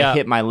because I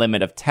hit my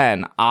limit of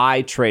 10,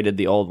 I traded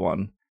the old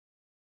one.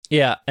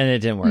 Yeah, and it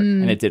didn't work.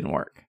 And it didn't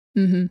work.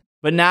 Mm-hmm.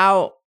 But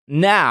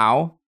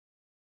now,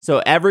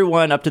 so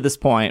everyone up to this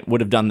point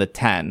would have done the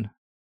 10.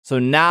 So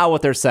now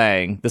what they're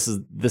saying, this is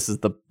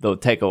the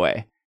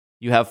takeaway.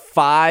 You have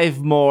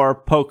 5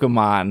 more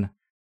Pokemon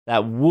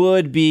that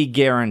would be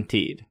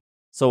guaranteed.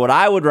 So what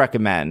I would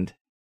recommend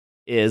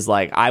is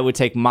like I would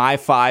take my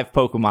 5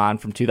 Pokemon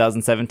from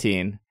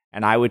 2017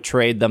 and I would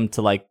trade them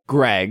to like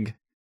Greg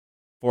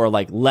for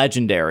like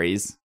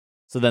legendaries.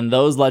 So then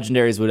those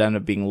legendaries would end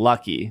up being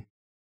lucky.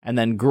 And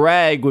then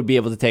Greg would be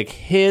able to take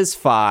his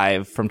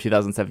 5 from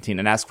 2017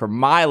 and ask for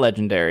my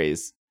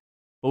legendaries.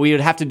 But we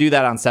would have to do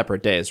that on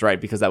separate days, right?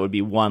 Because that would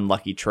be one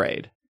lucky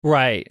trade.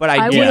 Right. But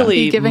I ideally, wouldn't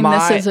be giving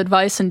this as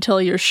advice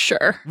until you're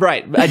sure.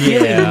 Right.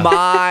 Ideally, Yeah.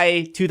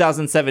 my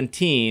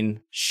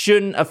 2017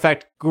 shouldn't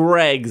affect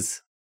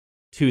Greg's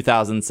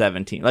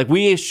 2017. Like,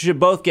 we should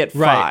both get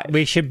 5. Right.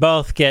 We should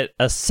both get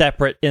a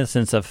separate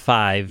instance of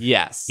 5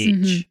 Yes. each.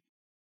 Mhm.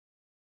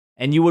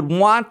 And you would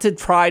want to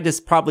try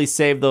to probably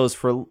save those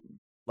for,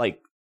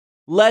 like,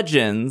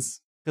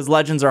 legends, because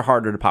legends are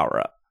harder to power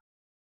up.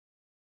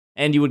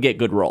 And you would get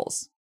good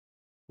rolls,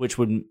 which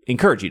would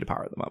encourage you to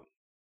power them up.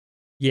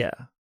 Yeah.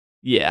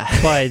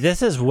 Yeah. Boy,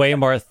 this is way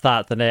more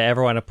thought than I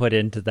ever want to put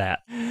into that.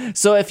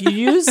 So if you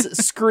use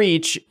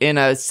Screech in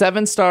a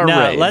 7-star No,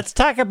 raid... let's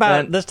talk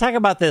about then-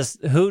 this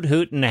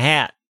Hoot and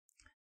Hat.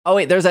 Oh,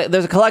 wait, there's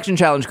a collection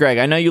challenge, Greg.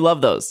 I know you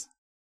love those.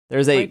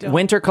 There's a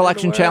winter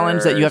collection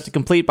challenge that you have to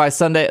complete by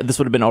Sunday. This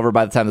would have been over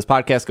by the time this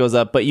podcast goes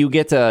up, but you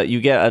get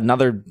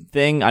another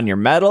thing on your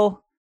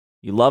medal.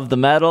 You love the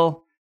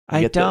medal.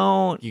 You get the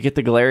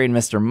Galarian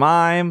Mr.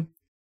 Mime.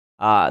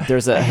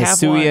 There's a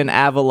Hisuian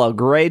Avila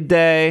grade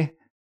day.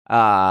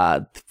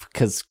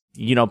 Because,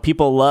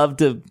 people love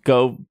to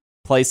go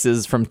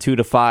places from 2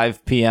 to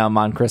 5 p.m.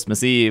 on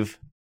Christmas Eve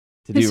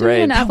to do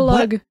raids.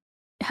 Avalugg,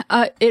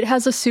 it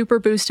has a super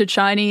boosted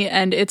shiny,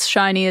 and its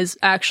shiny is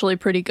actually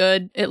pretty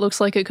good. It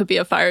looks like it could be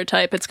a fire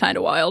type. It's kind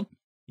of wild.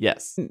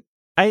 Yes.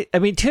 I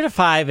mean, 2 to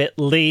 5 at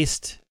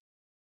least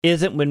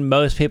isn't when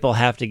most people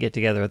have to get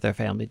together with their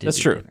family to That's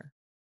do true. dinner.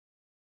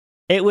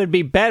 It would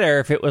be better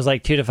if it was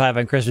like 2 to 5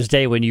 on Christmas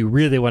Day when you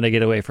really want to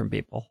get away from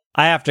people.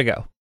 I have to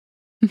go.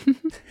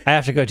 I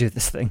have to go do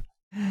this thing.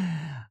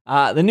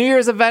 The New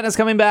Year's event is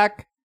coming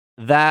back.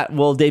 That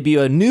will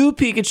debut a new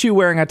Pikachu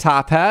wearing a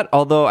top hat,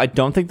 although I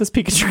don't think this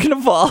Pikachu can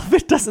evolve.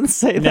 It doesn't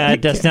say that. No,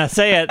 it does not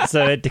say it,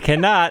 so it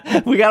cannot.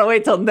 We gotta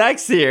wait till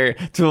next year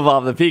to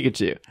evolve the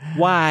Pikachu.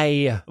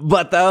 Why?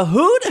 But the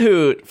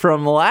Hoot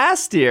from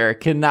last year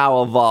can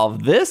now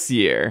evolve this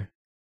year.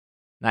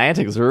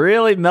 Niantic's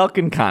really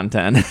milking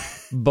content.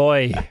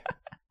 Boy.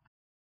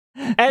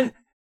 And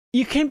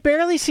you can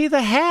barely see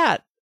the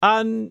hat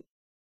on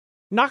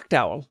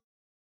Noctowl.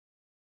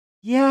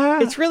 Yeah.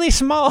 It's really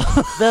small.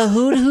 The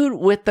Hoot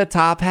with the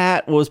top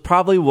hat was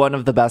probably one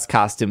of the best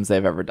costumes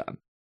they've ever done.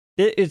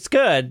 It's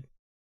good.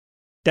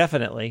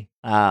 Definitely.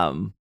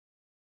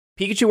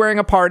 Pikachu wearing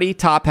a party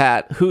top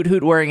hat,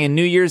 Hoot wearing a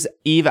New Year's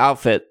Eve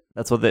outfit.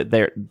 That's what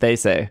they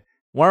say.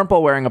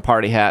 Wurmple wearing a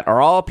party hat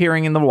are all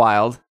appearing in the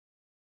wild.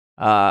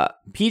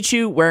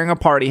 Pichu wearing a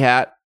party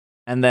hat,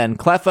 and then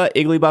Cleffa,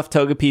 Igglybuff,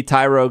 Togepi,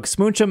 Tyrogue,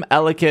 Smoochum,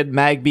 Elekid,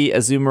 Magby,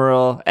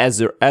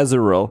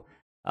 Azurill,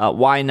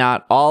 Why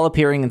Not, all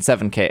appearing in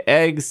 7K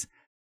eggs.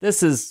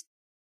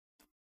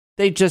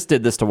 They just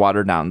did this to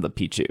water down the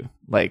Pichu.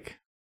 Like,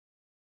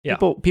 yeah.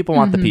 people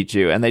want the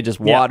Pichu, and they just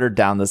watered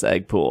down this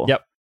egg pool.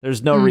 Yep.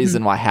 There's no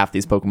reason why half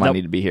these Pokemon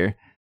need to be here.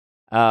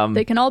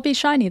 They can all be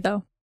shiny,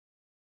 though.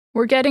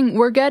 We're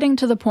getting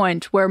to the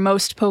point where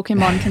most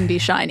Pokemon can be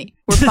shiny.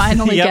 We're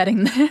finally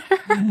getting there.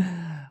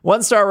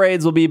 1-star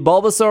raids will be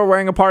Bulbasaur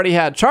wearing a party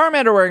hat,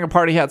 Charmander wearing a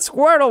party hat,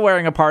 Squirtle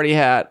wearing a party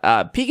hat,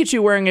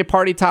 Pikachu wearing a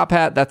party top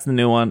hat, that's the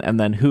new one, and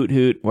then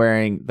Hoot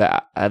wearing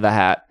the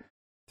hat.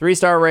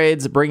 3-star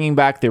raids, bringing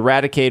back the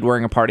Raticate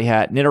wearing a party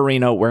hat,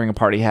 Nidorino wearing a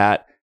party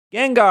hat,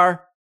 Gengar,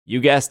 you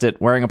guessed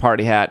it, wearing a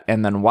party hat,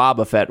 and then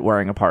Wobbuffet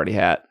wearing a party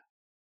hat.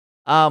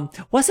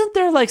 Wasn't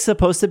there like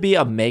supposed to be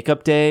a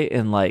makeup day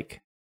in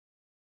like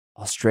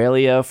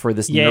Australia for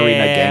this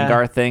Nidorino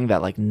Gengar thing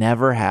that like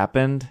never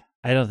happened?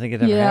 I don't think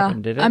it ever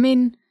happened, did it? I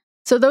mean,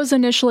 so those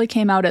initially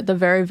came out at the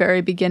very,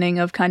 very beginning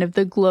of kind of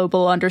the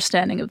global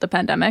understanding of the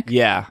pandemic.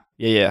 Yeah.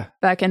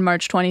 Back in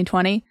March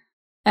 2020.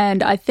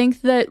 And I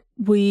think that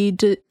we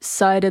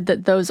decided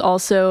that those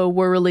also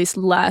were released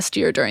last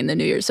year during the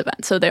New Year's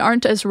event. So they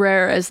aren't as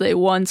rare as they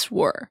once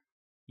were.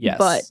 Yes.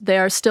 But they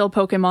are still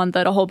Pokemon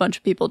that a whole bunch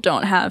of people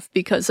don't have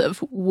because of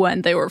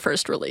when they were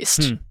first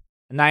released.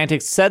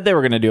 Niantic said they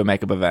were going to do a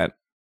makeup event.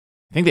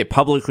 I think they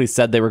publicly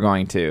said they were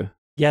going to.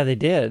 Yeah, they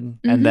did.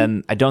 And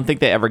then I don't think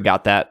they ever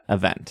got that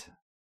event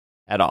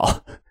at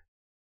all.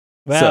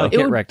 Well, it get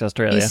would wrecked,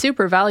 Australia. Be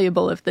super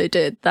valuable if they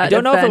did. That I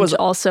don't know if it was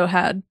also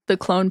had the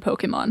clone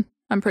Pokemon.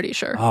 I'm pretty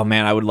sure. Oh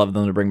man, I would love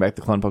them to bring back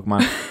the clone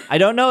Pokemon. I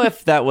don't know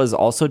if that was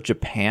also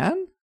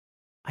Japan.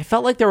 I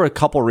felt like there were a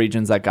couple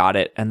regions that got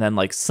it, and then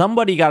like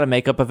somebody got a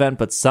makeup event,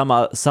 but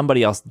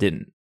somebody else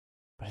didn't.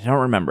 But I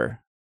don't remember.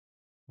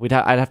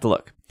 I'd have to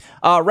look.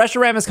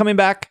 Reshiram is coming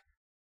back,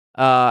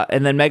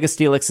 and then Mega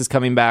Steelix is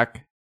coming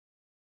back,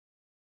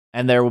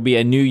 and there will be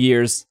a New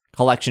Year's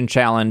collection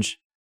challenge.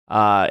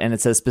 And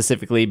it says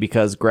specifically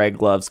because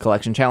Greg loves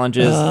collection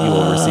challenges, you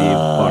will receive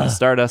bonus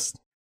Stardust.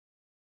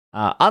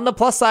 On the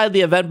plus side,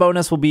 the event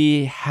bonus will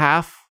be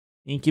half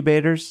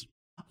incubators.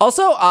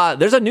 Also,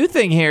 there's a new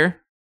thing here.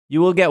 You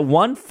will get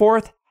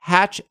 1/4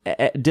 hatch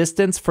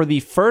distance for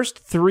the first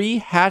 3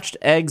 hatched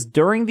eggs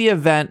during the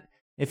event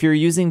if you're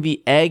using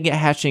the egg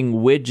hatching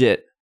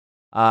widget,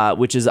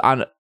 which is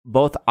on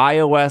both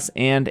iOS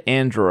and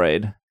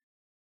Android.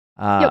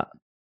 Yep.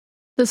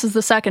 This is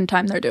the second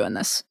time they're doing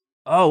this.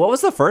 Oh, what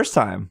was the first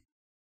time?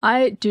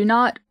 I do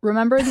not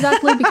remember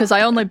exactly because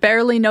I only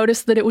barely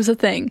noticed that it was a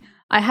thing.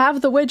 I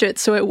have the widget,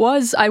 so it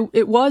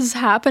was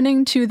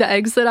happening to the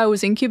eggs that I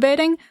was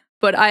incubating,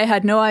 but I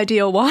had no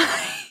idea why.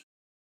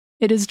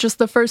 It is just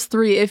the first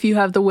 3 if you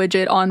have the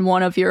widget on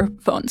one of your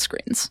phone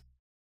screens.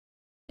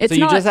 So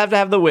you just have to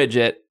have the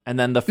widget, and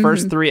then the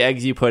first 3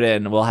 eggs you put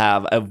in will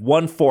have a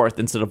 1/4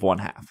 instead of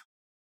 1/2.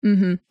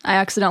 Mm-hmm. I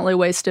accidentally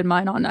wasted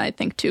mine on, I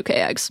think, 2K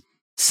eggs.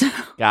 So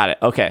got it.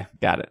 Okay,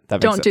 got it. That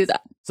makes don't sense. do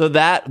that. So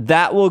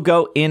that will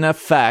go in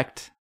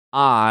effect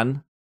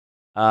on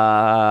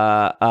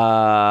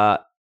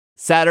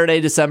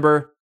Saturday,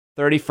 December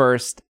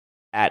 31st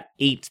at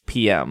 8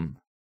 p.m.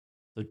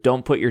 So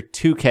don't put your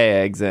 2K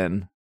eggs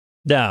in.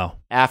 No.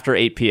 After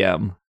 8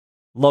 p.m.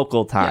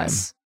 local time.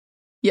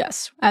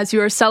 Yes. As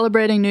you are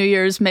celebrating New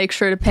Year's, make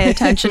sure to pay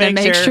attention and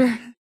make sure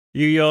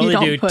you only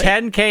do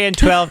 10K and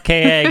 12K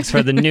eggs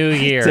for the new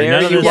year.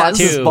 Dare you watch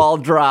this ball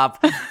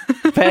drop.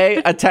 Pay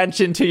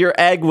attention to your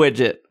egg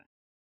widget.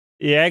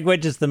 The egg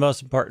widget is the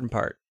most important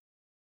part.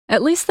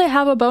 At least they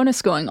have a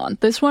bonus going on.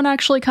 This one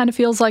actually kind of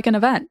feels like an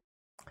event.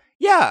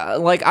 Yeah,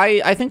 like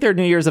I think their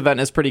New Year's event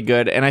is pretty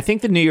good, and I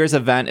think the New Year's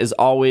event is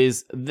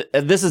always,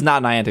 this is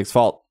not Niantic's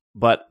fault,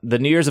 but the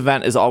New Year's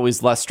event is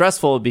always less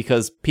stressful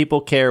because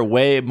people care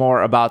way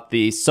more about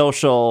the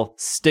social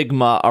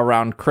stigma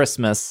around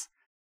Christmas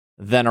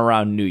than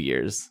around New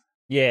Year's.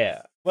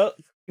 Yeah. Well,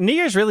 New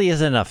Year's really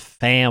isn't a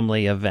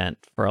family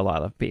event for a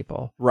lot of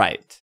people.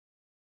 Right.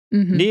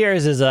 Mm-hmm. New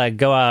Year's is a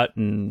go out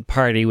and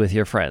party with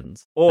your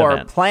friends. Or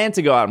event. plan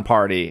to go out and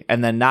party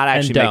and then not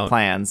actually make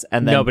plans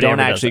and then don't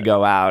actually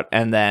go out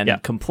and then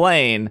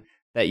complain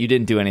that you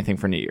didn't do anything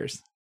for New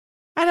Year's.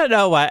 I don't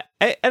know why.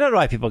 I don't know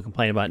why people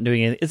complain about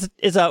doing it.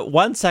 It's a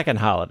 1 second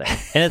holiday,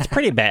 and it's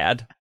pretty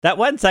bad. That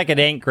 1 second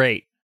ain't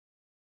great.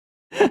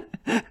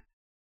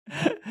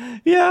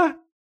 Yeah.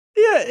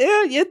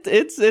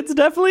 It's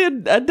definitely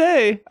a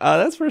day.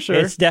 That's for sure.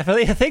 It's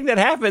definitely a thing that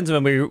happens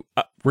when we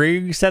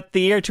reset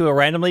the year to a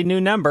randomly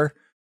new number.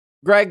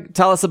 Greg,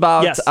 tell us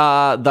about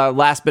the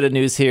last bit of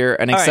news here.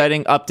 An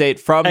exciting update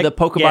from the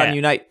Pokemon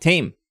Unite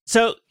team.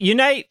 So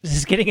Unite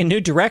is getting a new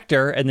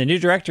director, and the new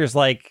director is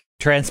like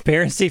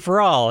transparency for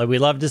all, and we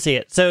love to see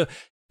it. So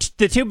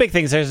the 2 big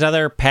things, there's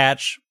another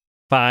patch.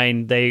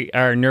 Fine, they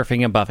are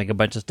nerfing and buffing a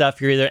bunch of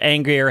stuff. You're either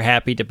angry or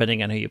happy,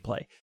 depending on who you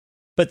play.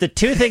 But the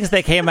 2 things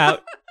that came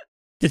out,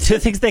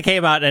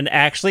 and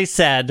actually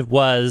said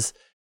was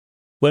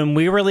when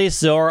we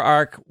released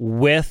Zoroark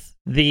with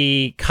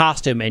the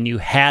costume and you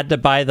had to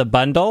buy the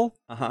bundle,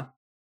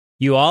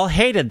 you all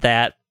hated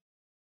that,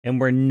 and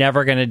we're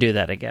never going to do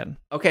that again.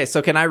 Okay,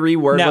 so can I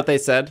reword what they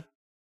said?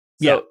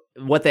 So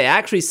what they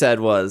actually said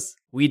was,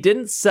 we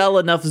didn't sell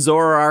enough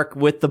Zoroark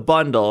with the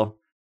bundle,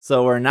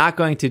 so we're not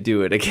going to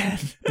do it again.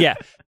 Yeah.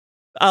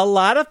 A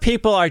lot of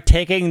people are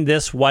taking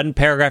this one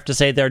paragraph to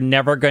say they're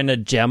never going to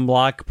gem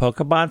lock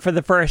Pokemon for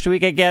the first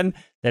week again.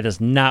 That is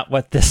not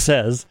what this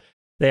says.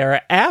 They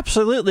are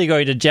absolutely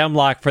going to gem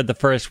lock for the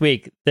first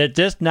week. They're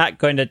just not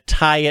going to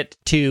tie it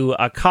to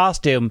a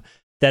costume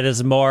that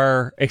is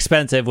more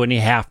expensive when you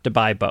have to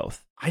buy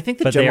both. I think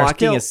the gem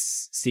locking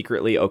is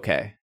secretly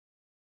okay.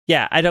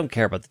 Yeah, I don't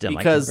care about the gem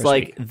locking. Because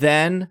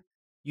then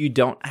you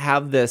don't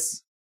have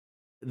this.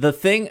 The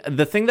thing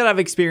that I've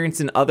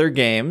experienced in other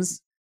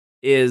games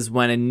is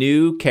when a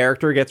new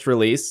character gets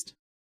released,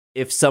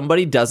 if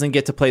somebody doesn't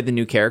get to play the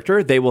new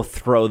character, they will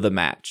throw the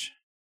match.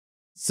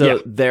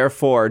 So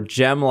therefore,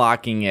 gem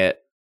locking it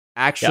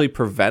actually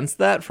prevents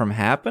that from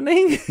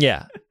happening.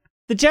 Yeah.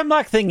 The gem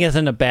lock thing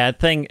isn't a bad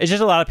thing. It's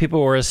just a lot of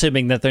people were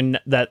assuming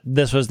that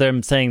this was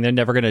them saying they're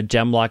never going to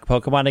gem lock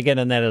Pokemon again,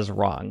 and that is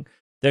wrong.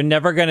 they're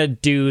never going to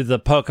do the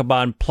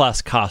Pokemon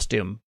Plus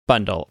costume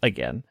bundle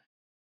again,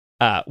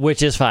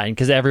 which is fine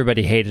because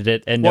everybody hated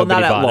it and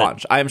nobody not bought at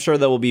launch. I'm sure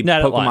there will be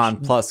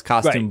Pokemon Plus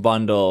costume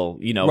bundle.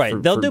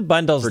 They'll do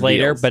bundles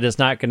later, deals. but it's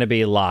not going to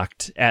be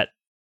locked at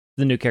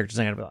the new characters.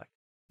 Not going to be locked.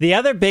 The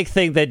other big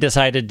thing they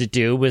decided to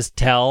do was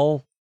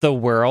tell the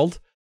world,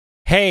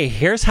 "Hey,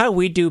 here's how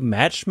we do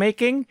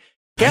matchmaking.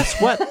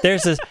 Guess what?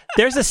 There's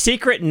a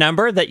secret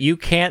number that you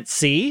can't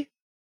see,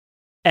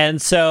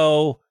 and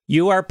so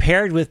you are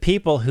paired with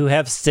people who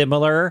have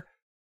similar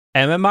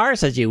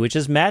MMRs as you, which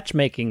is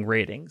matchmaking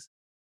ratings."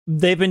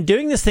 They've been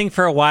doing this thing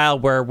for a while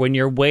where when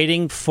you're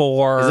waiting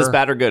for... Is this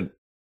bad or good?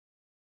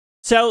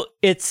 So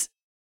it's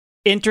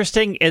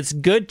interesting. It's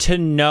good to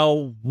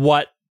know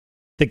what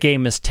the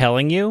game is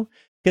telling you.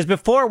 Because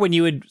before, when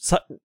you would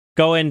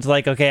go into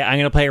like, okay, I'm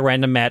going to play a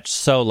random match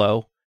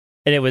solo,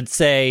 and it would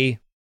say,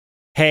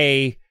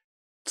 hey,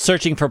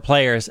 searching for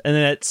players. And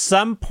then at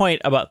some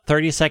point, about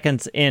 30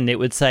 seconds in, it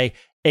would say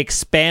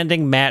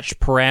expanding match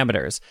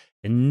parameters.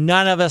 And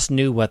none of us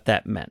knew what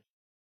that meant.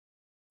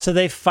 So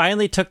they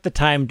finally took the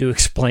time to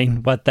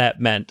explain what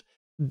that meant.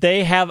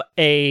 They have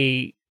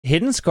a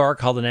hidden score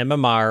called an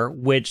MMR,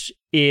 which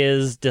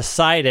is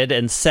decided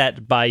and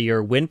set by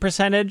your win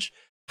percentage,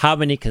 how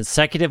many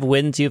consecutive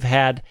wins you've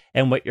had,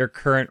 and what your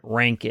current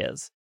rank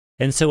is.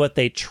 And so what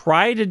they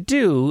try to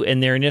do in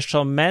their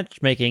initial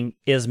matchmaking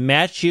is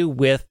match you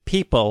with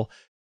people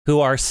who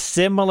are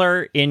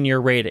similar in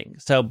your rating.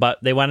 So, but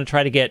they want to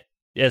try to get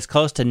as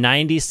close to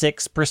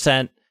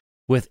 96%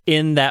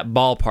 within that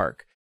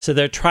ballpark. So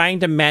they're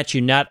trying to match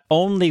you not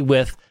only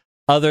with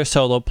other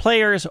solo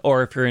players,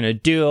 or if you're in a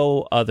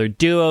duo, other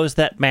duos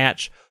that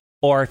match,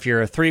 or if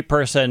you're a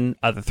 3-person,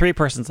 other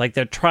 3-persons, like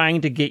they're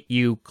trying to get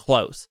you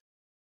close.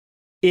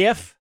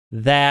 If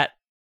that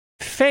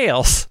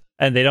fails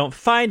and they don't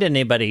find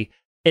anybody,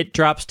 it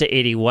drops to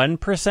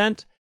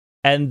 81%,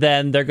 and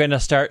then they're going to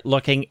start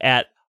looking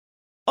at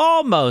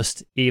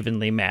almost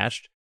evenly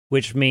matched,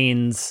 which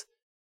means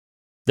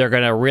they're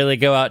going to really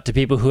go out to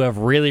people who have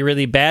really,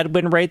 really bad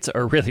win rates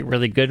or really,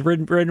 really good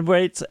win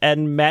rates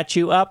and match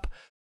you up.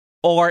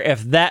 Or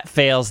if that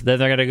fails, then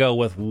they're going to go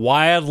with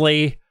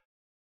wildly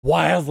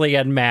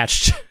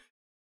unmatched.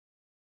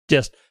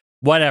 Just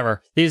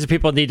whatever. These are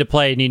people who need to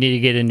play and you need to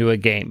get into a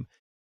game.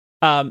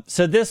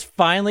 So this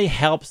finally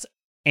helps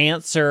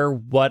answer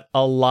what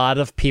a lot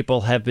of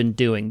people have been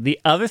doing. The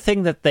other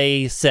thing that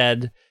they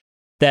said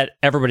that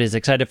everybody's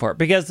excited for,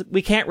 because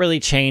we can't really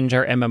change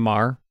our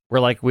MMR. We're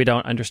like, we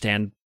don't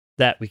understand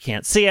that, we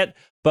can't see it,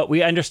 but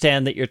we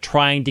understand that you're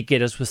trying to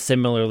get us with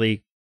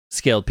similarly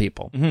skilled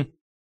people. Mm-hmm.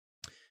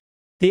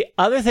 The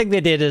other thing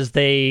they did is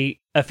they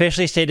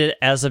officially stated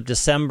as of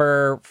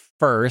December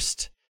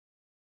 1st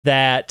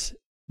that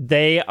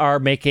they are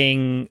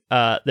making,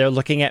 they're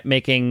looking at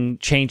making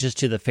changes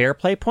to the fair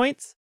play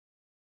points.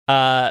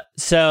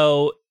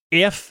 So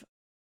if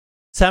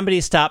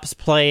somebody stops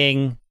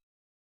playing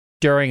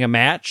during a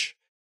match,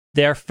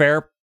 their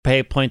fair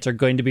play points are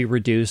going to be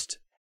reduced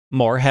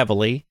more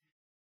heavily.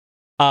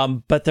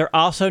 But they're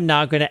also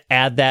now going to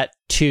add that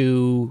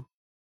to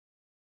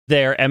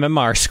their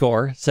MMR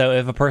score. So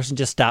if a person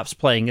just stops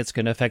playing, it's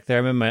going to affect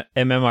their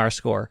MMR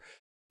score.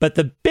 But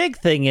the big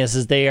thing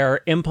is they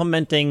are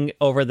implementing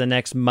over the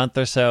next month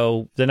or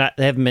so, they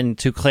haven't been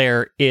too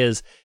clear,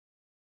 is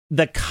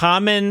the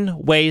common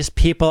ways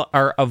people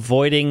are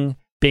avoiding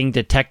being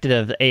detected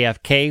as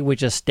AFK,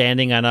 which is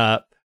standing on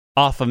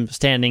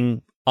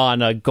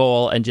a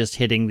goal and just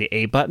hitting the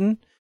A button.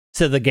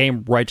 So the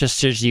game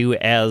registers you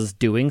as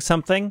doing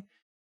something.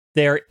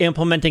 They're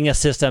implementing a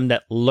system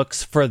that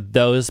looks for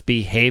those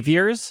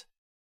behaviors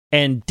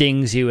and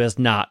dings you as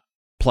not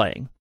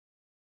playing.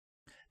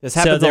 This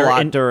happens a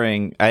lot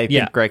during, I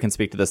think Greg can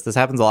speak to this. This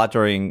happens a lot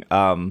during,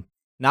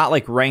 not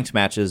like ranked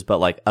matches, but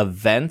like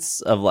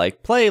events of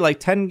like play like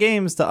 10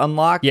 games to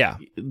unlock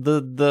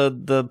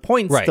the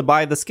points to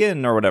buy the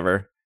skin or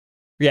whatever.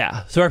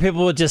 Yeah. So where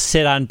people will just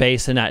sit on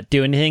base and not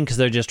do anything because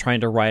they're just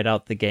trying to ride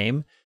out the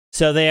game.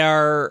 So they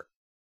are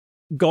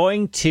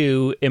going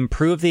to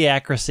improve the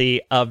accuracy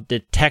of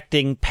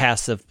detecting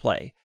passive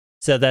play.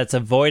 So that's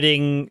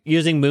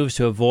using moves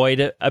to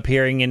avoid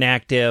appearing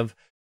inactive,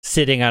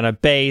 sitting on a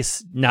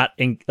base,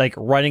 like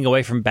running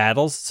away from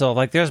battles. So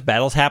like there's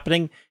battles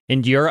happening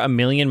and you're a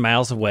million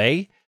miles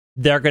away,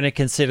 they're going to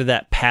consider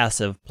that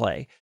passive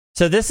play.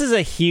 So this is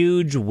a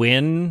huge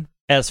win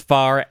as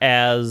far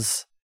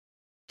as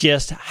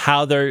just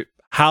how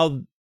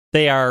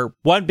they are,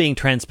 one, being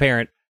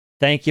transparent.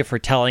 Thank you for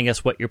telling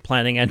us what you're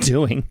planning on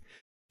doing.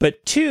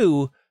 But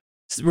two,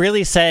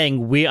 really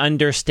saying we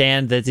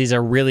understand that these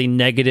are really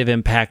negative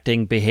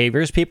impacting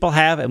behaviors people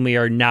have, and we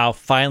are now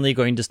finally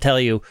going to tell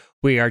you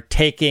we are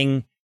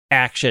taking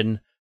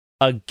action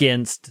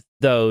against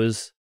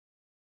those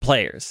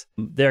players.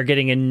 They're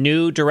getting a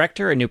new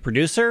director, a new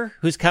producer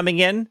who's coming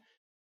in,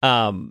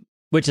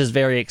 which is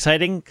very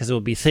exciting because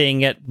we'll be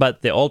seeing it.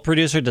 But the old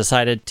producer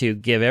decided to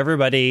give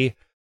everybody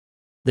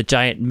the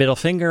giant middle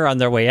finger on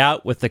their way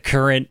out with the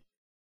current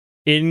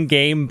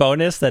in-game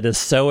bonus that is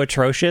so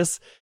atrocious.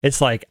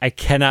 It's like, I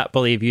cannot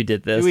believe you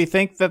did this. Do we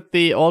think that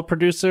the old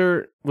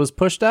producer was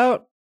pushed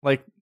out?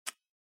 Like,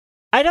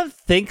 I don't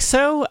think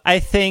so. I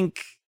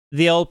think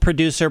the old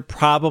producer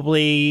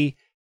probably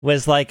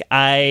was like,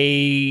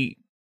 I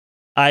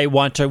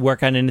want to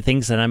work on any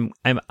things, and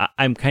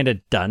I'm kind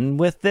of done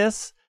with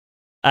this.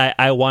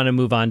 I want to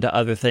move on to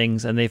other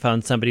things, and they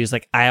found somebody who's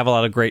like, I have a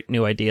lot of great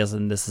new ideas,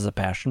 and this is a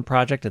passion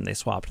project, and they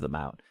swapped them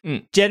out.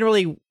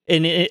 Generally,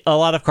 in a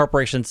lot of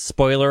corporations,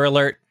 spoiler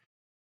alert,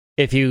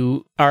 if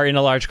you are in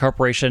a large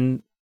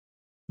corporation,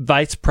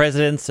 vice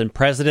presidents and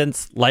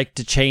presidents like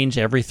to change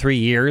every 3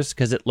 years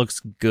because it looks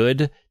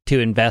good to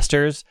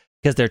investors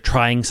because they're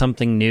trying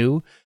something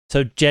new.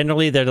 So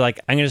generally, they're like,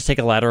 I'm going to take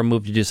a lateral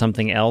move to do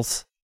something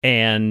else,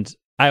 and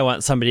I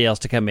want somebody else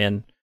to come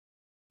in.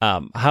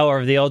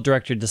 However, the old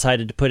director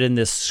decided to put in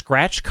this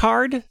scratch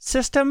card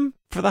system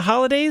for the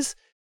holidays,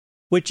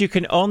 which you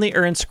can only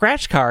earn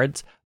scratch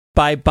cards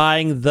by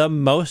buying the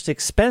most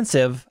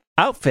expensive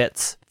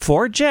outfits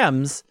for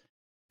gems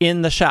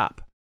in the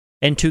shop.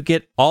 And to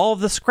get all of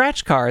the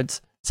scratch cards,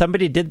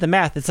 somebody did the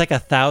math. It's like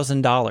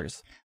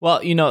 $1,000. well,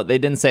 they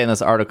didn't say in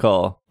this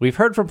article, we've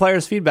heard from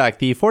players' feedback,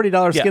 the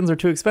 $40 skins are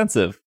too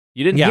expensive.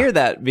 You didn't hear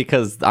that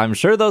because I'm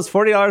sure those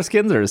 $40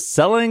 skins are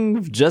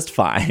selling just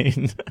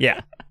fine.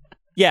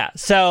 Yeah.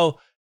 So,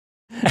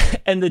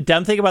 and the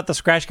dumb thing about the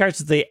scratch cards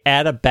is they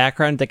add a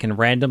background that can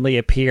randomly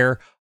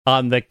appear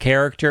on the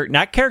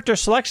not character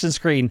selection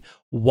screen,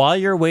 while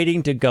you're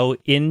waiting to go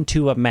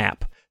into a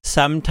map.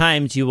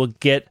 Sometimes you will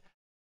get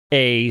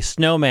a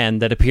snowman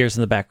that appears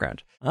in the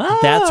background.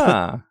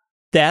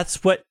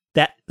 That's what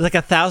like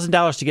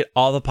 $1,000 to get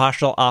all the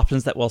partial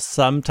options that will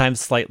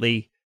sometimes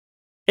slightly.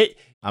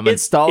 I'm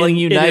installing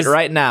Unite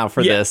right now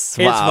for this.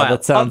 Wow,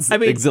 that sounds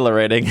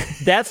exhilarating.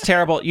 That's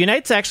terrible.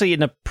 Unite's actually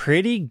in a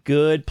pretty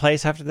good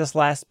place after this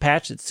last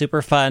patch. It's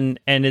super fun,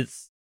 and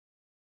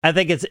I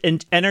think it's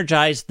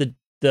energized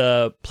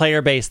the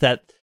player base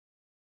that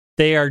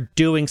they are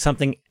doing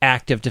something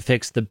active to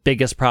fix the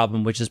biggest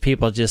problem, which is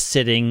people just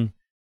sitting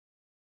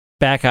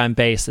back on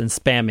base and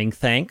spamming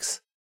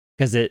thanks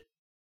because it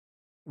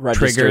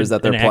registers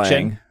that they're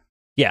playing.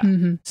 Yeah.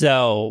 Mm-hmm.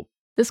 So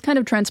this kind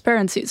of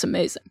transparency is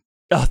amazing.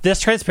 Oh, this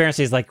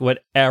transparency is like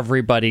what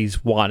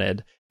everybody's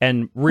wanted,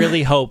 and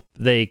really hope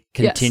they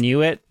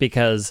continue it,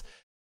 because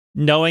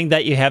knowing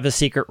that you have a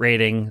secret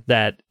rating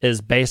that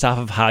is based off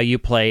of how you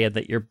play and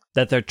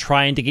that they're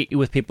trying to get you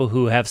with people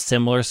who have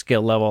similar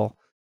skill level,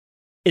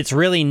 it's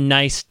really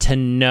nice to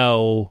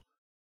know.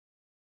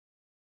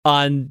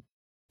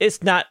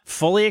 It's not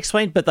fully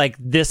explained, but like,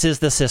 this is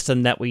the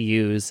system that we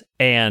use,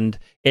 and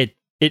it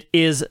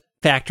is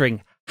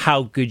factoring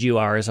how good you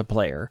are as a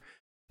player.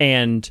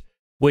 And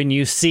when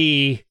you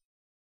see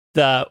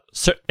the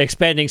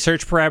expanding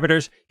search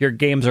parameters, your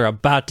games are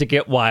about to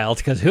get wild,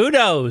 because who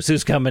knows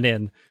who's coming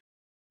in.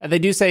 And they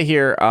do say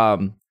here,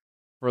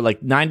 for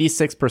like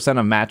 96%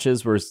 of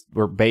matches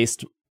were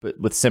based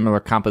with similar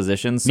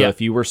compositions. So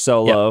if you were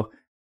solo,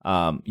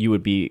 you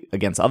would be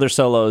against other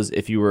solos.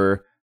 If you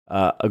were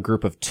a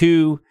group of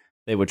two,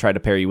 they would try to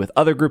pair you with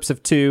other groups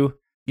of two.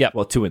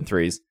 Well, 2 and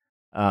 3s.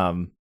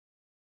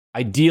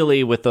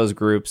 Ideally, with those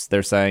groups,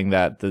 they're saying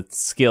that the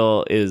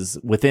skill is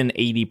within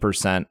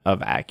 80%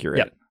 of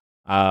accurate.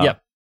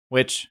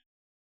 Which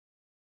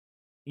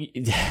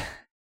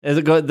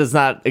that's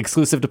not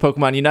exclusive to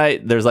Pokemon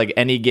Unite. There's like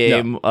any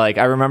game. Like,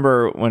 I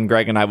remember when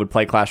Greg and I would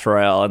play Clash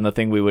Royale, and the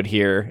thing we would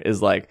hear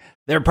is like,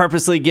 they're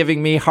purposely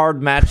giving me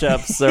hard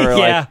matchups, or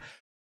like,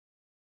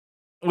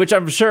 which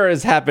I'm sure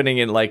is happening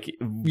in like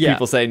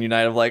people saying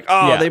Unite of like,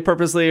 they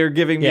purposely are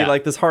giving me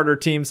like this harder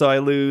team, so I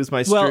lose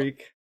my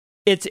streak.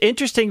 It's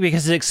interesting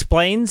because it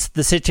explains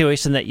the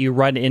situation that you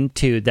run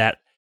into, that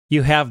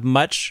you have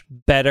much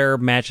better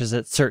matches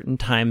at certain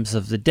times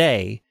of the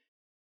day,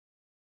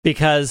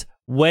 because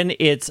when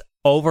it's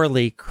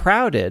overly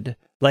crowded,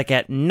 like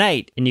at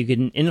night, and you get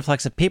an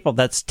influx of people,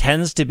 that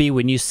tends to be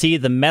when you see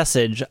the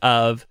message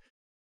of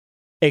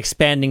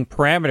expanding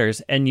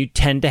parameters, and you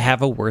tend to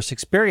have a worse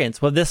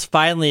experience. Well, this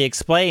finally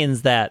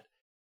explains that,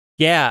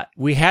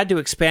 we had to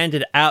expand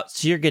it out,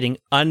 so you're getting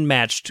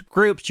unmatched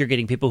groups. You're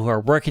getting people who are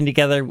working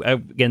together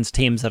against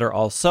teams that are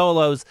all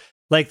solos.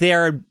 Like, they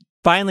are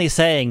finally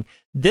saying,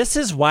 this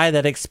is why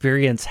that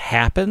experience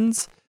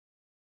happens,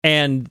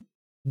 and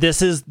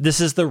this is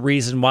the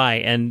reason why.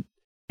 And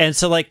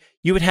so, like,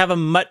 you would have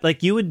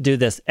you would do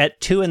this at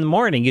 2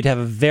 a.m. You'd have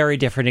a very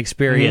different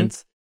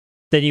experience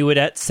than you would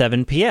at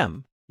 7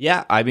 p.m.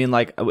 Yeah, I mean,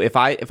 like, if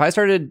I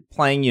started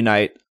playing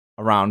Unite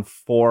around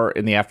 4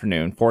 in the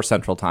afternoon, 4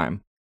 Central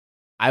Time,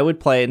 I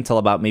would play until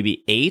about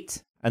maybe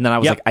 8, and then I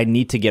was like, I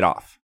need to get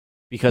off,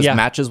 because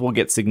matches will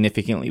get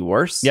significantly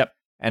worse.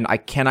 And I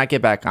cannot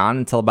get back on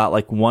until about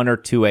like 1 or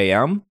 2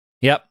 a.m.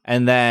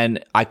 And then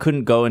I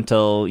couldn't go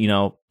until,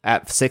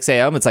 at 6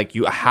 a.m. It's like,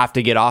 you have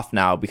to get off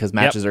now, because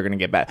matches are going to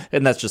get bad.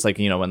 And that's just like,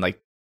 when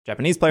like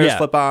Japanese players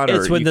flip on,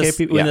 or when UK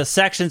people. When the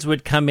sections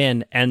would come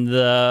in, and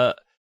the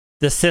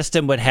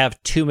system would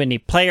have too many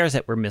players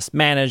that were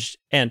mismanaged.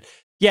 And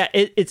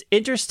it's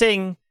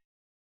interesting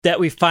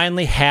that we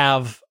finally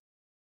have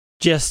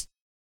just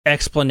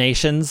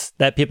explanations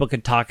that people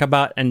could talk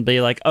about and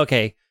be like,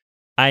 okay,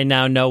 I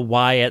now know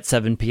why at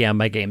 7 p.m.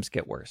 my games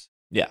get worse.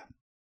 Yeah.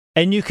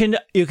 And you can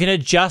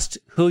adjust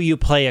who you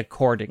play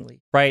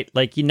accordingly, right?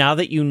 Like now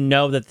that you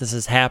know that this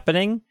is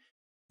happening,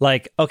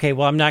 like, okay,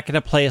 well, I'm not going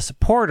to play a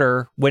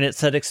supporter when it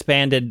said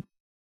expanded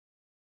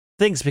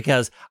things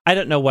because I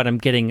don't know what I'm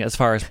getting as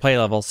far as play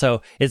level.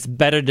 So it's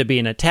better to be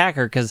an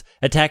attacker because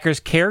attackers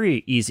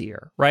carry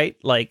easier, right?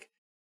 Like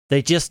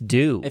they just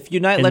do. If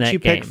Unite lets you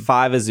pick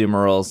 5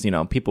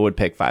 Azumarill, people would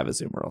pick 5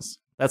 Azumarill.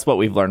 That's what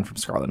we've learned from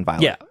Scarlet and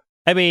Violet. Yeah.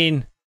 I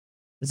mean,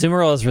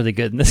 Azumarill is really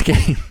good in this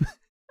game.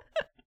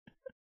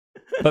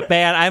 But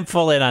man, I'm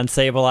full in on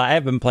Sableye.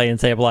 I've been playing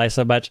Sableye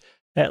so much.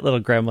 That little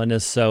gremlin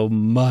is so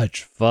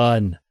much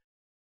fun.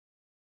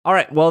 All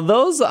right. Well,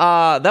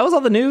 that was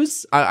all the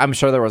news. I'm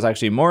sure there was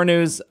actually more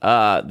news.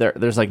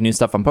 There's like new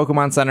stuff on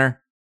Pokemon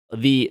Center.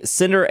 The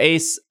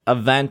Cinderace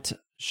event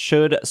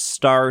should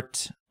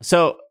start.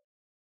 So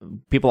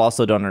people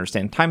also don't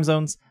understand time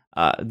zones.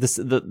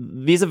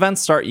 These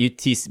events start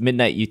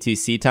midnight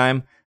UTC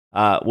time,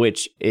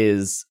 which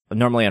is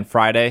normally on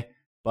Friday.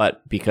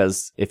 But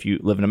because if you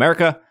live in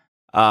America,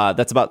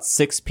 that's about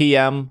 6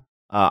 p.m.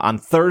 On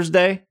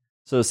Thursday.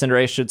 So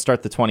Cinderace should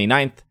start the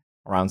 29th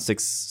around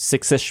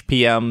 6-ish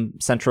p.m.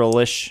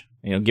 Central-ish,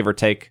 give or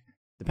take,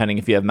 depending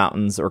if you have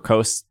mountains or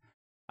coasts.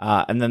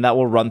 And then that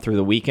will run through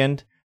the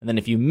weekend. And then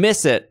if you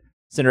miss it,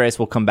 Cinderace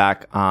will come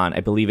back on, I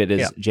believe it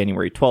is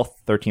January 12th,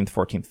 13th,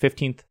 14th,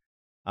 15th.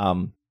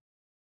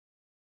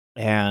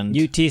 And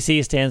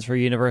UTC stands for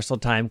Universal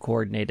Time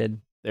Coordinated.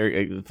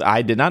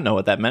 I did not know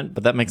what that meant,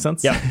 but that makes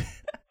sense. Yep.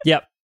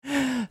 Yep.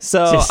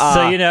 So, just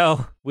so you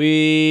know,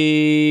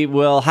 we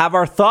will have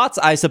our thoughts,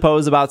 I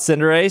suppose, about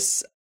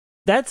Cinderace.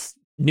 That's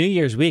New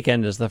Year's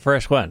weekend is the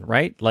first one,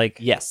 right? Like,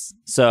 yes.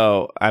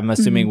 So I'm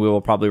assuming we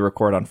will probably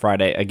record on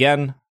Friday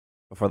again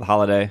before the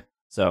holiday.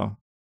 So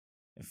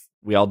if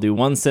we all do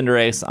one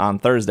Cinderace on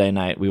Thursday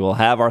night, we will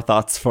have our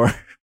thoughts for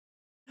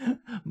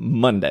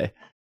Monday.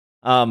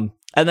 And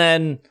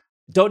then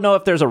don't know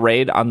if there's a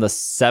raid on the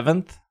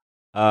 7th.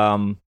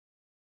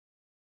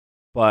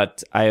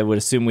 But I would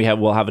assume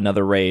we'll have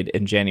another raid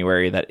in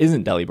January that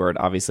isn't Delibird,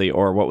 obviously,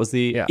 or what was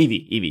the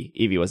Eevee?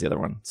 Eevee was the other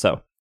one.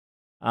 So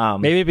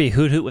maybe it'd be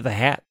Hoot Hoot with a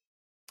hat.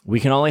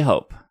 We can only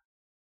hope.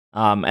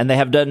 And they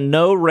have done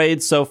no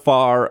raids so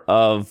far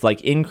of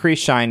like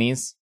increased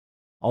shinies,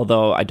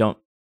 although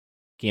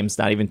game's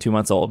not even 2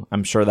 months old.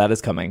 I'm sure that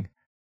is coming.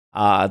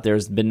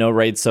 There's been no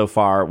raids so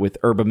far with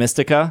Herba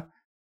Mystica.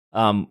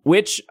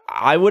 Which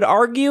I would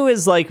argue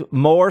is like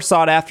more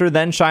sought after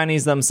than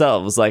shinies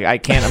themselves. Like I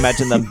can't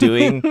imagine them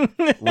doing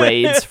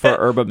raids for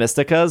Herba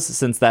Mysticas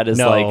since that is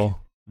like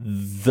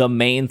the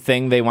main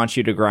thing they want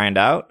you to grind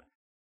out.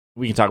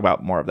 We can talk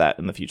about more of that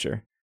in the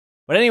future.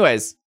 But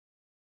anyways,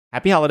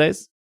 happy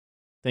holidays.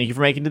 Thank you for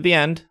making it to the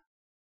end.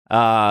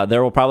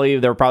 There probably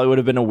would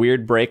have been a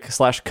weird break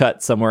 /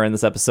 cut somewhere in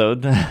this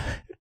episode.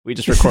 We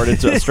just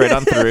recorded straight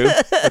on through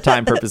for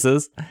time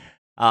purposes.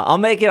 I'll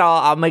make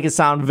it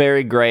sound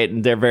very great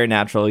and they're very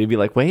natural. You'd be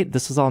like, wait,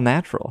 this is all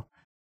natural.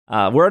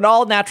 We're an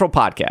all natural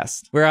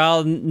podcast. We're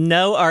all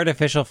no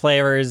artificial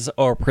flavors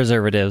or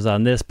preservatives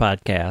on this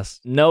podcast.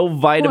 No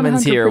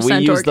vitamins here. We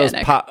use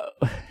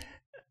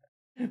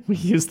we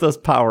use those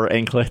power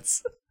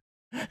anklets.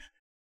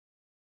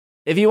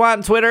 If you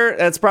want Twitter,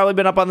 it's probably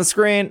been up on the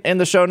screen in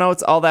the show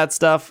notes, all that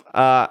stuff.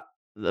 That's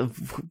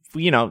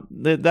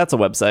a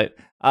website.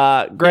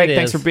 Greg,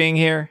 thanks for being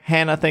here.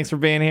 Hannah, thanks for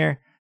being here.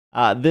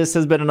 This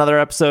has been another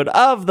episode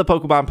of the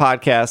Pokemon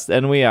Podcast,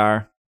 and we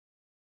are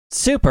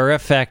super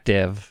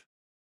effective.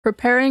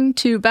 Preparing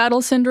to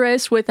battle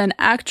Cinderace with an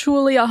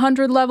actually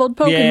 100-leveled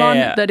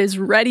Pokemon that is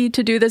ready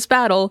to do this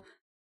battle.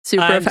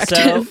 Super effective.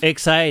 I'm so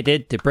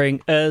excited to bring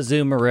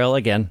Azumarill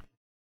again.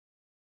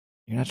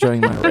 You're not joining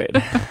my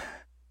raid.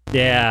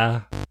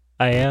 Yeah,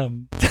 I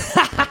am.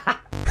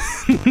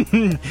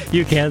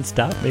 You can't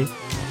stop me.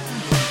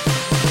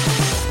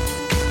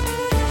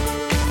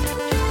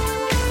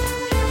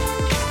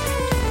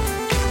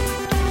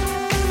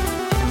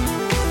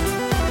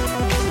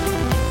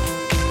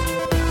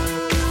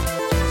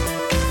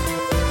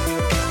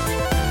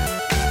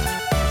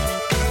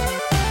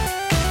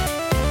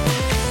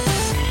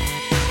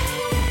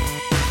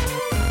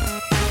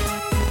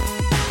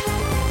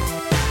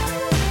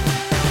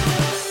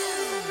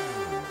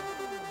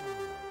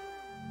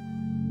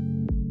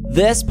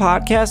 This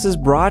podcast is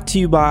brought to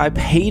you by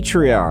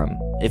Patreon.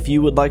 If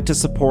you would like to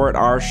support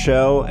our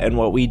show and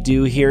what we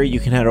do here, you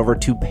can head over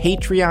to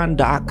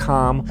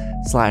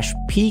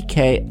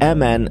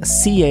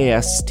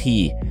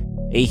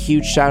patreon.com/PKMNCAST. A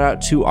huge shout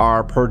out to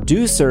our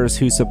producers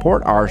who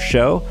support our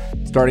show,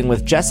 starting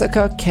with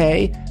Jessica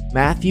K,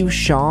 Matthew,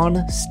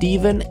 Sean,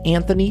 Stephen,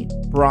 Anthony,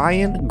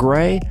 Brian,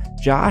 Gray,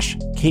 Josh,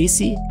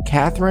 Casey,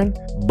 Catherine,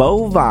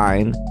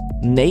 Bovine,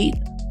 Nate,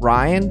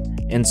 Ryan,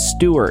 and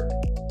Stuart.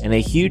 And a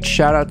huge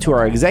shout out to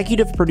our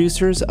executive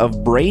producers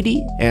of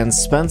Brady and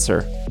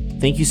Spencer.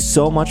 Thank you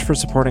so much for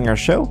supporting our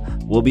show.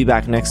 We'll be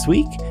back next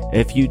week,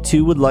 If you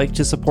too would like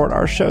to support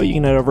our show, you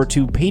can head over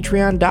to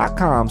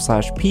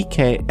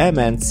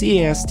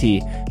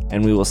patreon.com/PKMNCAST,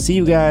 and we will see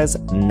you guys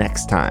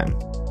next time.